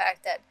respect the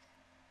fact that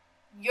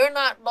you're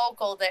not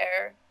local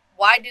there.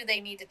 Why do they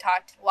need to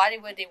talk to you? Why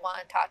would they want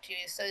to talk to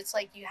you? So it's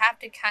like you have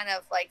to kind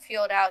of like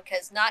feel it out,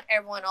 because not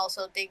everyone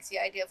also digs the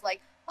idea of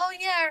like, oh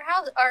yeah, our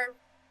house,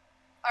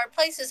 our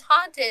place is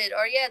haunted,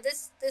 or yeah,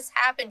 this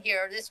happened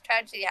here, or this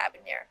tragedy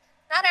happened here.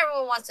 Not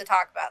everyone wants to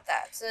talk about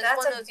that. So it's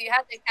one of those, you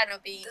have to kind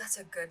of be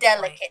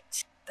delicate.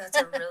 Point. That's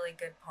a really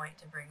good point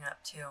to bring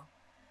up too.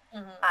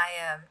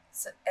 Mm-hmm.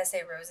 So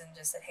S.A. Rosen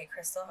just said, hey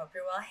Krystal, hope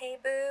you're well. Hey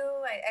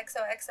boo,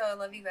 XOXO, I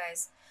love you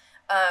guys.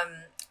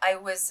 I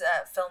was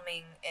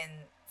filming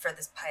for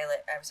this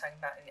pilot I was talking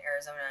about in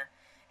Arizona,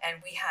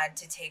 and we had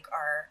to take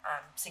our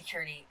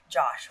security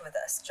Josh with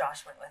us.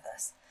 Josh went with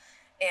us,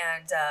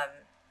 and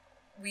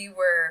we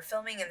were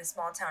filming in the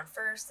small town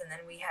first, and then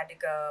we had to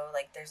go,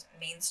 like, there's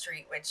Main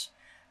Street, which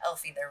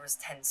Eilfie, there was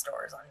 10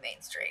 stores on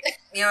Main Street.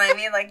 You know what I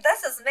mean? Like,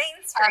 this is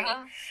Main Street.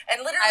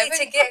 And literally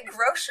to get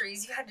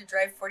groceries, you had to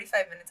drive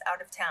 45 minutes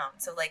out of town.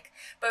 So, like,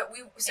 but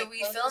we filmed.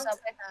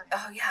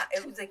 Oh, yeah,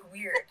 it was, like,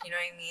 weird. You know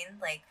what I mean?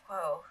 Like,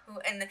 whoa.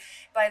 And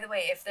by the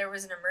way, if there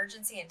was an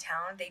emergency in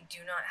town, they do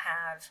not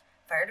have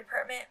fire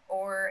department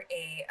or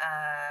a,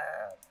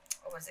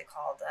 what was it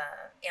called?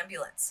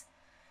 Ambulance.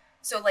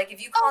 So, like,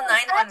 if you call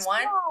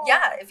 911,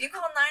 yeah, if you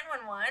call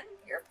 911,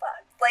 you're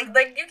fucked. Like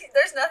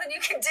there's nothing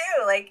you can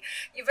do. Like,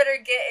 you better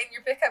get in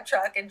your pickup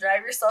truck and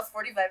drive yourself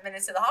 45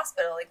 minutes to the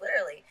hospital, like,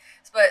 literally.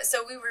 But,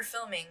 so we were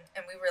filming,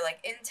 and we were, like,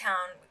 in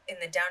town, in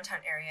the downtown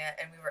area,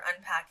 and we were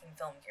unpacking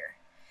film gear.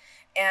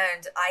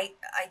 And I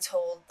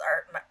told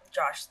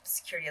Josh, the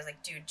security, I was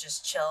like, dude,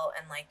 just chill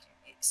and, like,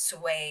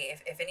 sway.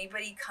 If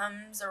anybody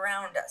comes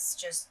around us,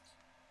 just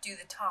do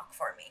the talk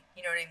for me.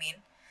 You know what I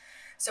mean?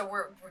 So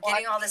we're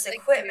getting all this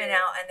equipment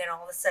out, and then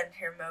all of a sudden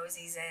here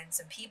moseys in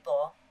some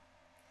people,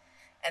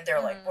 and they're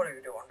like, "What are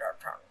you doing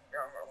downtown?" And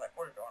we're like,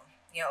 "What are you doing?"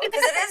 You know,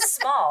 because it is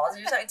small.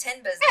 You're talking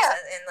 10 business,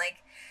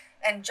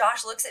 and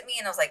Josh looks at me,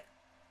 and I was like,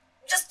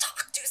 "Just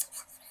talk, do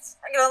something."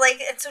 You know,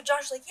 like, and so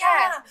Josh like,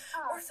 yeah,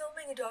 we're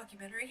filming a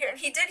documentary here. And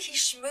he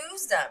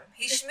schmoozed them.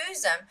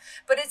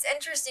 But it's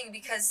interesting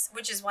because,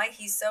 which is why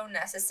he's so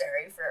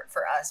necessary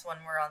for us when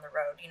we're on the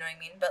road, you know what I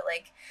mean? But,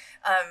 like,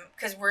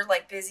 because we're,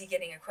 like, busy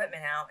getting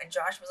equipment out, and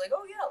Josh was like,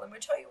 oh, yeah, let me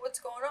tell you what's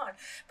going on.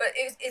 But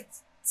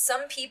it's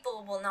some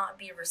people will not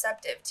be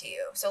receptive to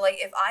you. So, like,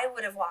 if I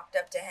would have walked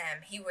up to him,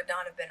 he would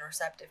not have been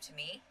receptive to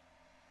me.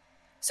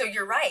 So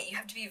you're right. You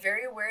have to be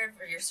very aware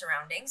of your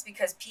surroundings,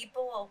 because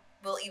people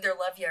will either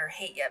love you or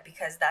hate you,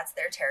 because that's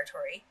their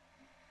territory.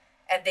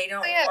 And they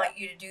don't want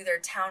you to do their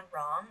town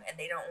wrong, and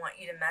they don't want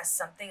you to mess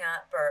something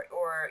up,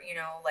 or you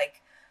know,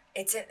 like,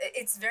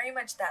 it's very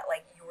much that,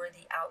 like, you're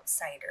the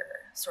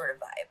outsider sort of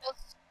vibe. Well,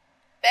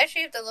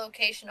 especially if the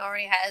location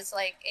already has,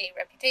 like, a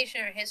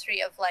reputation or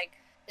history of, like,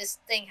 this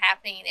thing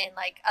happening, and,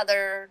 like,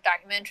 other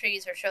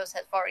documentaries or shows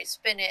have already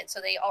spin it,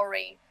 so they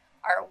already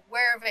are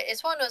aware of it.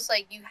 It's one of those,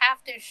 like, you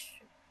have to...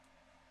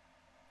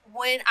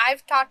 when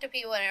I've talked to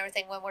people and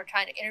everything, when we're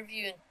trying to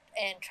interview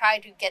and try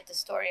to get the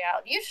story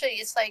out, usually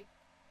it's like,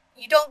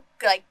 you don't,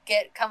 like,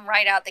 come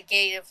right out the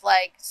gate of,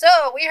 like, so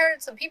we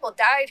heard some people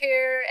died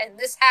here, and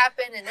this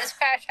happened, and this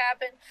crash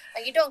happened.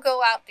 Like, you don't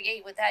go out the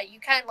gate with that. You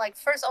kind of, like,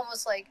 first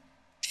almost, like,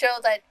 show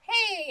that,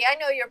 hey, I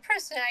know you're a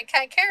person, I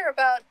kind of care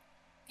about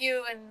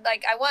you, and,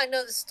 like, I want to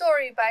know the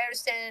story, but I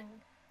understand,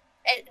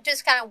 and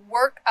just kind of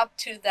work up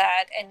to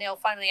that, and they'll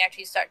finally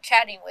actually start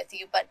chatting with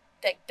you. But,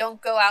 like, don't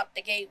go out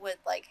the gate with,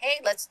 like,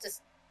 hey, let's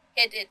just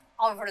hit it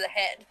over the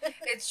head.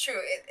 It's true.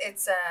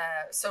 It's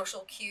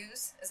social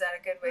cues. Is that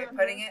a good way of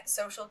putting it?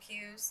 Social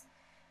cues,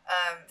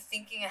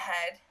 thinking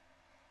ahead,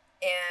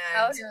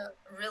 and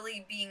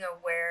really being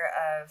aware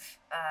of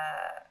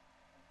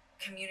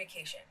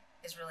communication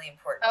is really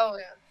important. Oh,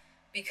 yeah.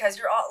 Because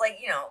you're all, like,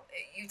 you know,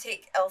 you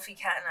take Eilfie,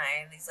 Kat, and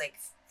I, and these, like,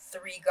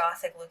 3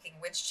 gothic-looking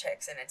witch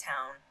chicks in a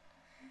town.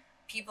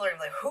 People are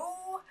like,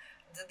 who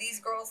do these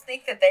girls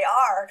think that they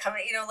are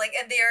coming, you know, like,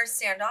 and they are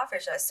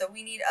standoffish us. So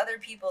we need other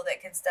people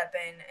that can step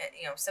in.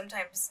 You know,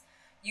 sometimes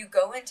you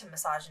go into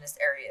misogynist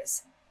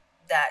areas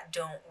that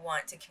don't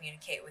want to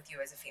communicate with you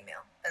as a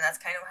female. And that's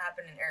kind of what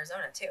happened in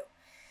Arizona too.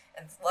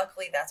 And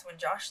luckily that's when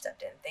Josh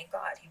stepped in. Thank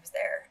God he was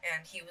there.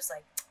 And he was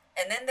like,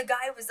 and then the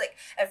guy was like,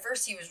 at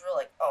first he was real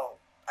like, oh,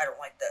 I don't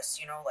like this,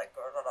 you know, like,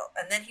 blah, blah, blah.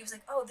 And then he was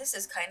like, oh, this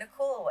is kind of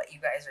cool what you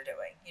guys are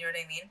doing. You know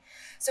what I mean?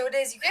 So it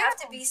is, you have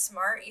to be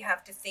smart. You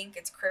have to think.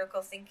 It's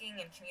critical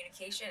thinking and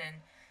communication and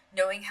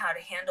knowing how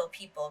to handle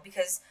people,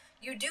 because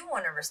you do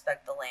want to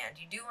respect the land.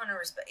 You do want to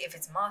respect, if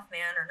it's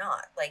Mothman or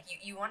not. Like,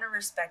 you want to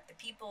respect the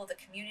people, the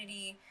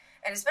community,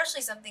 and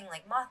especially something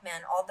like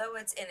Mothman, although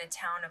it's in a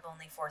town of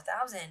only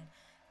 4,000,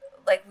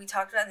 like we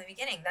talked about in the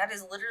beginning, that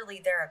is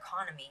literally their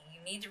economy.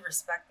 You need to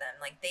respect them.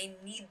 Like, they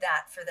need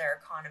that for their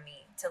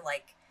economy to,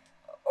 like,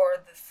 or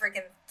the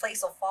friggin'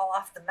 place will fall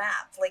off the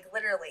map. Like,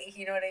 literally,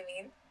 you know what I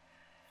mean?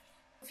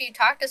 If you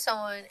talk to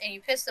someone and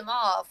you piss them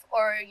off,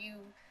 or you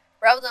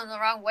rub them the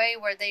wrong way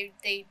where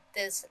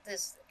this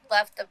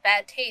left a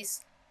bad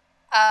taste,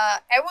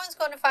 everyone's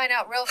going to find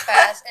out real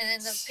fast, and then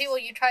the people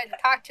you try to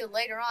talk to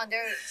later on,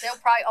 they'll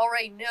probably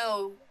already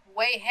know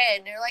way ahead,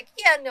 and they're like,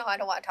 yeah, no, I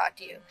don't want to talk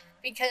to you.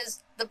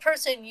 Because the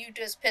person you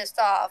just pissed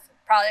off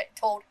probably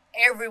told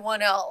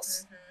everyone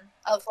else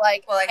of,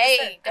 like, well,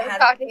 hey, don't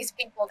talk to these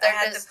people. They're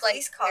just, the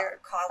police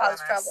like, cause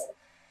trouble.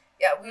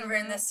 Yeah, we were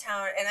in this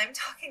town, and I'm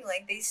talking,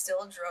 like, they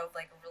still drove,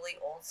 like, really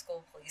old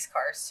school police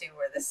cars to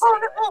where the city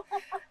was.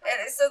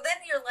 And so then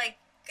you're like,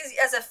 because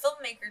as a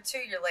filmmaker too,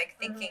 you're like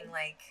thinking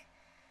like,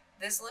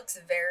 this looks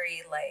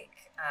very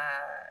like,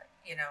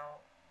 you know,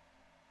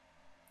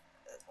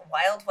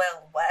 Wild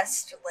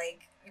West,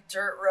 like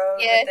dirt road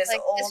with this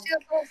like, old. This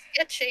feels a little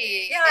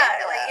sketchy.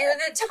 Yeah, like you're in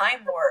a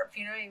time warp.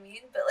 You know what I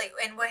mean? But like,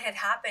 and what had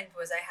happened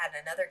was I had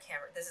another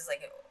camera. This is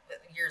like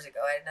years ago.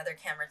 I had another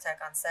camera tech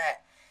on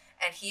set,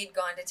 and he had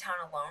gone to town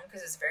alone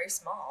because it's very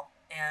small.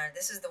 And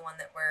this is the one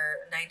that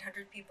where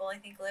 900 people I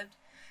think lived.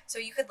 So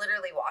you could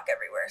literally walk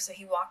everywhere. So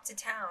he walked to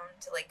town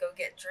to like go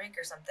get a drink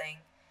or something,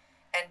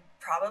 and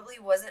probably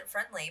wasn't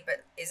friendly,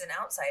 but is an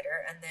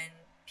outsider. And then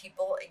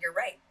people, you're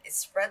right, it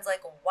spreads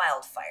like a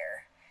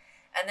wildfire.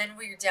 And then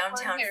we're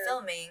downtown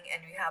filming,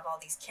 and we have all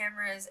these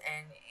cameras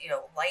and, you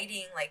know,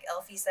 lighting. Like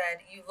Eilfie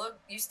said,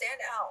 you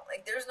stand out.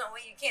 Like, there's no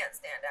way you can't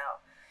stand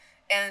out.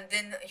 And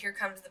then here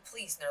comes the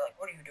police, and they're like,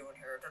 what are you doing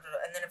here?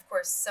 And then, of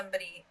course,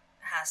 somebody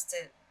has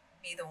to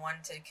be the one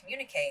to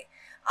communicate.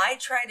 I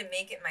try to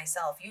make it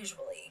myself,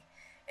 usually.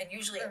 And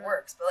usually it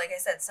works. But like I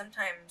said,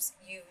 sometimes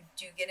you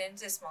do get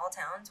into small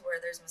towns where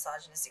there's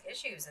misogynistic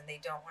issues, and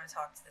they don't want to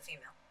talk to the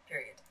female,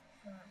 period.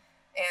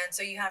 And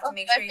so you have to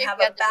make sure you have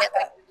a backup. Get,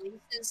 like,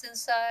 releases and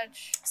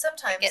such.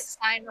 Sometimes. Get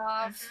signed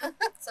off.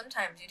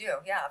 Sometimes you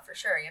do, yeah, for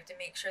sure. You have to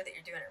make sure that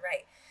you're doing it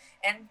right.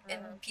 And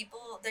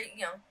people,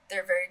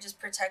 they're very just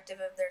protective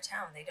of their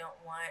town. They don't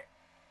want.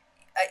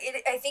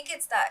 I think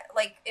it's that,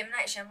 like, M.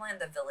 Night Shyamalan,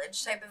 The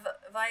Village type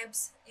of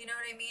vibes. You know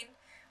what I mean?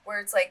 Where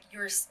it's like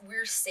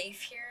we're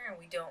safe here, and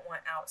we don't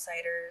want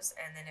outsiders.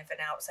 And then if an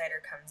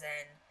outsider comes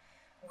in,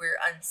 we're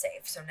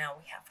unsafe. So now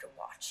we have to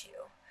watch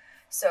you.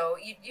 So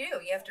you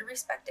have to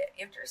respect it.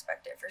 You have to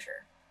respect it for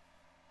sure.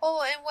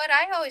 Well, and what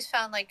I always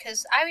found, like,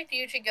 because I would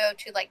usually go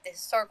to, like, the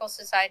historical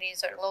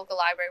societies or local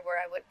library where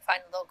I would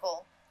find the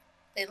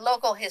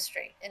local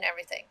history and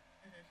everything.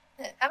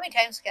 How many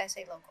times can I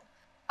say local?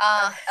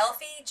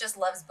 Eilfie just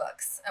loves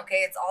books.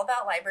 Okay, it's all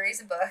about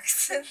libraries and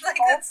books. Like,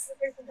 that's.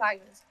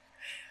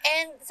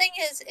 And the thing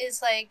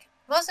is like,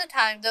 most of the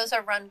time, those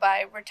are run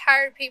by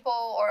retired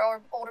people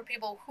or older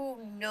people who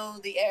know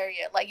the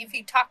area. Like, if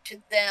you talk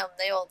to them,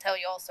 they will tell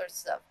you all sorts of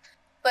stuff.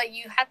 But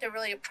you have to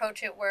really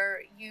approach it where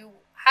you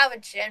have a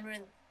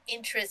genuine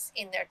interest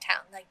in their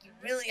town. Like, you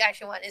really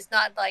actually want. It's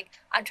not like,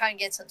 I'm trying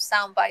to get some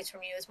sound bites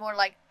from you. It's more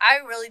like, I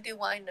really do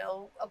want to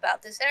know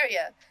about this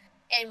area.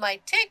 It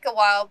might take a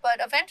while, but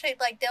eventually,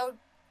 like, they'll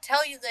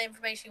tell you the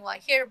information you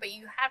want to hear, but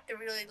you have to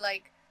really,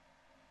 like,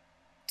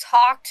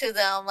 talk to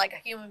them like a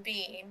human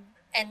being.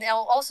 And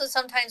they'll also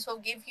sometimes will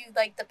give you,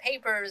 like, the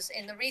papers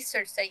and the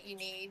research that you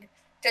need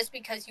just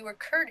because you were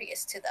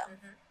courteous to them.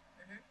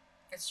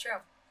 It's true.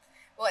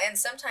 Well, and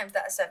sometimes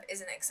that stuff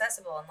isn't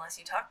accessible unless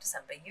you talk to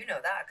somebody. You know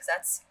that, because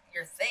that's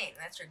your thing.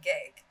 That's your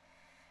gig.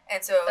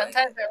 And so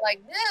sometimes they're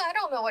like, yeah, I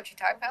don't know what you're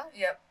talking about.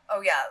 Yep.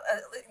 Oh, yeah.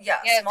 Yeah,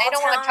 small they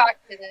don't want to talk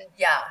to them.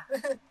 Yeah.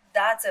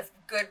 That's a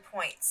good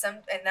point.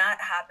 And that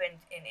happened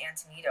in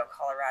Antonito,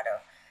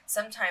 Colorado.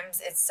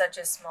 Sometimes it's such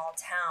a small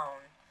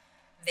town,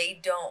 they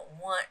don't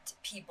want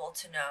people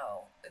to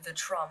know the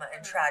trauma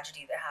and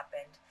tragedy that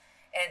happened.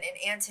 And in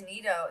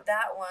Antonito,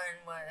 that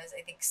one was,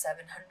 I think,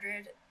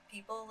 700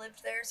 people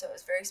lived there, so it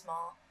was very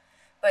small.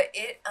 But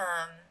it,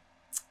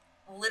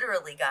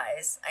 literally,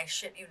 guys, I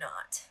shit you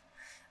not,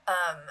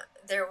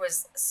 there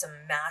was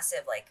some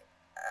massive, like,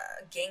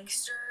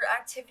 gangster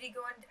activity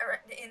going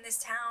in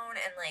this town,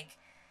 and, like,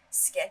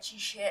 sketchy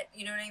shit,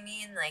 you know what I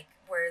mean? Like,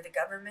 where the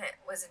government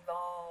was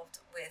involved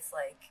with,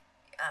 like,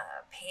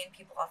 paying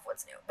people off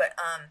what's new. But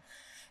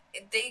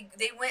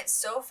they went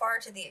so far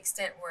to the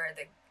extent where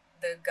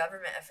the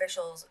government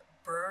officials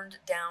burned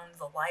down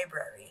the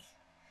library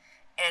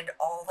and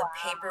all the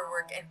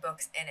paperwork and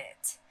books in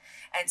it.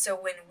 And so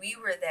when we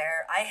were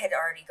there, I had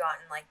already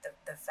gotten, like,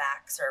 the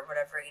facts or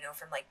whatever, you know,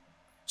 from, like,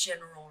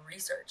 general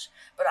research.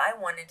 But I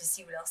wanted to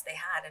see what else they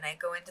had. And I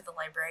go into the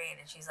librarian,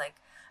 and she's like,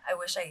 I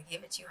wish I could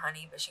give it to you,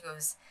 honey. But she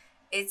goes,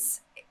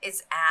 it's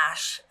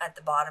ash at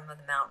the bottom of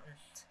the mountain.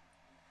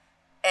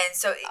 And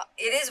so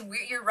it is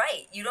weird. You're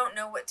right. You don't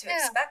know what to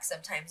expect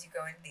sometimes. You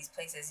go into these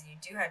places, and you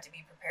do have to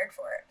be prepared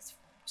for it. It's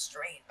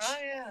strange. Oh,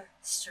 yeah.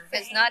 Strange.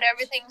 Because not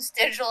everything's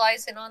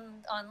digitalized and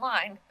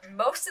online.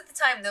 Most of the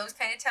time, those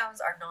kind of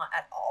towns are not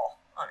at all,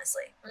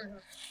 honestly.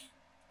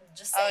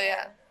 Just saying. Oh,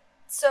 yeah.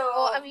 So,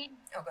 well, I mean,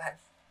 go ahead.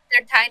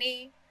 They're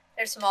tiny,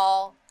 they're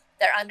small,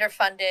 they're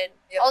underfunded.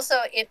 Yep. Also,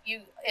 if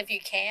you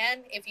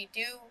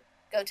do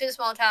go to a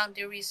small town,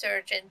 do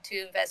research and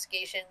do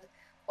investigation,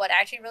 what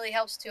actually really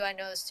helps too, I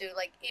noticed too,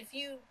 like, if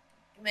you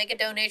make a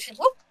donation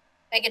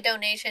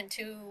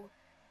to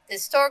the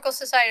historical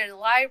society or the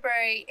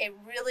library, they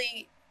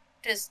really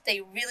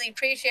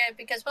appreciate it,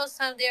 because most of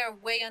the time they are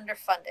way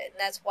underfunded, and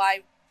that's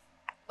why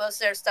most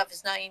of their stuff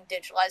is not even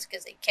digitalized,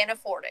 because they can't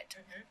afford it.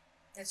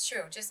 It's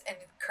true. Just and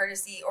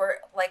courtesy, or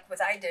like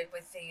what I did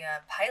with the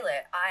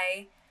pilot,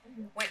 I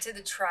went to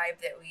the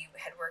tribe that we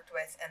had worked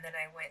with, and then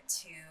I went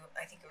to,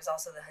 I think it was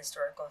also the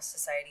historical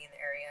society in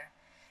the area,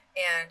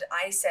 and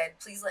I said,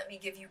 please let me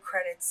give you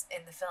credits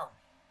in the film.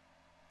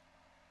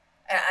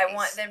 And nice.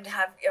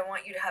 I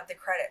want you to have the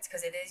credits,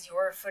 because it is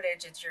your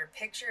footage, it's your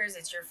pictures,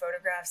 it's your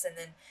photographs, and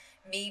then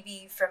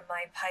maybe from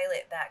my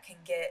pilot that can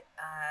get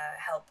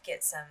help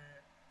get some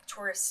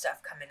tourist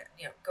stuff coming,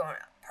 you know, going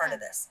part of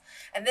this.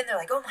 And then they're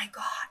like, oh my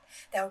God,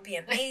 that would be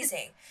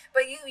amazing.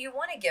 But you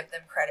want to give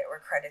them credit where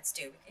credit's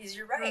due, because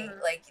you're right.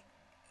 Like,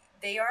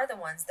 they are the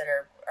ones that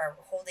are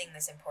holding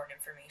this important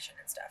information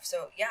and stuff.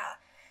 So yeah,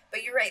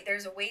 but you're right,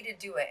 there's a way to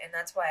do it. And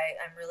that's why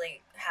I'm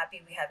really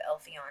happy we have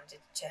Eilfie on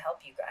to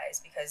help you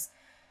guys, because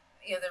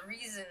the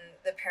reason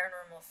the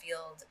paranormal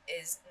field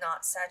is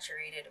not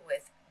saturated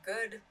with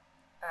good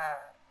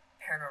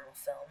paranormal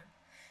film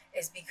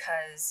is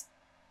because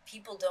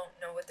people don't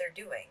know what they're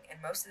doing,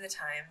 and most of the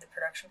time the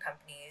production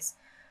companies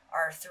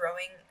are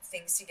throwing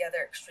things together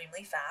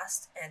extremely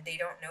fast, and they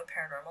don't know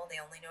paranormal, they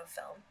only know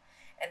film,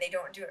 and they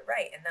don't do it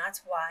right, and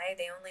that's why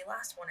they only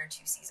last 1 or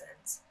 2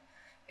 seasons.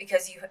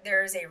 Because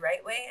there is a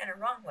right way and a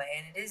wrong way,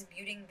 and it is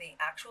muting the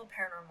actual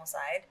paranormal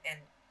side, and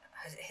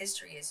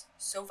history is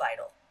so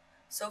vital,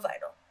 so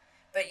vital.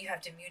 But you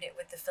have to mute it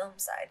with the film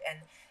side, and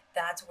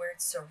that's where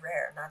it's so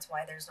rare, and that's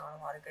why there's not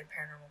a lot of good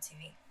paranormal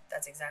TV.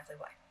 That's exactly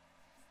why.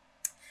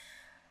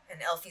 And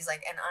Eilfie's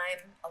like, and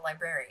I'm a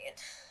librarian,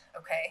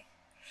 okay?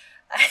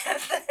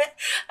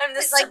 I'm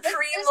the supreme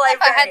this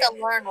librarian. I had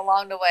to learn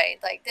along the way.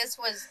 Like, this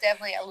was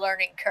definitely a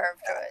learning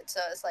curve to it. So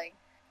it's like,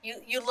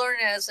 you learn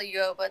it as you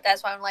go, but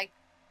that's why I'm like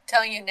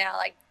telling you now,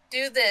 like,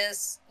 do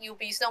this, you'll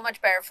be so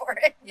much better for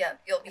it. Yeah,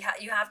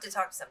 you have to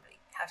talk to somebody.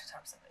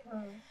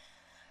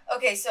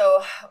 Okay,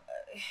 so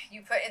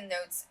you put in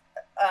notes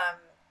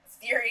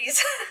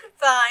theories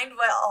behind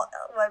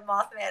what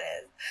Mothman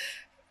is.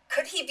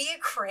 Could he be a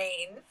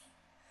crane?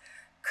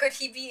 Could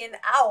he be an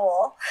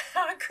owl?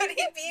 Could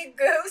he be a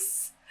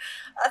goose?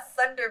 A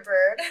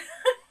thunderbird?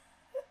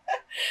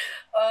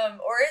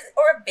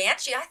 or a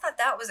banshee? I thought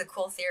that was a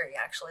cool theory,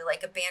 actually.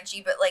 Like a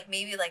banshee, but like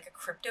maybe like a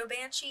crypto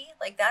banshee.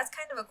 Like that's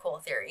kind of a cool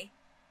theory.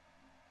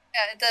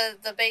 Yeah,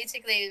 the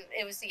basically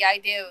it was the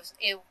idea of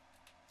it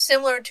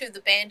similar to the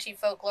banshee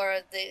folklore,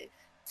 the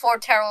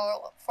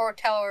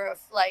foreteller of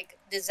like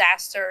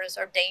disasters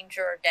or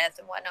danger or death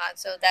and whatnot.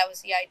 So that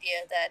was the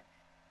idea that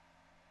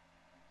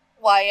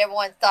why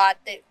everyone thought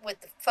that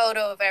with the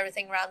photo of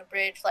everything around the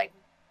bridge, like,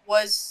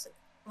 was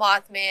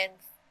Mothman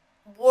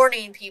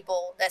warning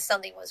people that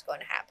something was going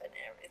to happen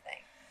and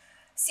everything.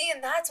 See,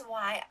 and that's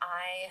why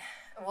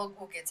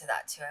we'll get to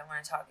that too. I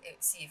want to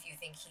see if you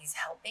think he's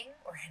helping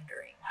or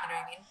hindering. You know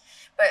what I mean?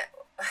 But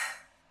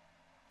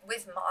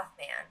with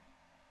Mothman,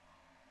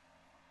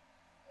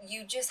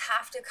 you just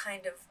have to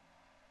kind of,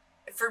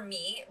 for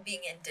me,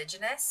 being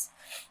indigenous,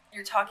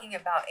 you're talking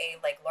about a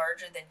like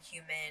larger than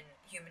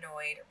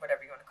humanoid, or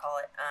whatever you want to call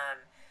it,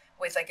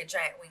 with like a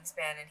giant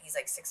wingspan, and he's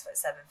like 6 foot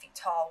 7 feet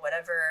tall,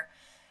 whatever.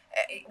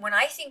 When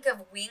I think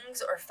of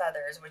wings or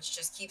feathers, which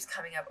just keeps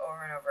coming up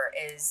over and over,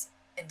 is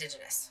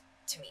indigenous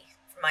to me,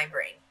 my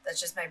brain. That's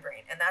just my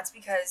brain, and that's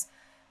because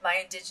my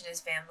indigenous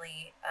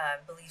family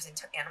believes in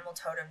animal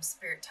totems,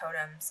 spirit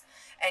totems,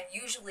 and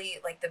usually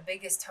like the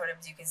biggest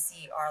totems you can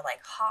see are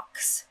like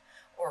hawks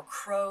or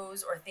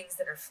crows or things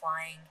that are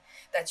flying.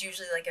 That's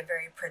usually like a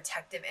very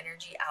protective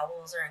energy.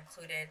 Owls are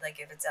included. Like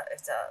if it's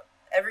a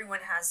everyone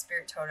has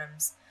spirit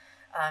totems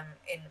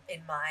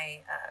in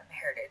my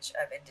heritage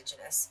of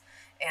indigenous,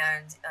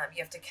 and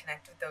you have to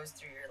connect with those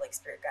through your like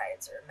spirit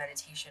guides or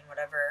meditation,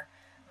 whatever.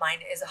 Mine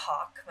is a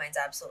hawk. Mine's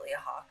absolutely a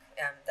hawk.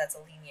 That's a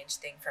lineage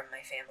thing from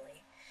my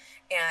family.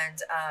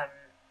 And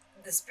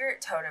the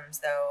spirit totems,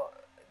 though,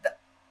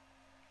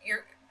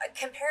 you're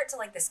compare it to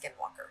like the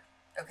skinwalker,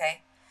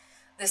 okay?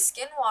 The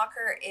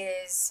skinwalker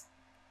is,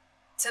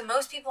 to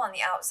most people on the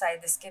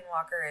outside, the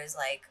skinwalker is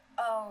like,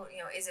 oh,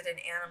 is it an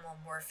animal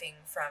morphing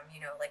from,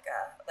 like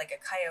a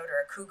coyote or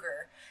a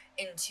cougar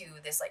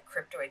into this like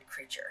cryptoid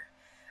creature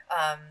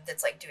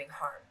that's like doing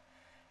harm?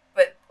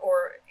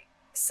 Or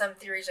some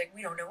theories like,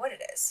 we don't know what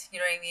it is. You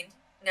know what I mean?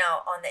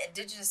 Now, on the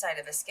indigenous side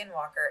of a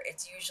skinwalker,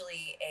 it's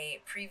usually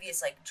a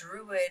previous like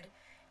druid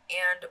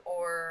and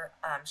or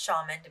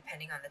shaman,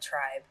 depending on the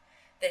tribe,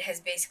 that has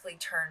basically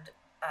turned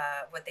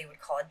what they would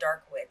call a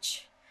dark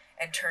witch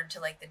and turned to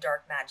like the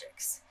dark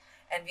magics.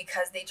 And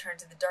because they turn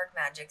to the dark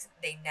magics,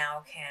 they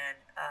now can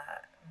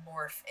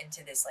morph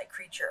into this like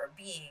creature or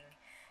being,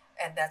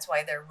 and that's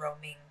why they're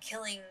roaming,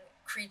 killing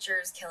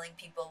creatures, killing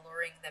people,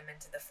 luring them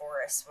into the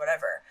forest,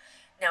 whatever.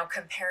 Now,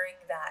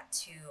 comparing that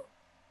to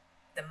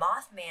the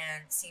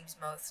Mothman seems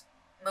most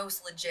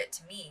legit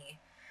to me,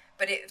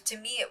 but to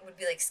me it would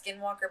be like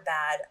Skinwalker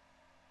bad,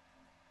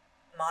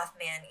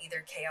 Mothman either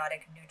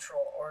chaotic,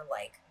 neutral, or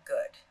like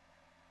good,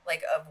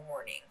 like of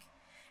warning.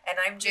 And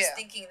I'm just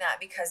thinking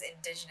that because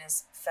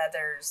indigenous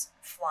feathers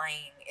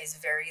flying is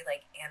very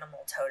like animal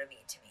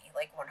totemy to me,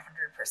 like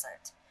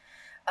 100%.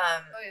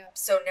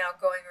 So now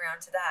going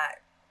around to that,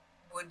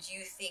 would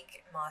you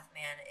think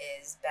Mothman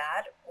is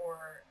bad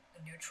or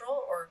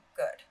neutral or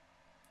good?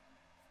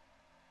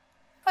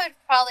 Put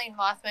probably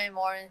Mothman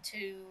more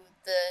into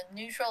the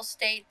neutral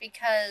state,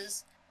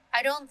 because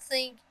I don't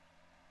think,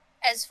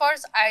 as far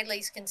as I at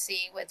least can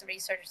see with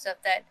research and stuff,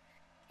 that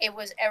it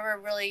was ever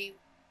really,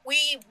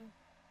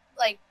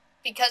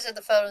 because of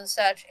the photo and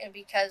such, and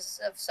because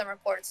of some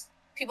reports,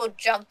 people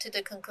jumped to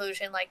the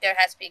conclusion like there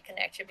has to be a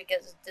connection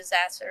because of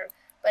disaster.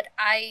 But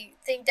I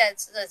think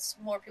that's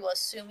more people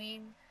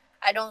assuming.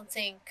 I don't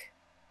think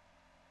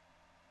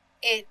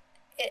I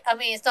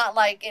mean, it's not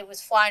like it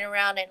was flying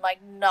around and like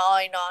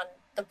gnawing on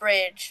the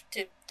bridge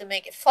to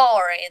make it fall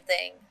or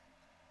anything.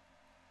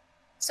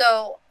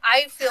 So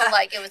I feel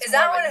like it was. Is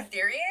that more what of a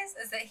theory is?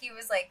 Is that he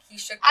was like he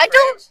shook the I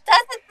bridge?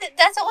 don't.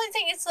 That's the only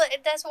thing. It's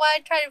like, that's why I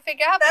try to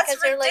figure out That's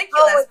because they're like,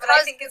 ridiculous, oh, it but I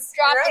caused think the it's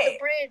drop of right. the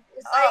bridge.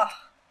 It's Oh, like,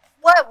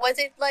 what was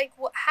it like?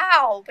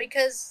 How?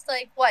 Because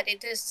like what?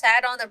 It just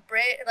sat on the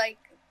bridge, like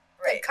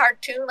the right.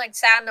 cartoon, like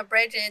sat on the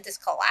bridge and it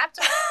just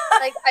collapsed.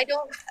 Like I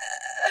don't.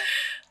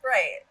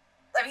 Right.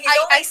 I mean, he's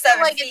only I feel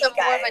 7 like feet, it's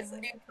more guys. of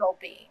a neutral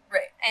being,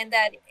 Right. and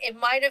that it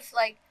might have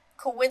like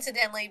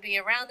coincidentally be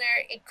around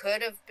there. It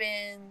could have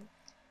been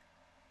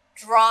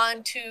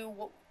drawn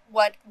to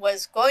what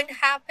was going to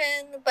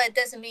happen, but it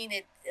doesn't mean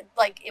it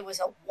like it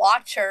was a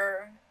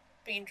watcher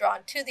being drawn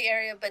to the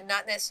area, but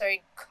not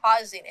necessarily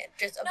causing it.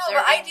 Just observing.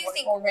 No, but I do what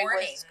think Ulrich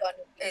warning was going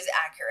to be. is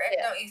accurate,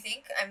 Yeah. don't you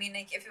think? I mean,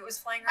 like if it was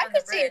flying I around the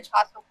could see a bridge,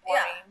 possible yeah.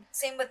 warning.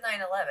 Same with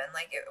 9/11,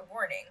 like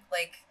warning,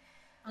 like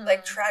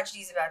Mhm.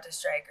 tragedy's about to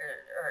strike,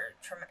 or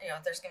you know,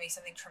 there's gonna be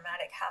something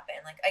traumatic happen.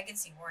 Like I can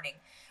see warning.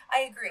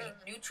 I agree,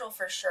 neutral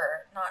for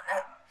sure. Not,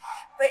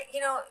 but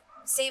you know,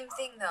 same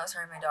thing though.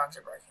 Sorry, my dogs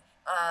are barking.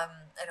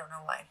 I don't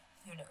know why.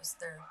 Who knows?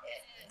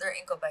 They're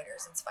ankle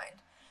biters. It's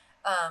fine.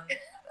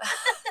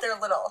 They're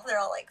little. They're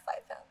all like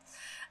 5 pounds.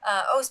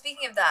 Oh,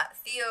 speaking of that,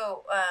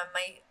 Theo,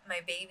 my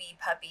baby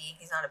puppy.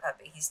 He's not a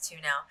puppy. He's 2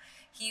 now.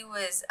 He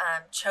was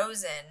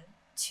chosen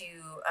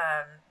to,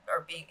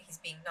 he's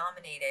being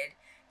nominated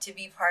to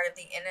be part of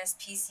the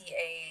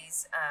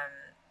NSPCA's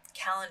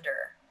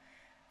calendar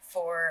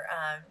for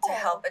to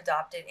help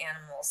adopted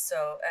animals.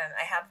 So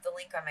I have the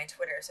link on my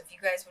Twitter. So if you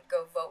guys would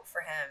go vote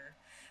for him,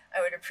 I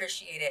would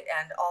appreciate it.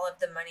 And all of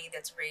the money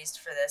that's raised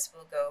for this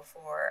will go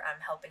for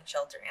helping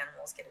shelter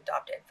animals get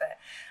adopted. But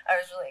I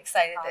was really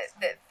excited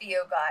that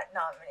Theo got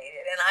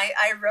nominated. And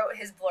I wrote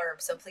his blurb,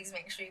 so please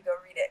make sure you go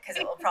read it because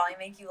it will probably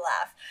make you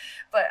laugh.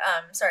 But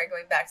sorry,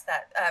 going back to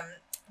that.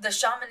 The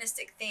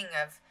shamanistic thing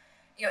of,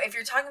 you know, if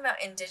you're talking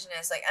about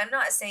indigenous, like I'm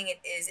not saying it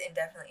is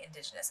indefinitely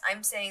indigenous.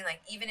 I'm saying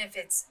like even if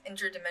it's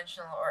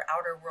interdimensional or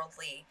outer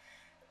worldly,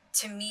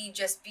 to me,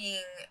 just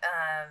being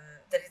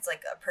that it's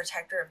like a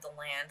protector of the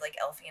land, like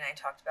Eilfie and I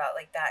talked about,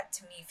 like that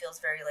to me feels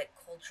very like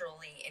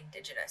culturally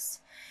indigenous.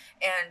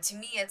 And to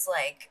me, it's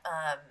like,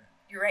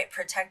 you're right,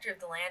 protector of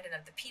the land and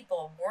of the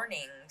people,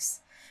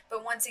 warnings.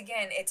 But once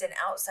again, it's an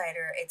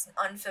outsider. It's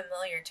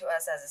unfamiliar to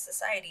us as a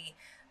society.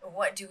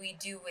 What do we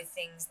do with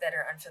things that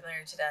are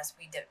unfamiliar to us?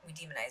 We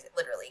demonize it,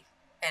 literally.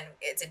 And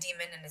it's a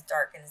demon and it's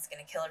dark and it's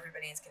going to kill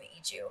everybody and it's going to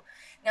eat you.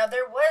 Now,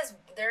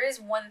 there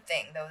is one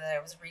thing, though, that I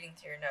was reading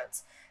through your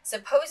notes.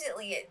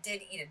 Supposedly, it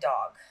did eat a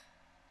dog.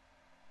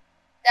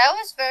 That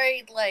was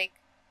very, like,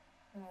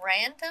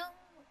 random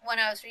when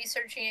I was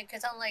researching it,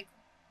 because I'm like,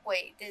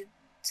 wait, did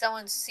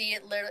someone see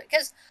it literally?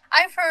 Because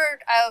I've heard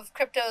of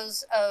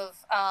cryptos,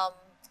 of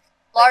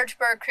large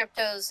bird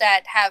cryptos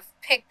that have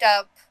picked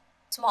up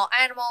small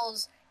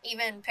animals,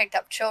 even picked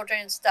up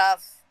children and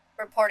stuff,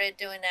 reported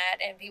doing that,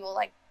 and people,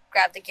 like,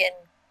 grabbed the kid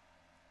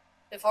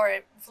before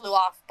it flew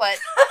off. But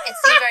it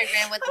seemed very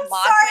random with the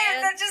Mothman.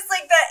 Sorry, that's just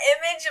like that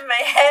image in my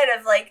head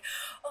of like,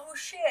 oh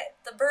shit,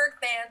 the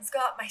Bergman's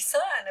got my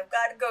son. I've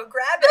got to go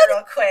grab it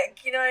real quick.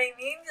 You know what I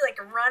mean? Like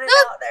running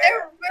out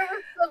there.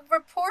 There were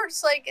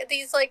reports like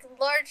these like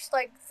large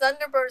like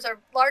thunderbirds or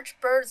large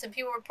birds, and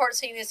people report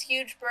seeing this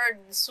huge bird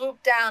and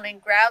swoop down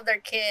and grab their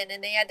kid,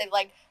 and they had to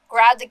like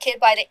grab the kid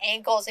by the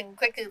ankles and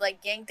quickly like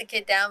yank the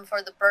kid down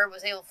before the bird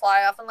was able to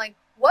fly off. I'm like,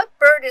 what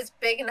bird is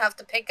big enough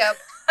to pick up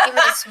even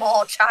a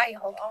small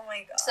child? Oh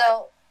my god.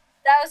 So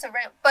that was a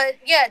random, but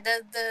yeah,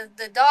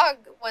 the dog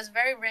was a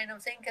very random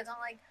thing, because I'm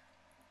like,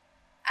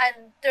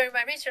 and during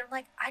my research, I'm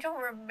like, I don't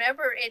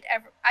remember it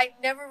ever. I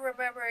never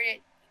remember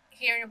it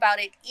hearing about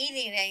it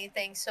eating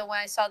anything. So when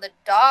I saw the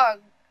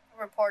dog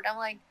report, I'm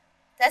like,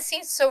 that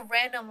seems so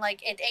random.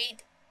 Like it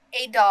ate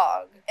a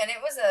dog, and it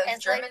was a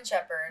German like,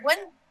 Shepherd.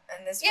 Wouldn't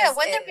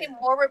there be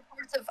more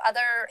reports of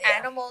other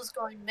animals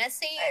going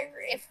missing? I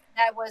agree. If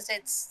that was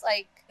its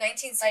like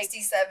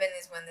 1967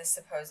 is when this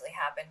supposedly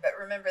happened. But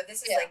remember,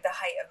 this is like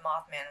the height of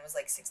Mothman. It was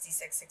like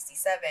 66,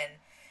 67.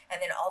 And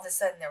then all of a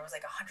sudden there was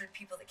like 100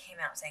 people that came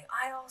out saying,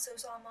 I also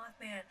saw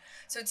Mothman.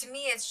 So to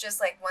me, it's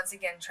just like, once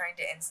again, trying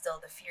to instill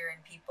the fear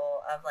in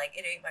people of like,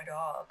 it ate my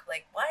dog.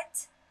 Like,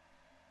 what?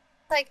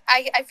 Like,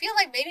 I feel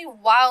like maybe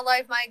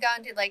wildlife might have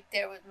gone to, like,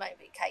 might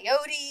be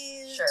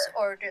coyotes,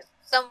 or just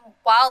some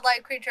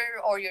wildlife creature,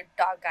 or your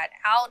dog got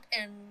out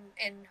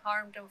and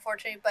harmed,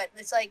 unfortunately. But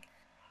it's like,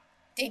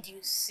 did you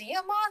see a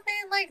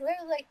Mothman, like,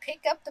 literally, like,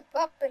 pick up the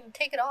pup and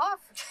take it off?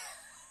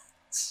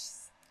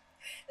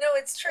 No,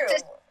 it's true.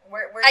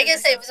 Where I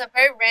guess it was a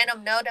very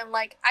random note. I'm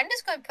like, I'm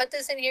just going to put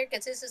this in here,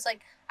 because this is like,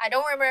 I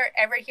don't remember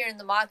ever hearing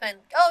the Mothman,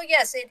 oh,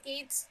 yes, it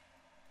eats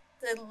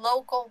the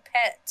local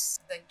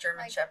pets. The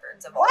German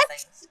Shepherds of what? all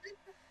things.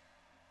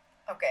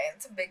 Okay,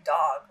 it's a big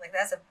dog. Like,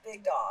 that's a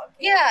big dog.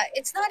 Yeah,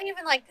 it's not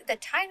even like the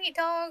tiny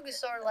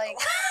dogs or like...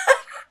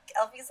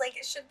 Eilfie's like,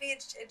 it's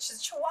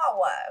just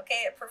Chihuahua,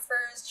 okay? It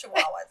prefers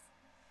Chihuahuas.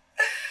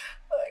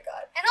 Oh my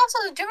god. And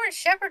also the German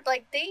Shepherd,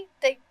 like, they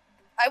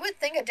I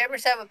would think a German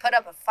Shepherd would put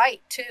up a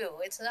fight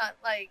too. It's not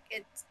like,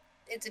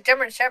 it's a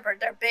German Shepherd,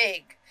 they're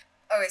big.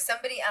 Okay,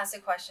 somebody asked a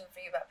question for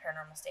you about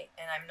Paranormal State,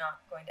 and I'm not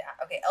going to...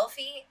 Okay,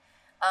 Eilfie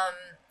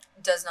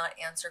does not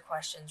answer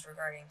questions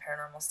regarding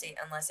Paranormal State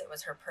unless it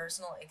was her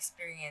personal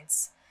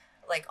experience,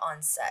 like,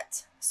 on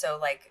set. So,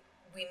 like,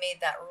 we made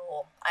that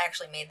rule. I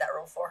actually made that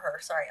rule for her.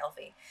 Sorry,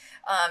 Eilfie.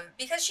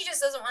 Because she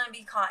just doesn't want to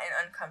be caught in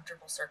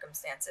uncomfortable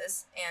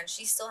circumstances, and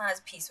she still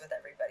has peace with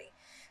everybody.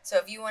 So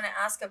if you want to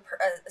ask a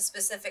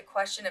specific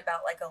question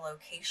about, like, a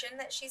location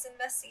that she's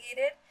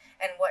investigated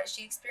and what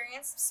she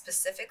experienced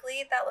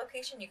specifically at that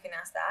location, you can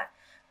ask that.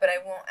 But I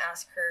won't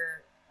ask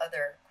her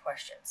other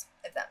questions,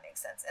 if that makes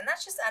sense. And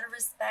that's just out of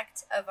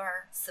respect of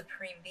our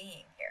supreme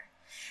being here.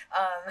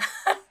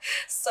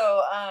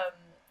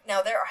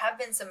 Now there have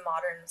been some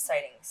modern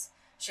sightings.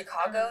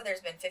 Chicago, there's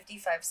been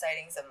 55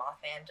 sightings of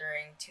Mothman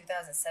during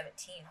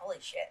 2017.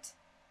 Holy shit.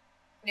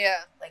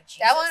 Yeah. Like,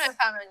 Jesus. That one I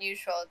found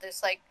unusual.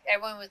 There's, like,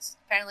 everyone was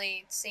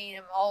apparently seeing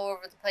him all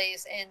over the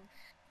place. And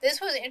this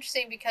was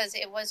interesting because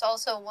it was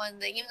also one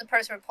that even the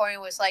person reporting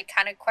was, like,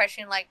 kind of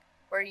questioning, like,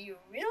 were you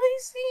really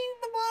seeing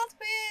the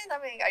Mothman?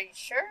 I mean, are you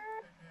sure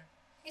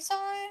you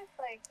saw it?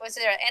 Like, was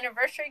there an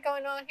anniversary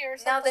going on here or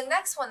something? Now, the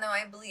next one, though,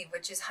 I believe,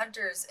 which is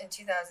hunters in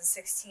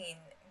 2016,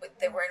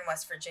 that were in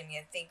West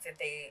Virginia, think that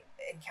they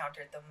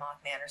encountered the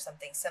Mothman or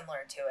something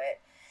similar to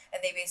it.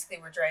 And they basically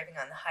were driving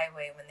on the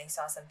highway when they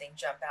saw something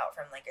jump out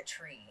from, like, a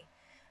tree.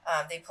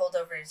 They pulled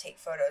over to take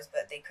photos,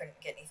 but they couldn't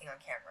get anything on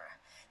camera.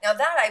 Now,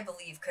 that, I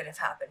believe, could have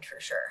happened for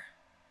sure.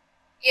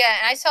 Yeah,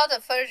 and I saw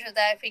the footage of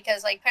that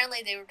because, like,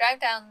 apparently they were driving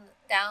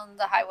down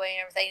the highway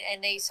and everything,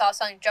 and they saw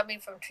something jumping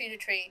from tree to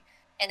tree,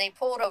 and they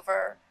pulled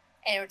over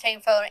and were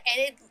taking photo.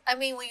 And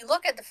when you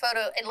look at the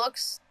photo, it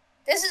looks...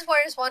 This is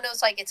where it's one of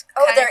those, like, it's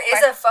Oh, there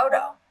is a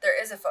photo.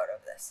 There is a photo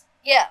of this.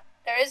 Yeah,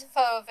 there is a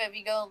photo of it if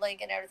you go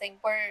link and everything,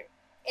 where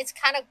it's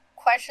kind of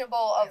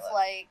questionable of,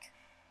 like,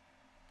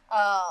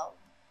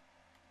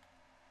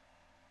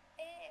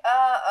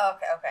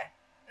 okay.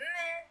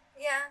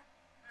 Yeah.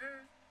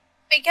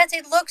 Because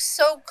it looks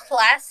so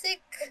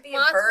classic. Could be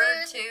Mothman. A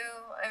bird, too.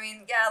 I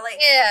mean, yeah, like...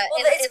 Yeah,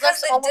 well, it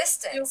because looks of the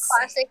distance. Too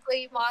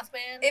classically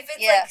Mothman. If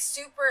it's, like,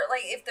 super...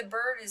 Like, if the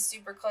bird is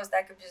super close,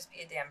 that could just be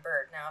a damn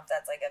bird. Now, if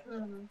that's, like, a...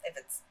 If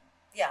it's...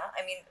 Yeah,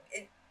 I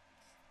mean,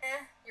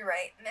 you're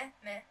right. Meh.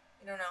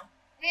 You don't know.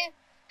 Yeah.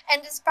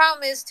 And this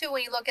problem is, too,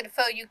 when you look at a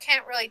photo, you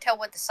can't really tell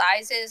what the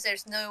size is.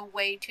 There's no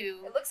way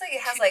to... It looks like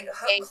it has, like,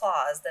 hook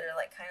claws that are,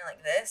 like, kind of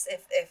like this,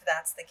 if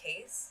that's the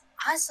case.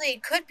 Honestly,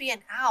 it could be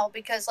an owl,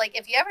 because, like,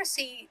 if you ever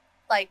see,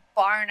 like,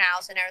 barn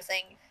owls and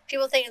everything,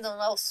 people think they're a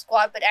little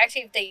squat, but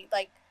actually, if they,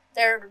 like,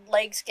 their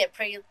legs get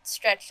pretty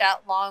stretched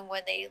out long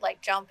when they, like,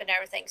 jump and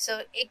everything.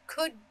 So it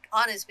could,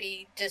 honestly,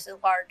 be just a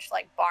large,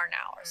 like, barn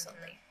owl or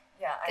something.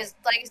 Yeah. Because,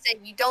 like I said,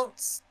 you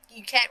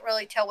can't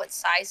really tell what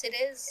size it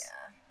is.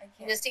 Yeah. I can't.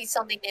 You just see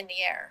something in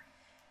the air.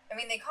 I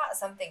mean, they caught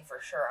something for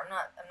sure. I'm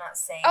not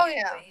saying Oh, it,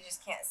 yeah. but you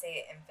just can't say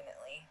it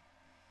infinitely.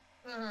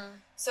 Mm-hmm.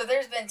 So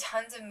there's been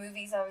tons of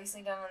movies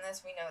obviously done on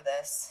this. We know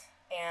this.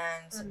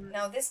 And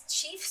now this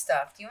chief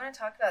stuff, do you want to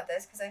talk about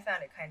this? Because I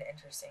found it kind of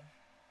interesting.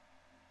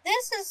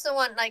 This is the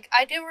one, like,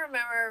 I do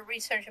remember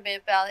researching a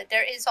bit about it.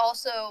 There is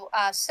also,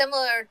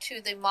 similar to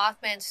the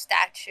Mothman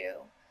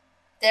statue,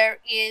 there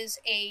is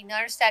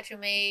another statue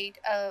made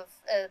of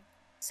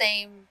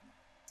same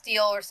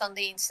steel or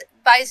something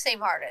by the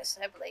same artist,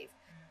 I believe,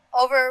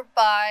 over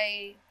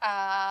by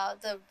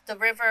the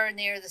river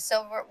near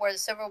where the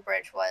Silver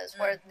Bridge was,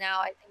 where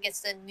now I think it's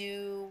the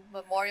new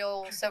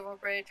Memorial Silver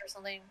Bridge or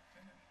something.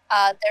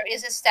 There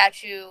is a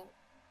statue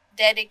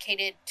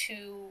dedicated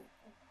to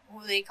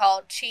who they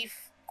call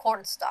Chief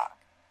Cornstalk,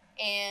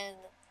 and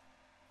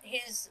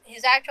his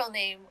actual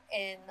name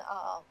in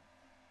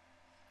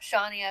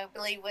Shawnee, I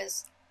believe,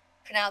 was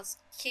pronounced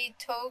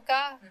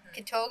Kitoga.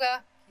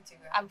 Kitoga.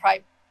 I'm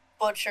probably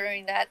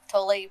butchering that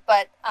totally,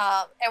 but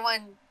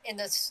everyone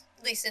at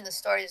least in the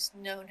story, has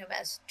known him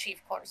as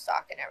Chief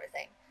Cornstalk and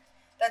everything.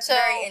 That's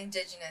very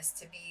indigenous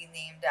to be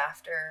named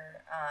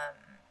after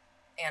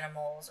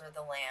animals or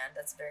the land.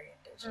 That's very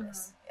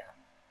indigenous. Yeah.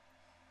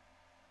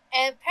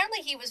 And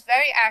apparently he was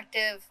very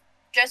active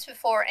just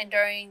before and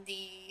during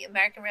the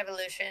American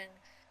Revolution,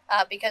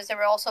 because there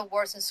were also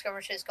wars and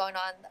skirmishes going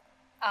on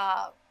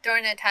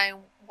during that time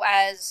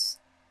as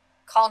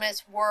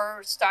colonists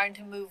were starting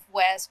to move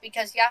west.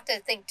 Because you have to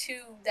think,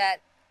 too, that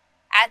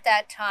at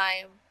that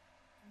time,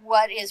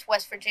 what is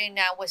West Virginia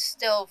now was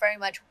still very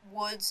much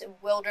woods and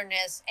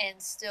wilderness and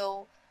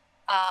still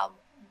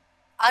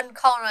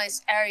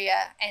uncolonized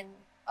area. And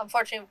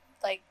unfortunately,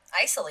 like,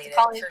 isolated,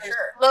 colonists for were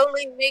sure.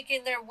 slowly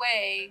making their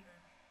way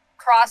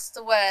across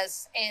the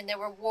west, and there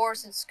were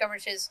wars and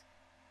skirmishes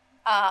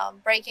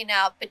breaking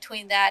out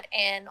between that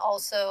and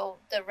also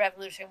the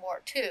Revolutionary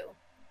War too.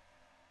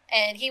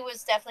 And he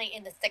was definitely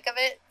in the thick of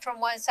it, from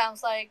what it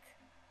sounds like.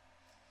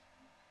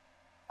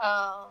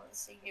 Let's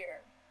see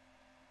here.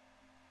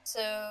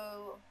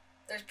 So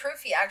there's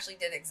proof he actually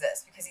did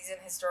exist because he's in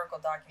historical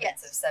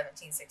documents of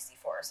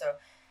 1764. So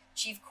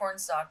Chief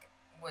Cornstalk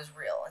was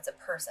real. It's a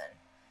person.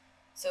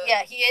 So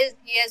yeah, he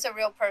is a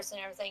real person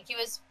and everything. He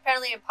was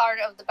apparently a part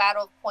of the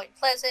Battle of Point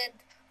Pleasant,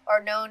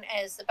 or known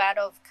as the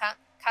Battle of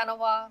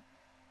Kanawha.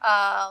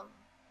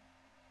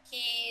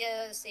 He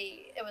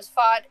it was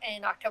fought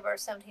in October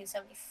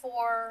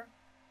 1774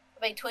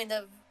 between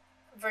the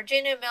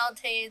Virginia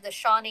military, the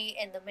Shawnee,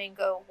 and the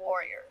Mingo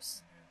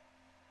warriors.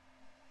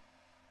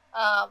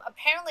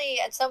 Apparently,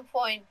 at some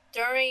point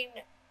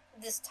during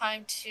this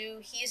time too,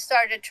 he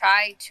started to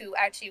try to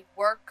actually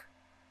work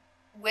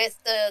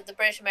with the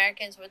British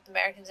Americans, with the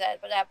Americans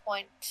at that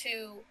point,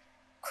 to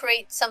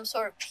create some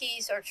sort of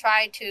peace or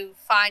try to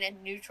find a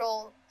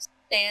neutral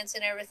stance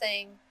and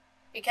everything,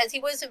 because he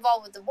was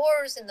involved with the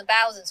wars and the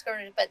battles and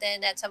skirmishes, but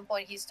then at some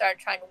point he started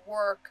trying to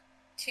work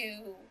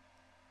to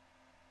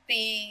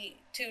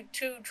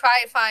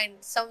try to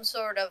find some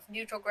sort of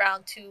neutral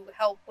ground to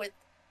help with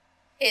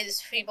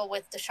his people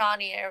with the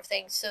Shawnee and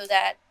everything, so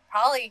that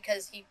probably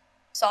because he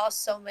saw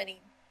so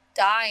many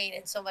dying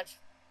and so much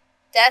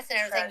death and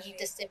everything, tragedy. He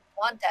just didn't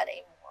want that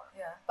anymore.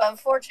 Yeah. But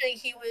unfortunately,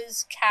 he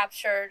was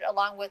captured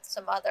along with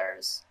some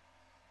others,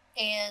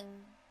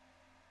 and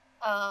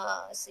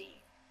let's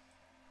see.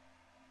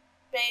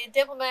 A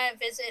diplomat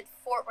visit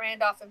Fort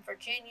Randolph in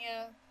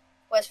Virginia,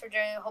 West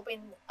Virginia,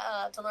 hoping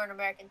to learn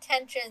American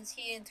intentions.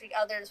 He and 3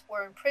 others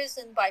were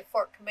imprisoned by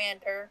Fort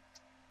Commander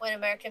when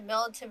American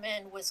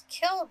militiaman was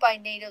killed by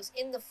natives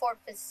in the fort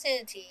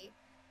vicinity.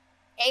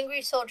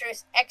 Angry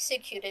soldiers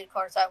executed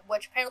Krystal,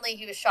 which apparently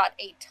he was shot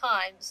 8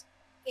 times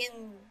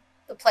in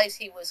the place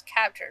he was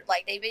captured.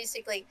 Like, they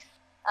basically,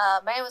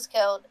 man was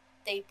killed,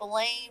 they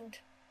blamed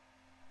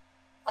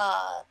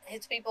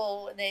his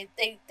people, and they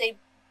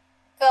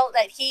felt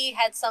that he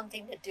had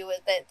something to do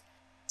with it.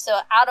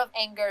 So out of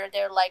anger,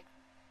 they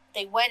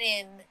went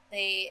in,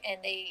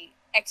 they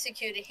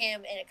executed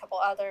him and a couple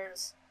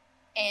others,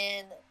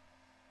 and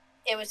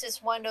it was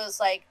just one of those,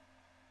 like,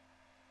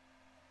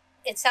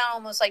 it sounded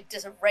almost like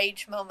just a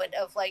rage moment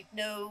of, like,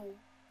 no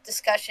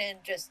discussion,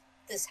 just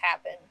this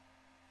happened.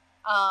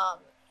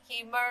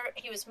 He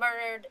was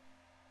murdered,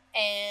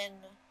 and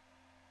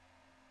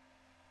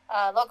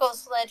local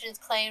legends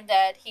claim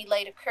that he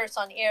laid a curse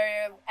on the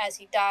area as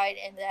he died,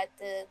 and that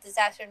the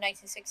disaster in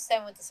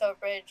 1967 with the Silver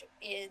Bridge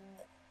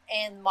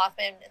and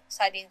Mothman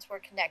sightings were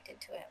connected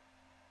to him.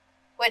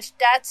 Which,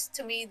 that's,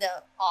 to me,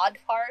 the odd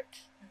part.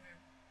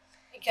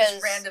 Because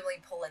just randomly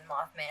pull in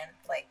Mothman,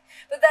 but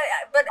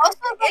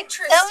also,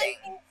 interesting.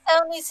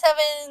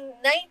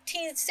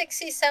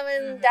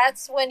 1967,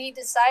 that's when he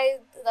decided,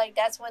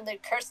 that's when the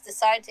curse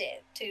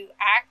decided to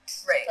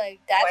act. Right. Why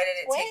did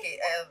it take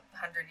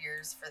 100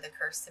 years for the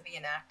curse to be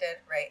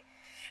enacted? Right.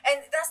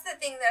 And that's the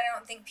thing that I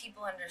don't think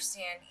people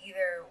understand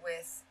either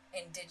with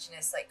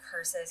indigenous,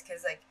 curses,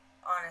 because,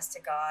 honest to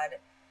God,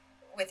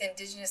 with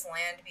indigenous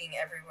land being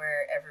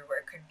everywhere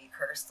could be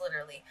cursed,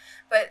 literally.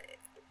 But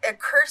a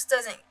curse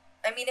doesn't,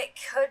 it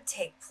could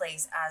take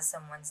place as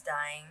someone's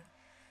dying,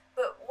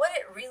 but what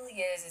it really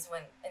is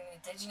when an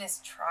indigenous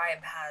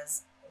tribe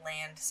has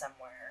land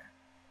somewhere,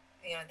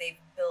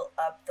 they've built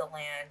up the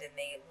land and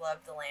they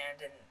love the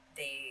land and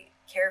they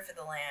care for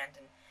the land,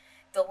 and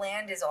the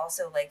land is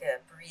also like a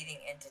breathing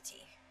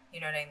entity,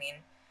 you know what I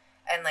mean?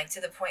 And to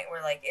the point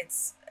where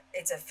it's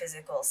a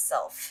physical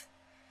self.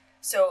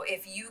 So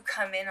if you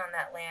come in on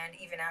that land,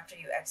 even after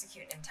you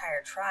execute an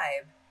entire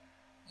tribe,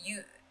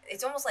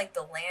 it's almost like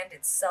the land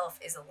itself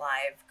is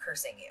alive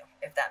cursing you,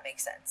 if that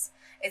makes sense.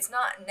 It's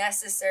not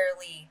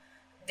necessarily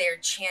they're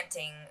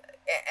chanting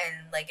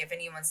and if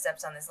anyone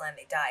steps on this land,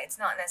 they die. It's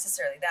not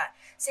necessarily that.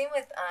 Same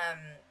with,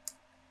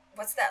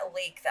 what's that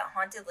lake, that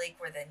haunted lake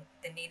where the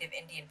native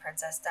Indian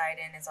princess died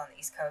in? It's on the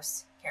East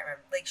Coast. Can't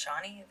remember. Lake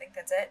Shawnee, I think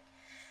that's it.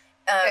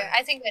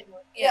 I think that,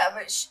 yeah,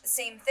 but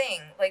same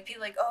thing.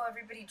 People oh,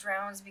 everybody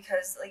drowns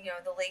because,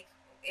 the lake,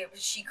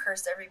 she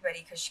cursed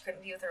everybody because she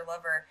couldn't be with her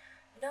lover.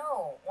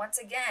 No, once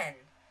again,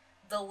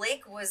 the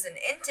lake was an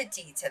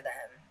entity to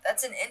them.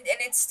 And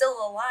it's still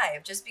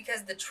alive. Just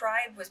because the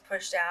tribe was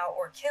pushed out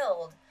or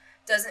killed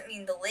doesn't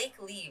mean the lake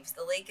leaves.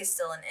 The lake is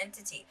still an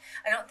entity.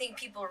 I don't think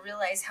people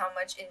realize how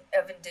much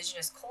of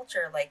indigenous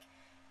culture,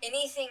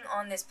 anything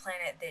on this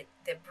planet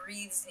that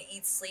breathes and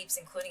eats, sleeps,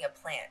 including a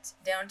plant,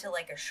 down to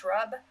a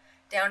shrub,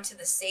 down to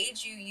the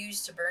sage you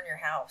use to burn your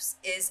house,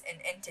 is an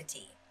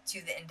entity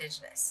to the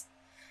indigenous.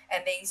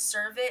 And they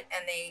serve it,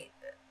 and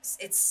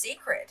it's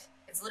sacred.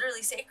 It's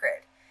literally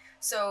sacred.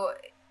 So,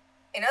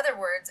 in other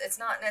words, it's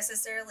not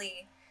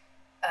necessarily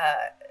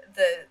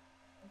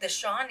the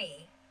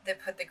Shawnee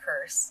that put the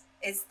curse.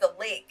 It's the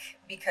lake,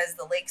 because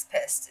the lake's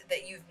pissed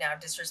that you've now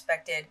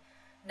disrespected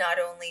not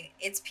only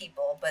its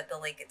people, but the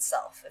lake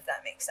itself, if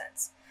that makes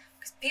sense.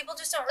 Because people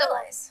just don't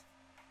realize.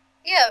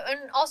 Yeah,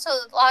 and also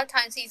a lot of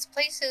times these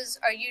places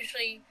are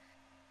usually,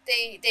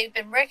 they've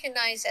been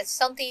recognized as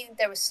something,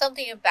 there was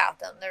something about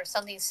them. There was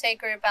something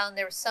sacred about them.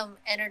 There was some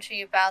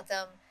energy about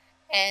them.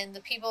 And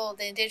the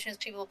indigenous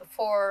people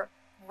before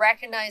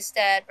recognized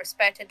that,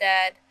 respected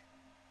that,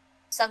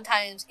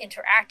 sometimes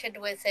interacted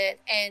with it.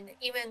 And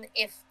even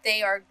if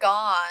they are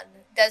gone,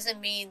 doesn't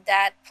mean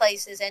that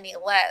place is any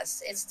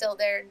less. It's still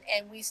there.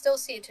 And we still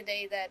see it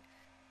today that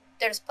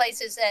there's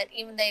places that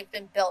even they've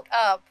been built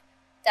up,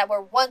 that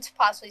were once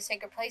possibly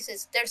sacred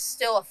places, there's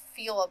still a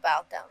feel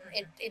about them.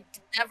 It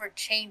never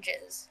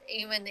changes,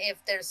 even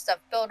if there's stuff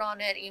built on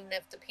it, even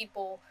if the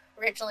people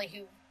originally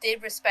who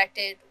did respect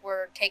it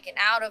were taken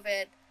out of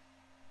it.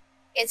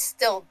 It's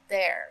still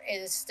there. It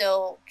is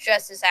still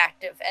just as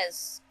active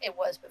as it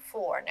was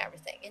before and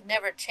everything. It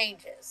never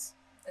changes.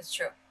 It's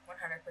true,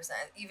 100%.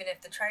 Even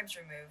if the tribe's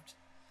removed,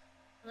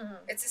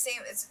 it's the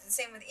same. It's the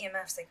same with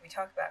EMFs. Like we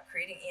talk about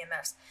creating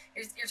EMFs.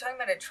 You're talking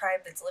about a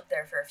tribe that's lived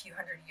there for a few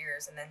hundred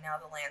years, and then now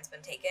the land's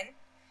been taken,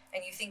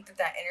 and you think that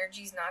that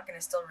energy's not going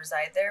to still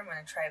reside there when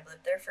a tribe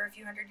lived there for a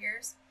few hundred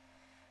years.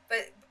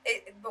 But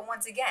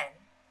once again,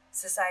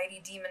 society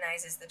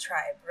demonizes the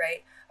tribe,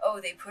 right? Oh,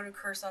 they put a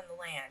curse on the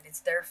land. It's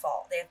their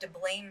fault. They have to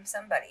blame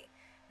somebody.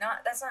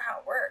 That's not how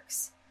it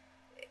works.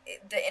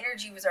 The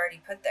energy was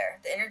already put there.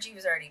 The energy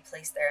was already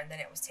placed there, and then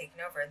it was taken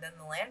over. And then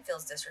the land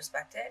feels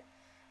disrespected.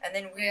 And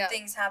then weird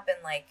things happen,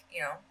 like,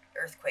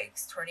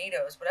 earthquakes,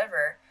 tornadoes,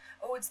 whatever.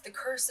 Oh, it's the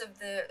curse of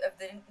the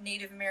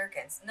Native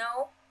Americans.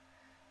 No,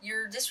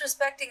 you're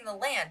disrespecting the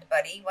land,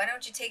 buddy. Why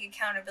don't you take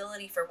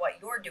accountability for what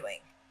you're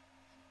doing?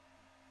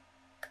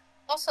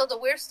 Also, the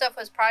weird stuff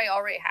was probably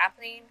already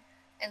happening,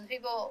 and the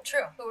people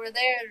who were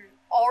there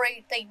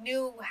already, they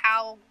knew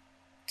how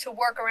to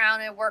work around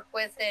it, work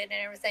with it, and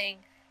everything.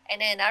 And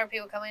then other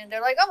people come in,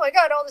 they're like, oh my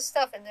god, all this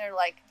stuff, and they're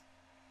like,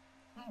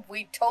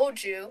 we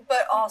told you.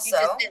 But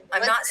also,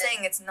 I'm not saying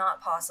it's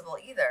not possible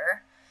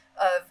either.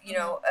 Of,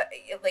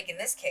 like in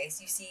this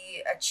case, you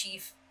see a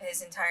chief,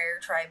 his entire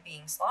tribe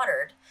being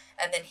slaughtered,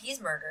 and then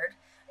he's murdered.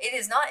 It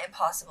is not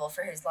impossible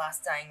for his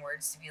last dying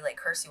words to be like,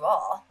 curse you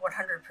all,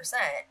 100%.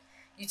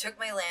 You took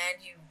my land,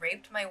 you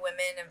raped my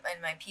women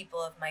and my people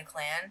of my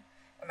clan,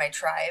 or my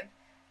tribe,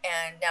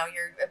 and now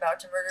you're about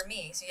to murder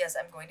me. So yes,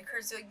 I'm going to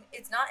curse you.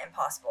 It's not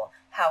impossible.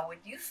 How would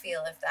you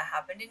feel if that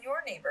happened in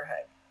your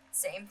neighborhood?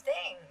 Same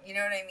thing. You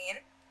know what I mean?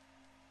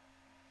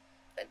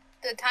 But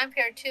the time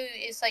period too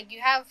is like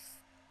you have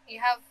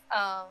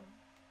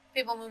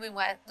people moving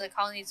west, the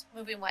colonies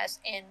moving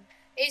west, and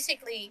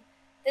basically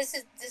this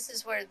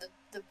is where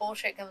the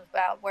bullshit comes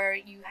about, where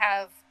you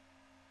have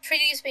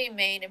treaties being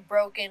made and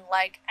broken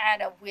like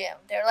at a whim.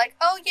 They're like,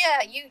 oh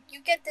yeah,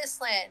 you get this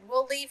land,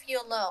 we'll leave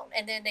you alone,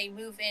 and then they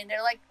move in.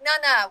 They're like, no,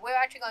 we're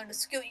actually going to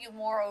scoot you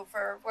more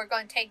over. We're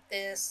going to take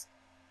this.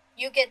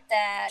 You get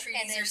that.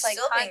 Treaties are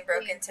still being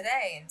broken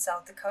today in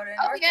South Dakota and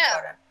North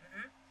Dakota.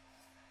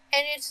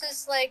 And it's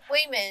just like,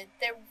 wait a minute,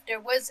 there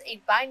was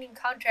a binding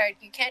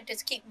contract. You can't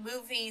just keep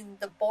moving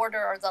the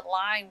border or the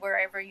line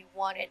wherever you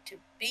want it to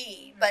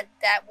be. But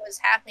that was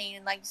happening,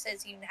 and like you said,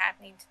 it's even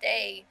happening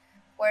today,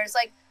 where it's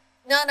like,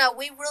 no,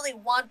 we really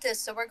want this,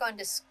 so we're going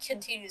to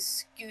continue to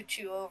scoot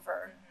you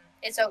over.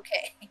 It's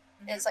okay.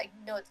 And it's like,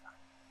 no, it's not.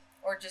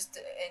 Or just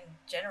in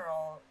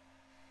general,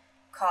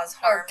 cause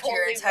harm to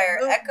your entire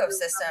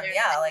ecosystem.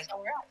 Yeah,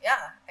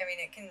 I mean,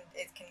 it can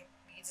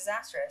be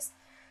disastrous.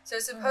 So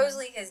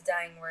supposedly his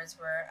dying words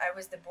were, I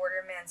was the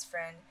borderman's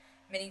friend.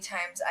 Many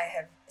times I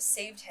have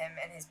saved him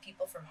and his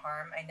people from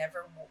harm. I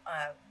never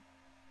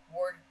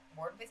warred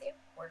with you,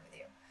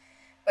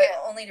 but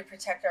only to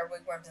protect our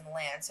wigwams in the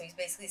land. So he's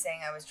basically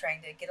saying, I was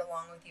trying to get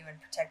along with you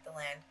and protect the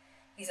land.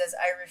 He says,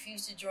 I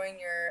refuse to join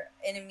your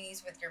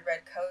enemies with your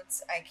red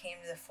coats. I came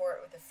to the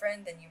fort with a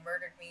friend, then you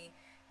murdered me.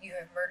 You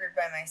have murdered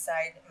by my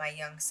side my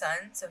young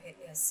son. So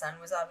his son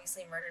was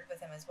obviously murdered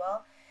with him as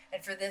well.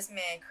 And for this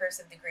may a curse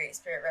of the Great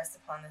Spirit rest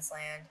upon this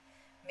land.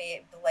 May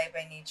it blight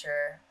by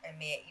nature, and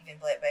may it even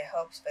blight by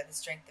hopes, by the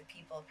strength of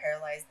people,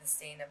 paralyze the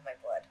stain of my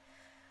blood.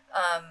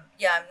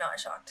 Yeah, I'm not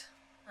shocked.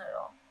 Not at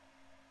all.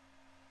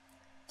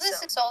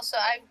 This is also,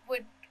 I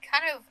would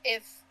kind of,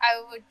 if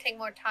I would take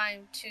more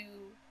time to,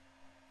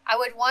 I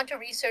would want to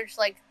research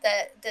like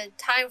the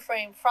time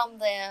frame from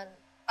then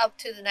up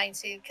to the 9th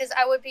century, because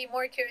I would be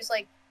more curious,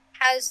 like,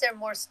 has there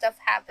more stuff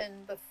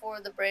happened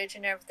before the bridge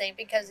and everything?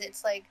 Because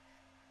it's like,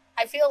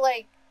 I feel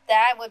like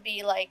that would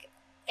be like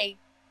a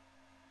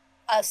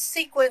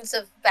sequence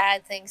of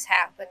bad things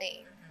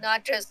happening,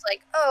 not just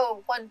like,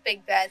 oh, one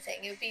big bad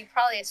thing. It would be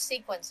probably a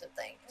sequence of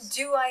things.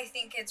 Do I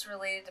think it's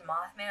related to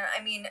Mothman?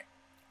 I mean,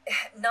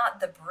 not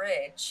the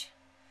bridge.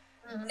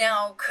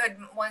 Now,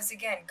 once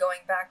again, going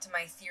back to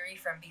my theory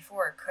from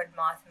before, could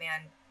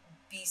Mothman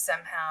be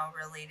somehow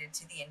related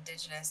to the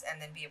indigenous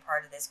and then be a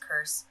part of this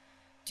curse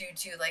due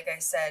to, like I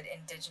said,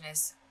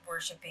 indigenous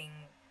worshipping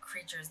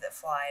creatures that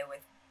fly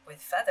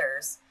with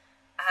feathers?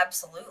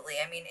 Absolutely.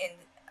 I mean,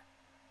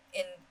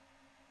 in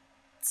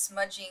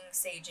smudging,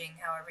 saging,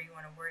 however you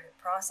want to word it,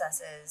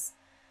 processes,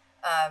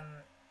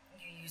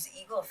 you use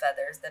eagle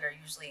feathers that are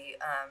usually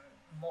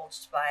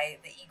mulched by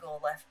the eagle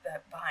left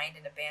behind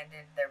and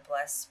abandoned. They're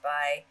blessed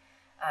by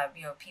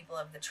people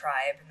of the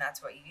tribe, and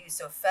that's what you use.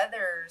 So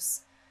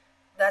feathers,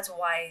 that's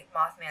why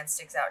Mothman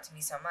sticks out to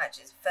me so much,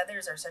 is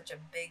feathers are such a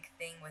big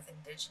thing with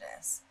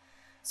indigenous.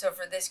 So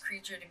for this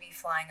creature to be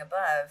flying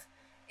above,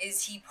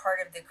 is he part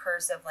of the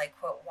curse of, like,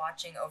 quote,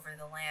 watching over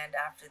the land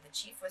after the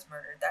chief was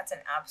murdered? That's an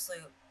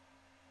absolute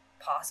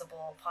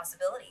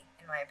possibility,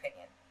 in my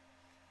opinion.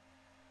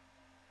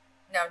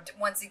 Now,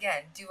 once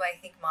again, do I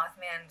think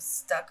Mothman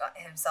stuck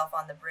himself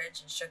on the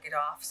bridge and shook it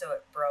off so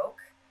it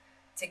broke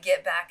to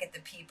get back at the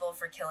people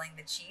for killing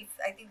the chief?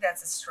 I think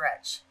that's a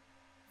stretch.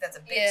 That's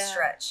a big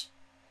stretch.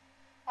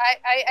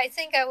 I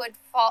think I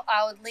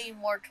would lean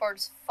more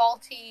towards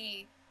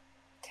faulty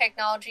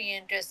technology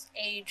and just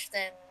age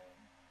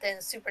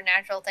than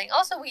supernatural thing.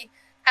 Also, we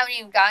haven't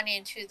even gotten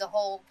into the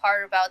whole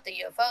part about the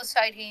UFO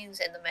sightings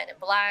and the Men in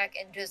Black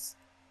and just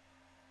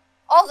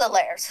all the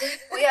layers.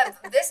 We have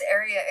this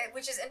area,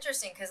 which is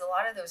interesting because a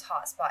lot of those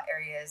hotspot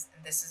areas,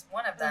 and this is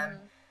one of them,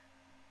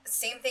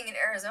 same thing in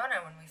Arizona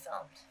when we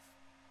filmed.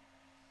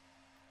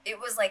 It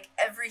was like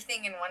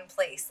everything in one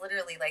place.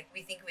 Literally, like,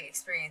 we think we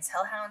experienced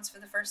hellhounds for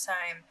the first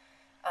time.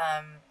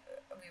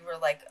 We were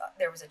like,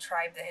 there was a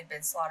tribe that had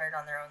been slaughtered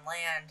on their own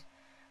land.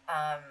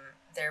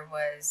 There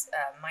was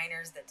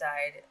miners that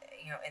died,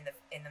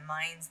 in the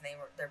mines, and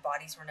their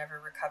bodies were never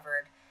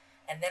recovered.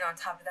 And then on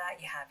top of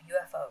that, you have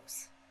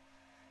UFOs.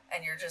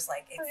 And you're just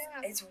like,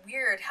 it's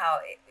weird how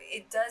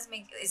it does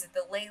make, is it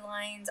the ley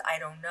lines? I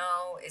don't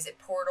know. Is it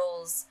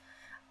portals?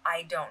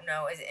 I don't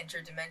know. Is it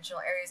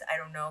interdimensional areas? I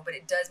don't know. But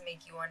it does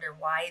make you wonder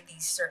why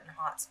these certain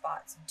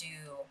hotspots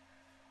do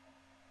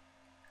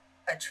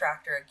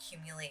attract or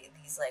accumulate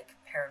these, like,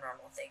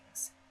 paranormal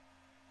things.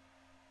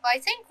 Well, I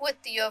think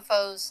with the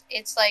UFOs,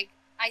 it's like,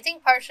 I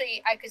think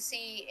partially I could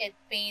see it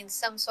being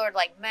some sort of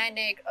like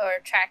magnetic or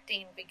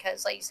attracting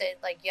because, like you said,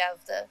 like you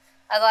have the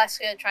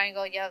Alaska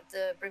Triangle, you have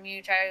the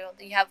Bermuda Triangle,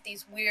 you have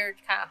these weird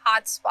kind of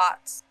hot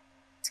spots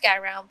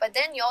scattered around. But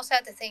then you also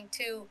have to think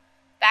too,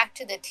 back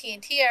to the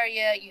TNT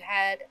area, you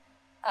had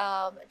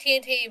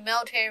TNT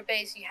military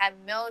base, you had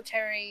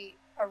military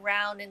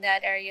around in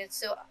that area.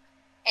 So,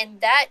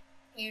 and that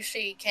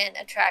usually can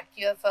attract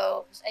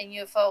UFOs and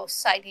UFO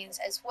sightings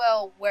as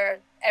well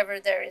wherever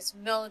there is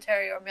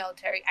military or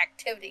military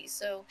activity.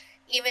 So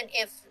even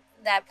if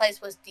that place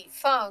was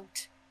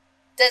defunct,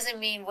 doesn't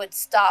mean would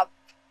stop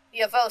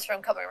UFOs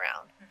from coming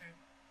around.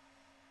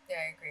 Yeah,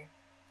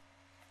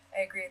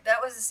 I agree. That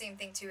was the same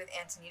thing too with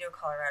Antonito,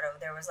 Colorado.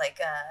 There was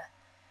like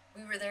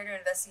we were there to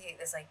investigate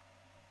this, like,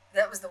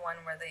 that was the one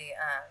where the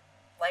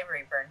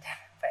library burned down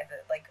by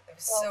the, like, it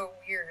was so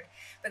weird.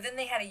 But then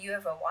they had a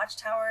UFO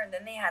watchtower, and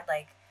then they had,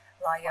 like,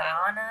 La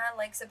Llorona,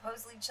 like,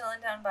 supposedly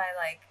chilling down by,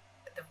 like,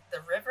 the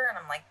river, and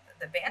I'm like,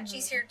 the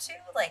Banshee's here too?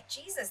 Like,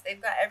 Jesus,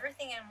 they've got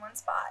everything in one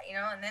spot,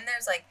 And then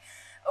there's, like,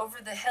 over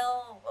the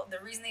hill, the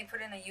reason they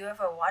put in a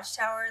UFO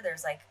watchtower,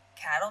 there's, like,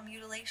 cattle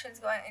mutilations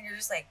going, and you're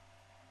just like,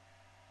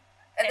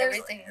 and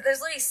there's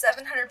literally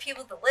 700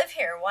 people that live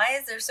here. Why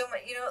is there so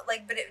much,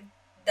 but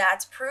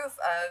that's proof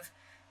of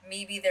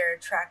maybe they're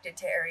attracted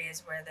to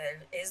areas where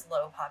there is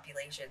low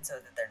population so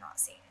that they're not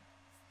seen.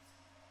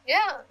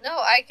 Yeah, no,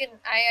 I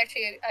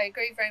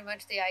agree very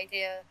much the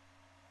idea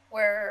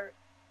where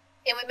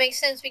it would make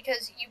sense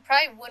because you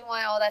probably wouldn't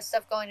want all that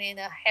stuff going in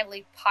a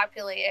heavily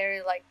populated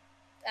area like,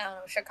 I don't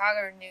know, Chicago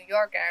or New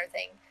York and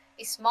everything.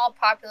 A small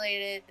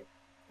populated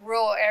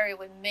rural area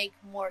would make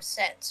more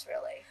sense,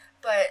 really.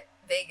 But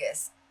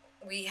Vegas,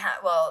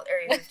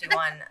 Area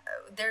 51,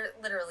 they're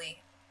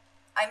literally,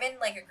 I'm in,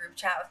 like, a group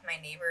chat with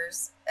my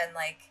neighbors, and,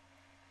 like,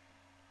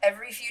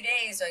 every few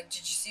days, like,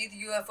 did you see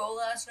the UFO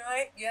last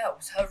night? Yeah, it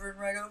was hovering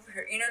right over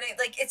here. You know what I mean?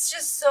 Like, it's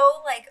just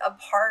so, like, a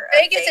part of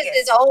Vegas. Vegas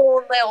is its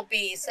own little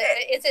beast.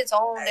 It's its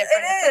own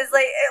different... It is.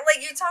 Like,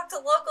 you talk to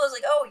locals,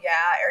 like, oh,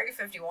 yeah, Area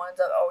 51's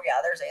up. Oh,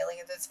 yeah, there's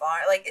aliens. It's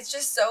fine. Like, it's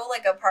just so,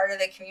 like, a part of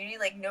the community.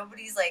 Like,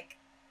 nobody's, like...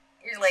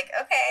 You're like,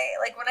 okay.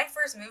 Like, when I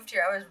first moved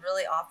here, I was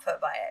really off-put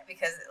by it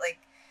because,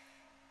 like,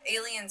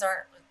 aliens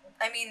aren't...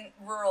 I mean,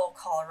 rural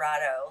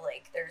Colorado,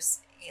 like, there's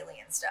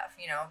alien stuff,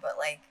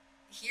 But, like,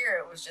 here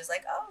it was just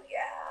like, oh,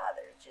 yeah,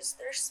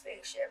 there's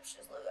spaceships.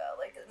 Just look out.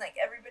 Like,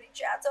 everybody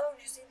chats, oh,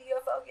 did you see the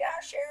UFO? Yeah,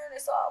 Sharon, I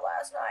saw it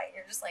last night. And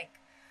you're just like,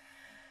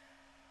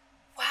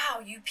 wow,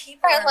 you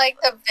people are...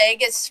 like the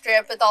Vegas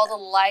Strip with all the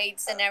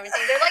lights and everything.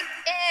 They're like,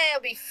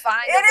 it'll be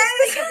fine. It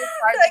is.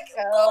 Like,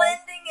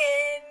 blending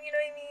in, you know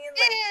what I mean?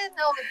 Like,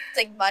 no,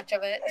 think much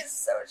of it. It's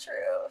so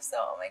true. So,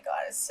 oh my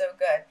God, it's so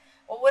good.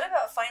 Well, what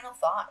about final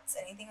thoughts?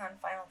 Anything on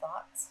final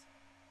thoughts?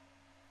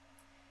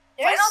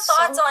 Final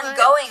thoughts on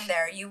going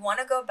there. You want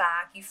to go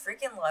back. You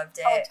freaking loved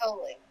it. Oh,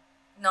 totally.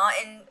 Not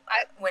in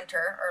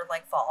winter or,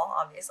 like, fall,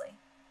 obviously.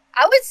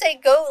 I would say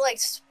go, like,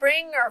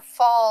 spring or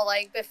fall,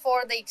 like,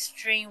 before the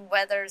extreme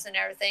weathers and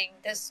everything,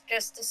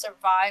 just to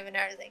survive and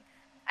everything.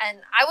 And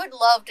I would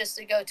love just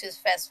to go to this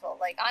festival.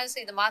 Like,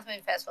 honestly, the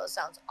MOTHMAN festival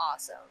sounds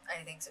awesome.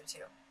 I think so,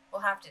 too.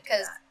 We'll have to do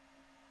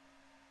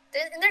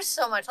that. And there's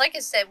so much. Like I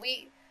said,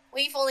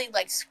 we've only,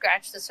 like,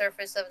 scratched the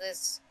surface of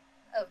this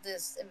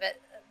event,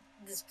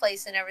 this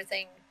place and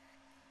everything.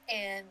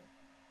 And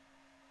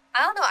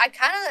I don't know.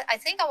 I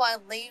think I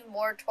want to lean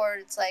more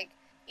towards, like,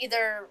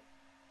 either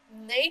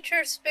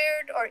nature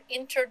spirit or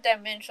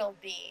interdimensional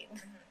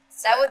being.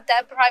 So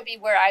that'd probably be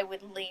where I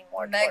would lean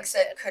more towards. Meg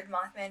said, could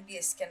Mothman be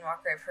a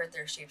skinwalker? I've heard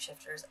they're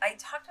shapeshifters. I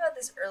talked about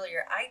this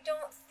earlier. I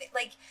don't think,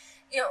 like,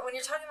 when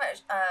you're talking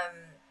about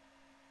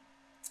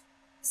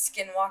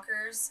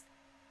skinwalkers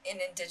in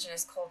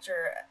indigenous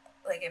culture,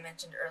 like I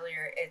mentioned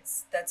earlier,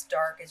 that's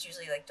dark. It's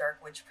usually like dark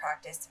witch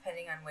practice,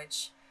 depending on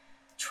which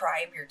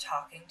tribe you're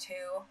talking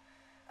to.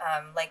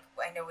 Like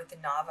I know with the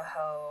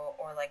Navajo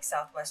or like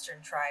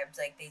southwestern tribes,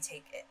 like they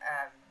take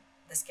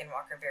the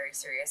skinwalker very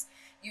serious.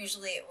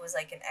 Usually it was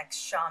like an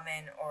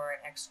ex-shaman or an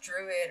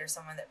ex-druid or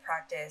someone that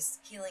practiced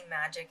healing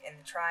magic in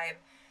the tribe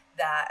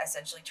that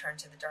essentially turned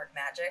to the dark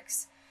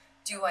magics.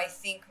 Do I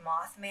think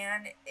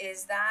Mothman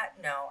is that?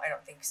 No, I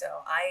don't think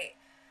so. I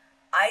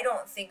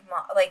don't think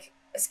like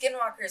a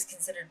skinwalker is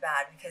considered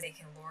bad because they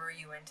can lure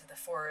you into the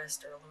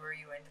forest or lure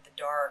you into the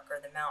dark or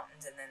the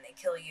mountains, and then they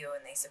kill you,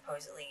 and they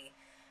supposedly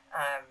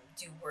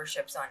do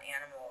worships on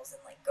animals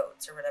and like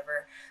goats or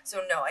whatever.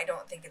 So no, I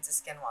don't think it's a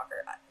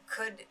skinwalker.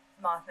 Could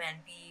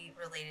Mothman be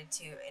related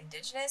to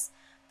indigenous?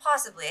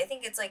 Possibly. I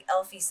think it's like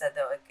Eilfie said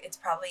though. It's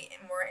probably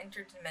more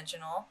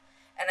interdimensional,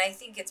 and I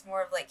think it's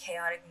more of like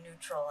chaotic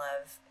neutral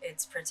of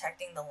it's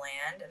protecting the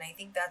land, and I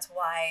think that's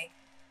why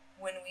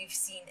when we've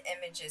seen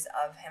images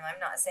of him, I'm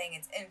not saying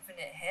it's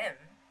infinite him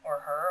or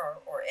her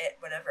or it,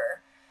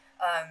 whatever.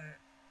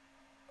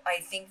 I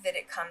think that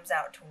it comes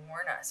out to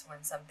warn us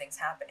when something's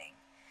happening.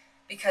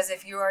 Because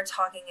if you are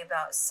talking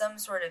about some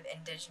sort of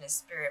indigenous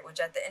spirit, which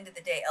at the end of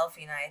the day,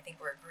 Eilfie and I think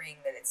we're agreeing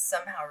that it's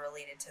somehow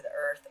related to the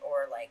earth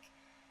or like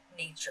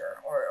nature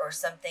or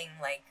something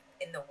like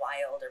in the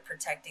wild or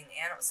protecting the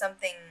animal,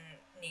 something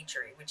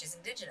naturey, which is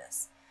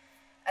indigenous.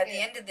 At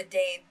the end of the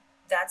day,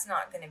 that's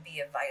not going to be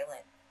a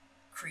violent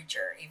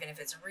creature, even if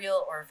it's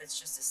real or if it's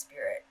just a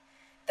spirit.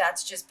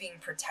 That's just being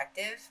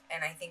protective,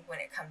 and I think when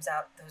it comes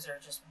out, those are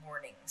just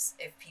warnings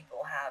if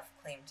people have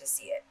claimed to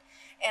see it.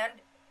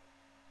 And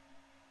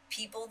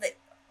people that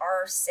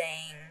are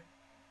saying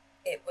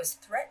it was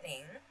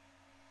threatening,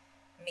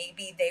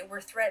 maybe they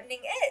were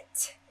threatening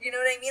it. You know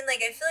what I mean?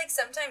 Like, I feel like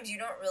sometimes you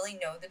don't really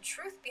know the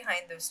truth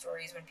behind those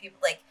stories when people,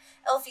 like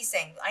Eilfie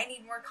saying, I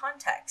need more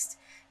context.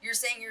 You're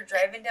saying you're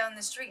driving down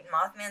the street and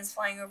Mothman's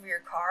flying over your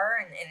car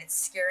and it's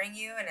scaring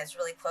you and it's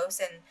really close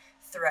and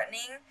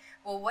threatening.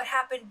 Well, what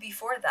happened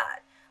before that?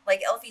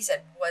 Like Eilfie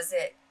said, was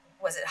it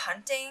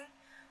hunting?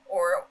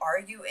 Or are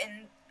you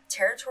in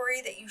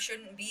territory that you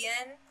shouldn't be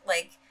in?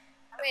 Like,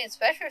 I mean,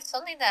 especially with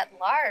something that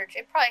large,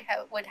 it probably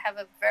would have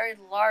a very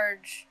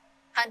large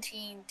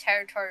hunting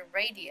territory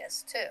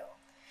radius, too.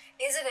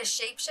 Is it a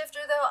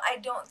shapeshifter, though? I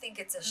don't think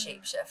it's a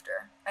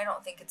shapeshifter. I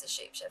don't think it's a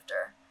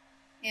shapeshifter.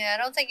 Yeah,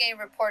 I don't think any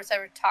reports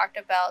ever talked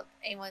about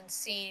anyone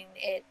seeing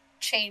it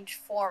change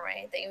form or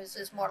anything. It was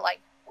just more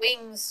like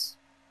wings,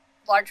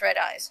 large red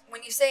eyes.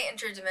 When you say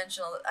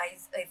interdimensional,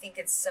 I think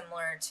it's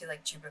similar to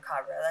like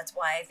Chupacabra. That's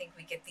why I think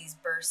we get these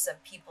bursts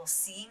of people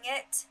seeing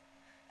it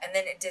and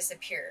then it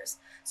disappears.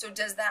 So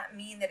does that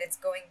mean that it's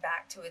going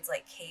back to its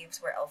like caves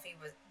where Eilfie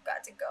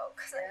got to go?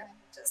 Because I'm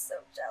just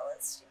so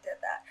jealous she did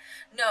that.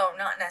 No,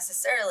 not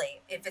necessarily.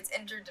 If it's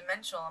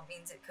interdimensional, it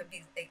means it could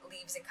be it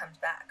leaves and comes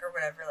back or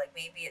whatever. Like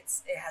maybe it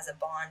has a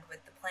bond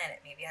with the planet.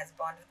 Maybe it has a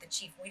bond with the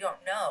chief. We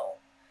don't know.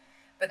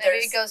 But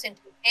maybe it goes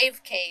into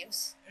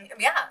caves.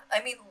 Yeah,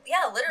 I mean,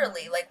 yeah,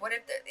 literally. Like, what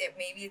if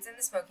maybe it's in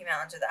the Smoky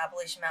Mountains or the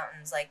Appalachian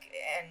Mountains, like,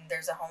 and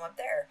there's a home up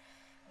there.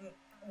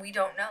 We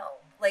don't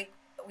know. Like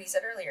we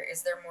said earlier,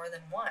 is there more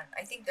than one?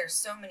 I think there's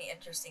so many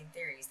interesting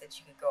theories that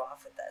you could go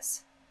off with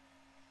this.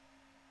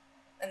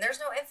 And there's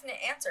no infinite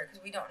answer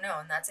because we don't know.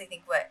 And that's, I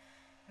think, what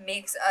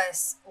makes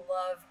us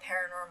love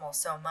paranormal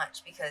so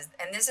much. Because,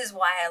 and this is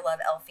why I love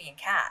Eilfie and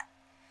Kat.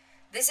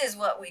 This is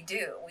what we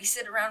do. We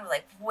sit around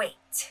like,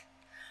 wait,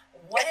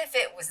 what if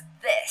it was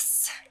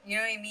this? You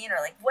know what I mean? Or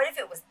like, what if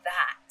it was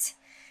that?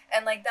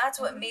 And like, that's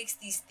what makes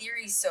these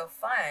theories so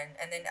fun.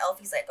 And then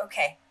Eilfie's like,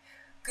 okay,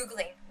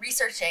 Googling,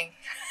 researching,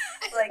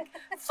 like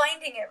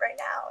finding it right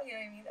now. You know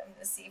what I mean? I'm going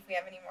to see if we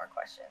have any more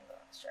questions. I'm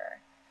not sure.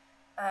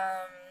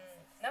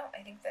 No,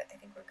 I think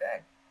we're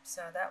good.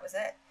 So that was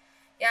it.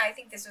 Yeah, I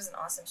think this was an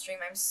awesome stream.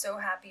 I'm so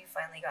happy you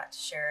finally got to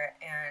share it.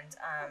 And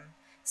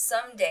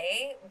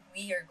someday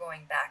we are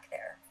going back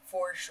there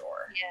for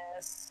sure.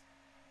 Yes.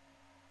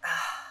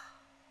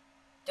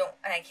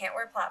 And I can't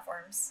wear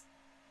platforms.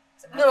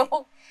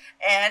 No.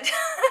 And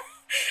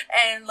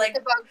and like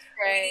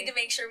we need to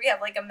make sure we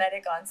have like a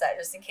medic on set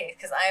just in case,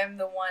 because I am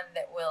the one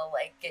that will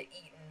like get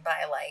eaten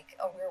by like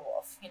a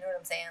werewolf. You know what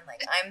I'm saying?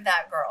 Like I'm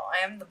that girl.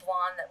 I am the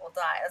blonde that will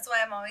die. That's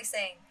why I'm always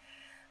saying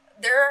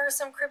there are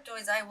some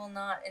cryptoids I will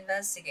not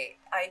investigate.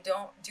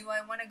 Do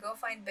I want to go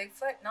find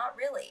Bigfoot? Not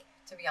really,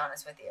 to be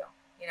honest with you.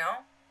 You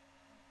know?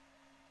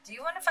 Do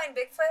you want to find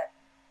Bigfoot?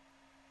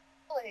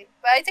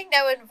 But I think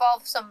that would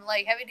involve some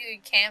like heavy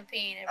duty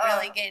camping and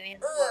really getting in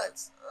the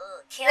woods.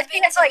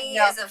 Camping to me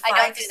is a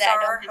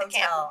 5-star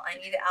hotel. I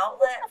need an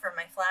outlet for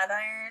my flat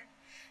iron,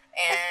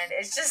 and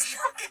it's just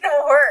not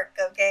gonna work.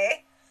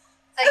 Okay.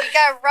 Like you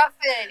gotta rough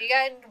it. You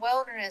gotta in the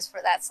wilderness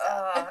for that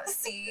stuff.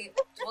 See,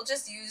 we'll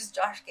just use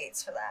Josh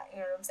Gates for that. You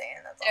know what I'm saying?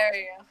 That's all. There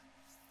you go.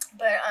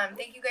 But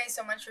thank you guys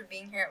so much for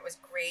being here. It was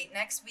great.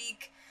 Next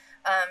week,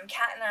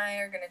 Kat and I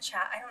are gonna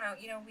chat. I don't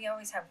know. You know, we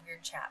always have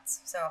weird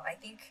chats, so I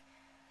think.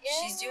 Yeah.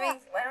 She's doing,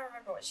 I don't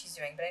remember what she's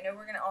doing, but I know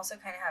we're going to also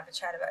kind of have a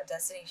chat about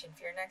Destination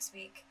Fear next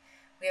week.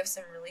 We have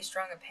some really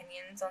strong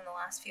opinions on the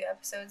last few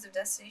episodes of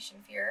Destination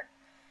Fear.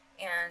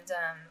 And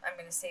I'm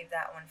going to save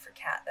that one for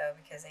Kat, though,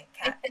 because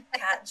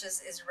Kat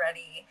just is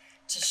ready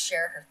to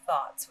share her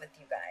thoughts with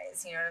you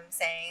guys. You know what I'm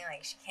saying?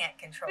 Like, she can't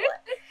control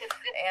it.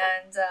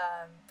 And,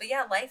 but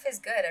yeah, life is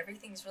good.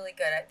 Everything's really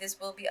good. This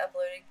will be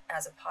uploaded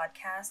as a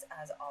podcast,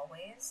 as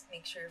always.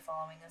 Make sure you're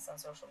following us on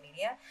social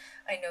media.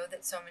 I know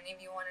that so many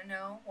of you want to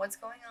know what's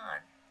going on.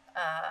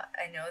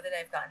 I know that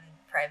I've gotten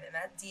private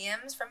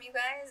DMs from you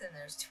guys, and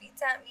there's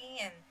tweets at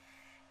me,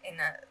 and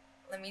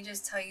let me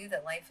just tell you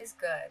that life is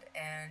good,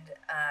 and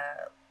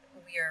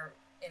we are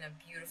in a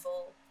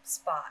beautiful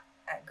spot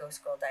at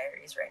Ghost Girl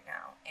Diaries right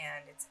now,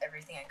 and it's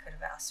everything I could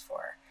have asked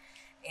for.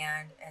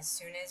 And as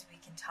soon as we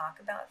can talk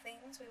about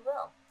things, we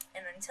will.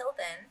 And until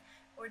then,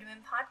 we're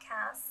doing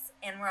podcasts,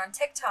 and we're on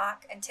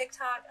TikTok. And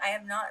TikTok, I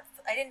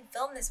didn't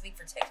film this week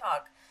for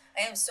TikTok.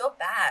 I am so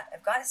bad.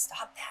 I've got to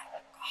stop that.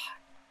 Oh, God.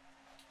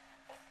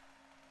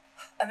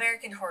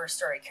 American Horror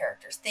Story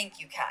characters. Thank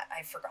you, Kat.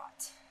 I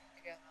forgot.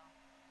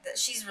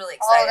 She's really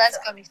excited. Oh, that's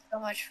going to be so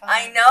much fun.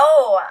 I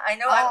know.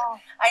 Oh.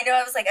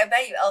 I was like, I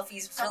bet you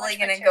Eilfie's So really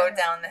much going to go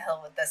down the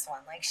hill with this one.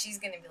 Like, she's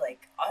going to be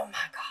like, oh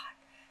my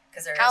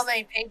God. How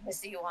many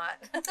pages do you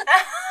want?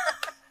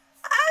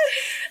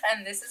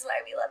 And this is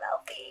why we love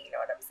Eilfie. You know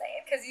what I'm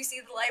saying? Because you see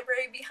the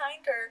library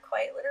behind her,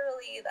 quite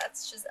literally.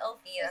 That's just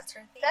Eilfie. That's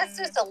her thing. That's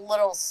just a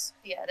little.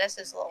 Yeah, that's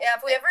just a little. Yeah,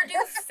 if we ever do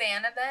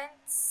fan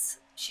events,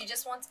 she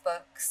just wants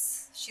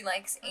books. She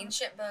likes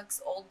ancient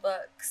books, old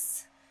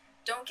books.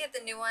 Don't get the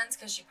new ones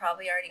because she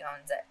probably already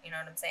owns it. You know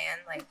what I'm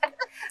saying? Like,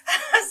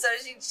 so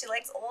she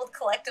likes old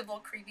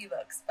collectible creepy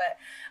books. But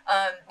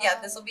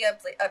yeah, this will be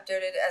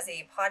uploaded as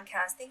a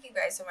podcast. Thank you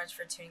guys so much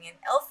for tuning in.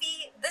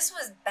 Eilfie, this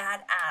was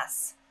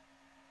badass.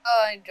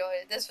 Oh, I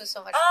enjoyed it. This was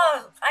so much fun.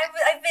 Oh,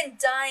 I've been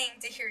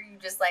dying to hear you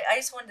just like, I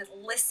just wanted to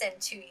listen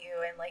to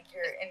you and like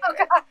your. Oh,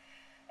 God.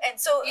 And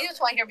so you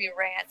just want to hear me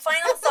rant.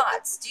 Final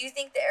thoughts. Do you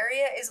think the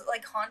area is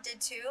like haunted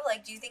too?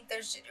 Like, do you think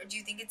it's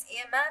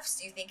EMFs?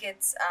 Do you think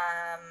it's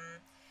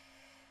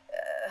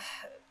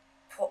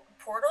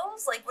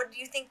portals? Like, what do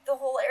you think the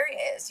whole area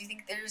is? Do you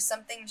think there's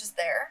something just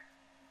there?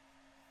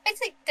 I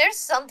think there's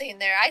something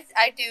there. I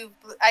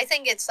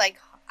think it's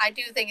like, I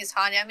do think it's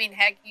haunted. I mean,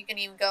 heck, you can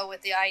even go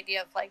with the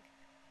idea of like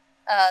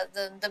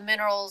the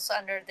minerals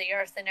under the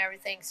earth and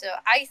everything. So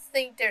I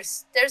think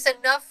there's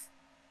enough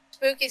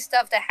spooky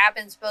stuff that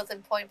happens both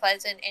in Point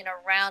Pleasant and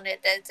around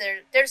it that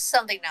there's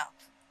something up.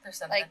 There's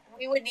something. Like,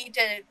 we would need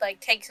to like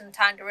take some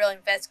time to really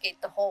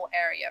investigate the whole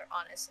area,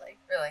 honestly.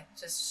 Really?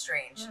 Just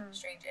strange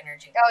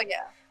energy. Oh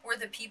yeah. Were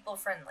the people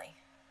friendly?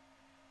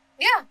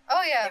 Yeah.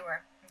 Oh yeah. They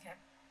were. Okay.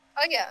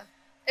 Oh yeah.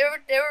 They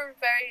were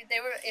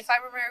if I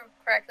remember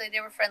correctly, they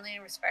were friendly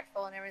and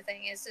respectful and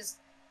everything. It's just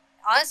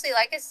honestly,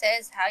 like I said,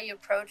 it's how you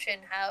approach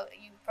and how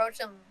you approach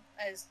them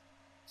as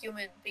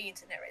human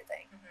beings and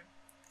everything. Mm-hmm.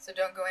 So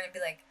don't go in and be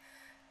like,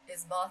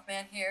 is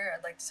Mothman here?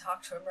 I'd like to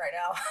talk to him right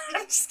now.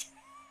 I'm just kidding.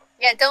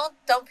 Yeah,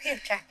 don't be a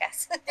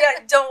jackass. Yeah,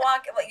 don't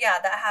walk. Well, yeah,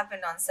 that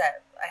happened on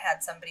set. I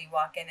had somebody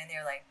walk in and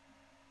they're like,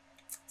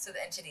 so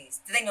the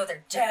entities, do they know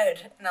they're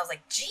dead? And I was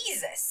like,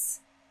 Jesus.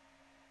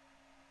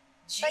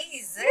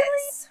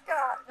 Jesus. Like,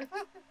 really?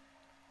 God.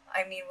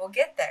 I mean, we'll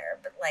get there,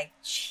 but like,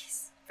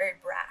 jeez, very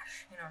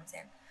brash. You know what I'm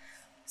saying?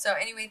 So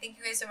anyway, thank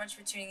you guys so much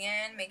for tuning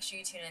in. Make sure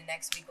you tune in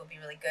next week. Will be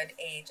really good.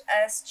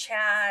 AHS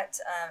chat,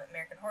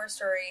 American Horror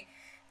Story,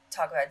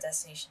 talk about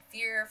Destination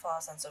Fear. Follow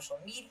us on social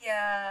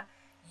media.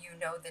 You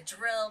know the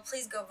drill.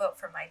 Please go vote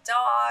for my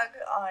dog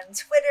on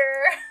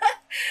Twitter.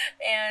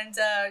 And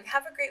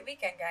have a great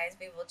weekend, guys.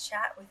 We will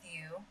chat with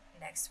you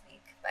next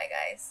week. Bye,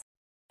 guys.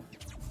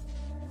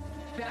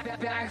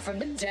 Back from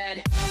the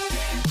dead.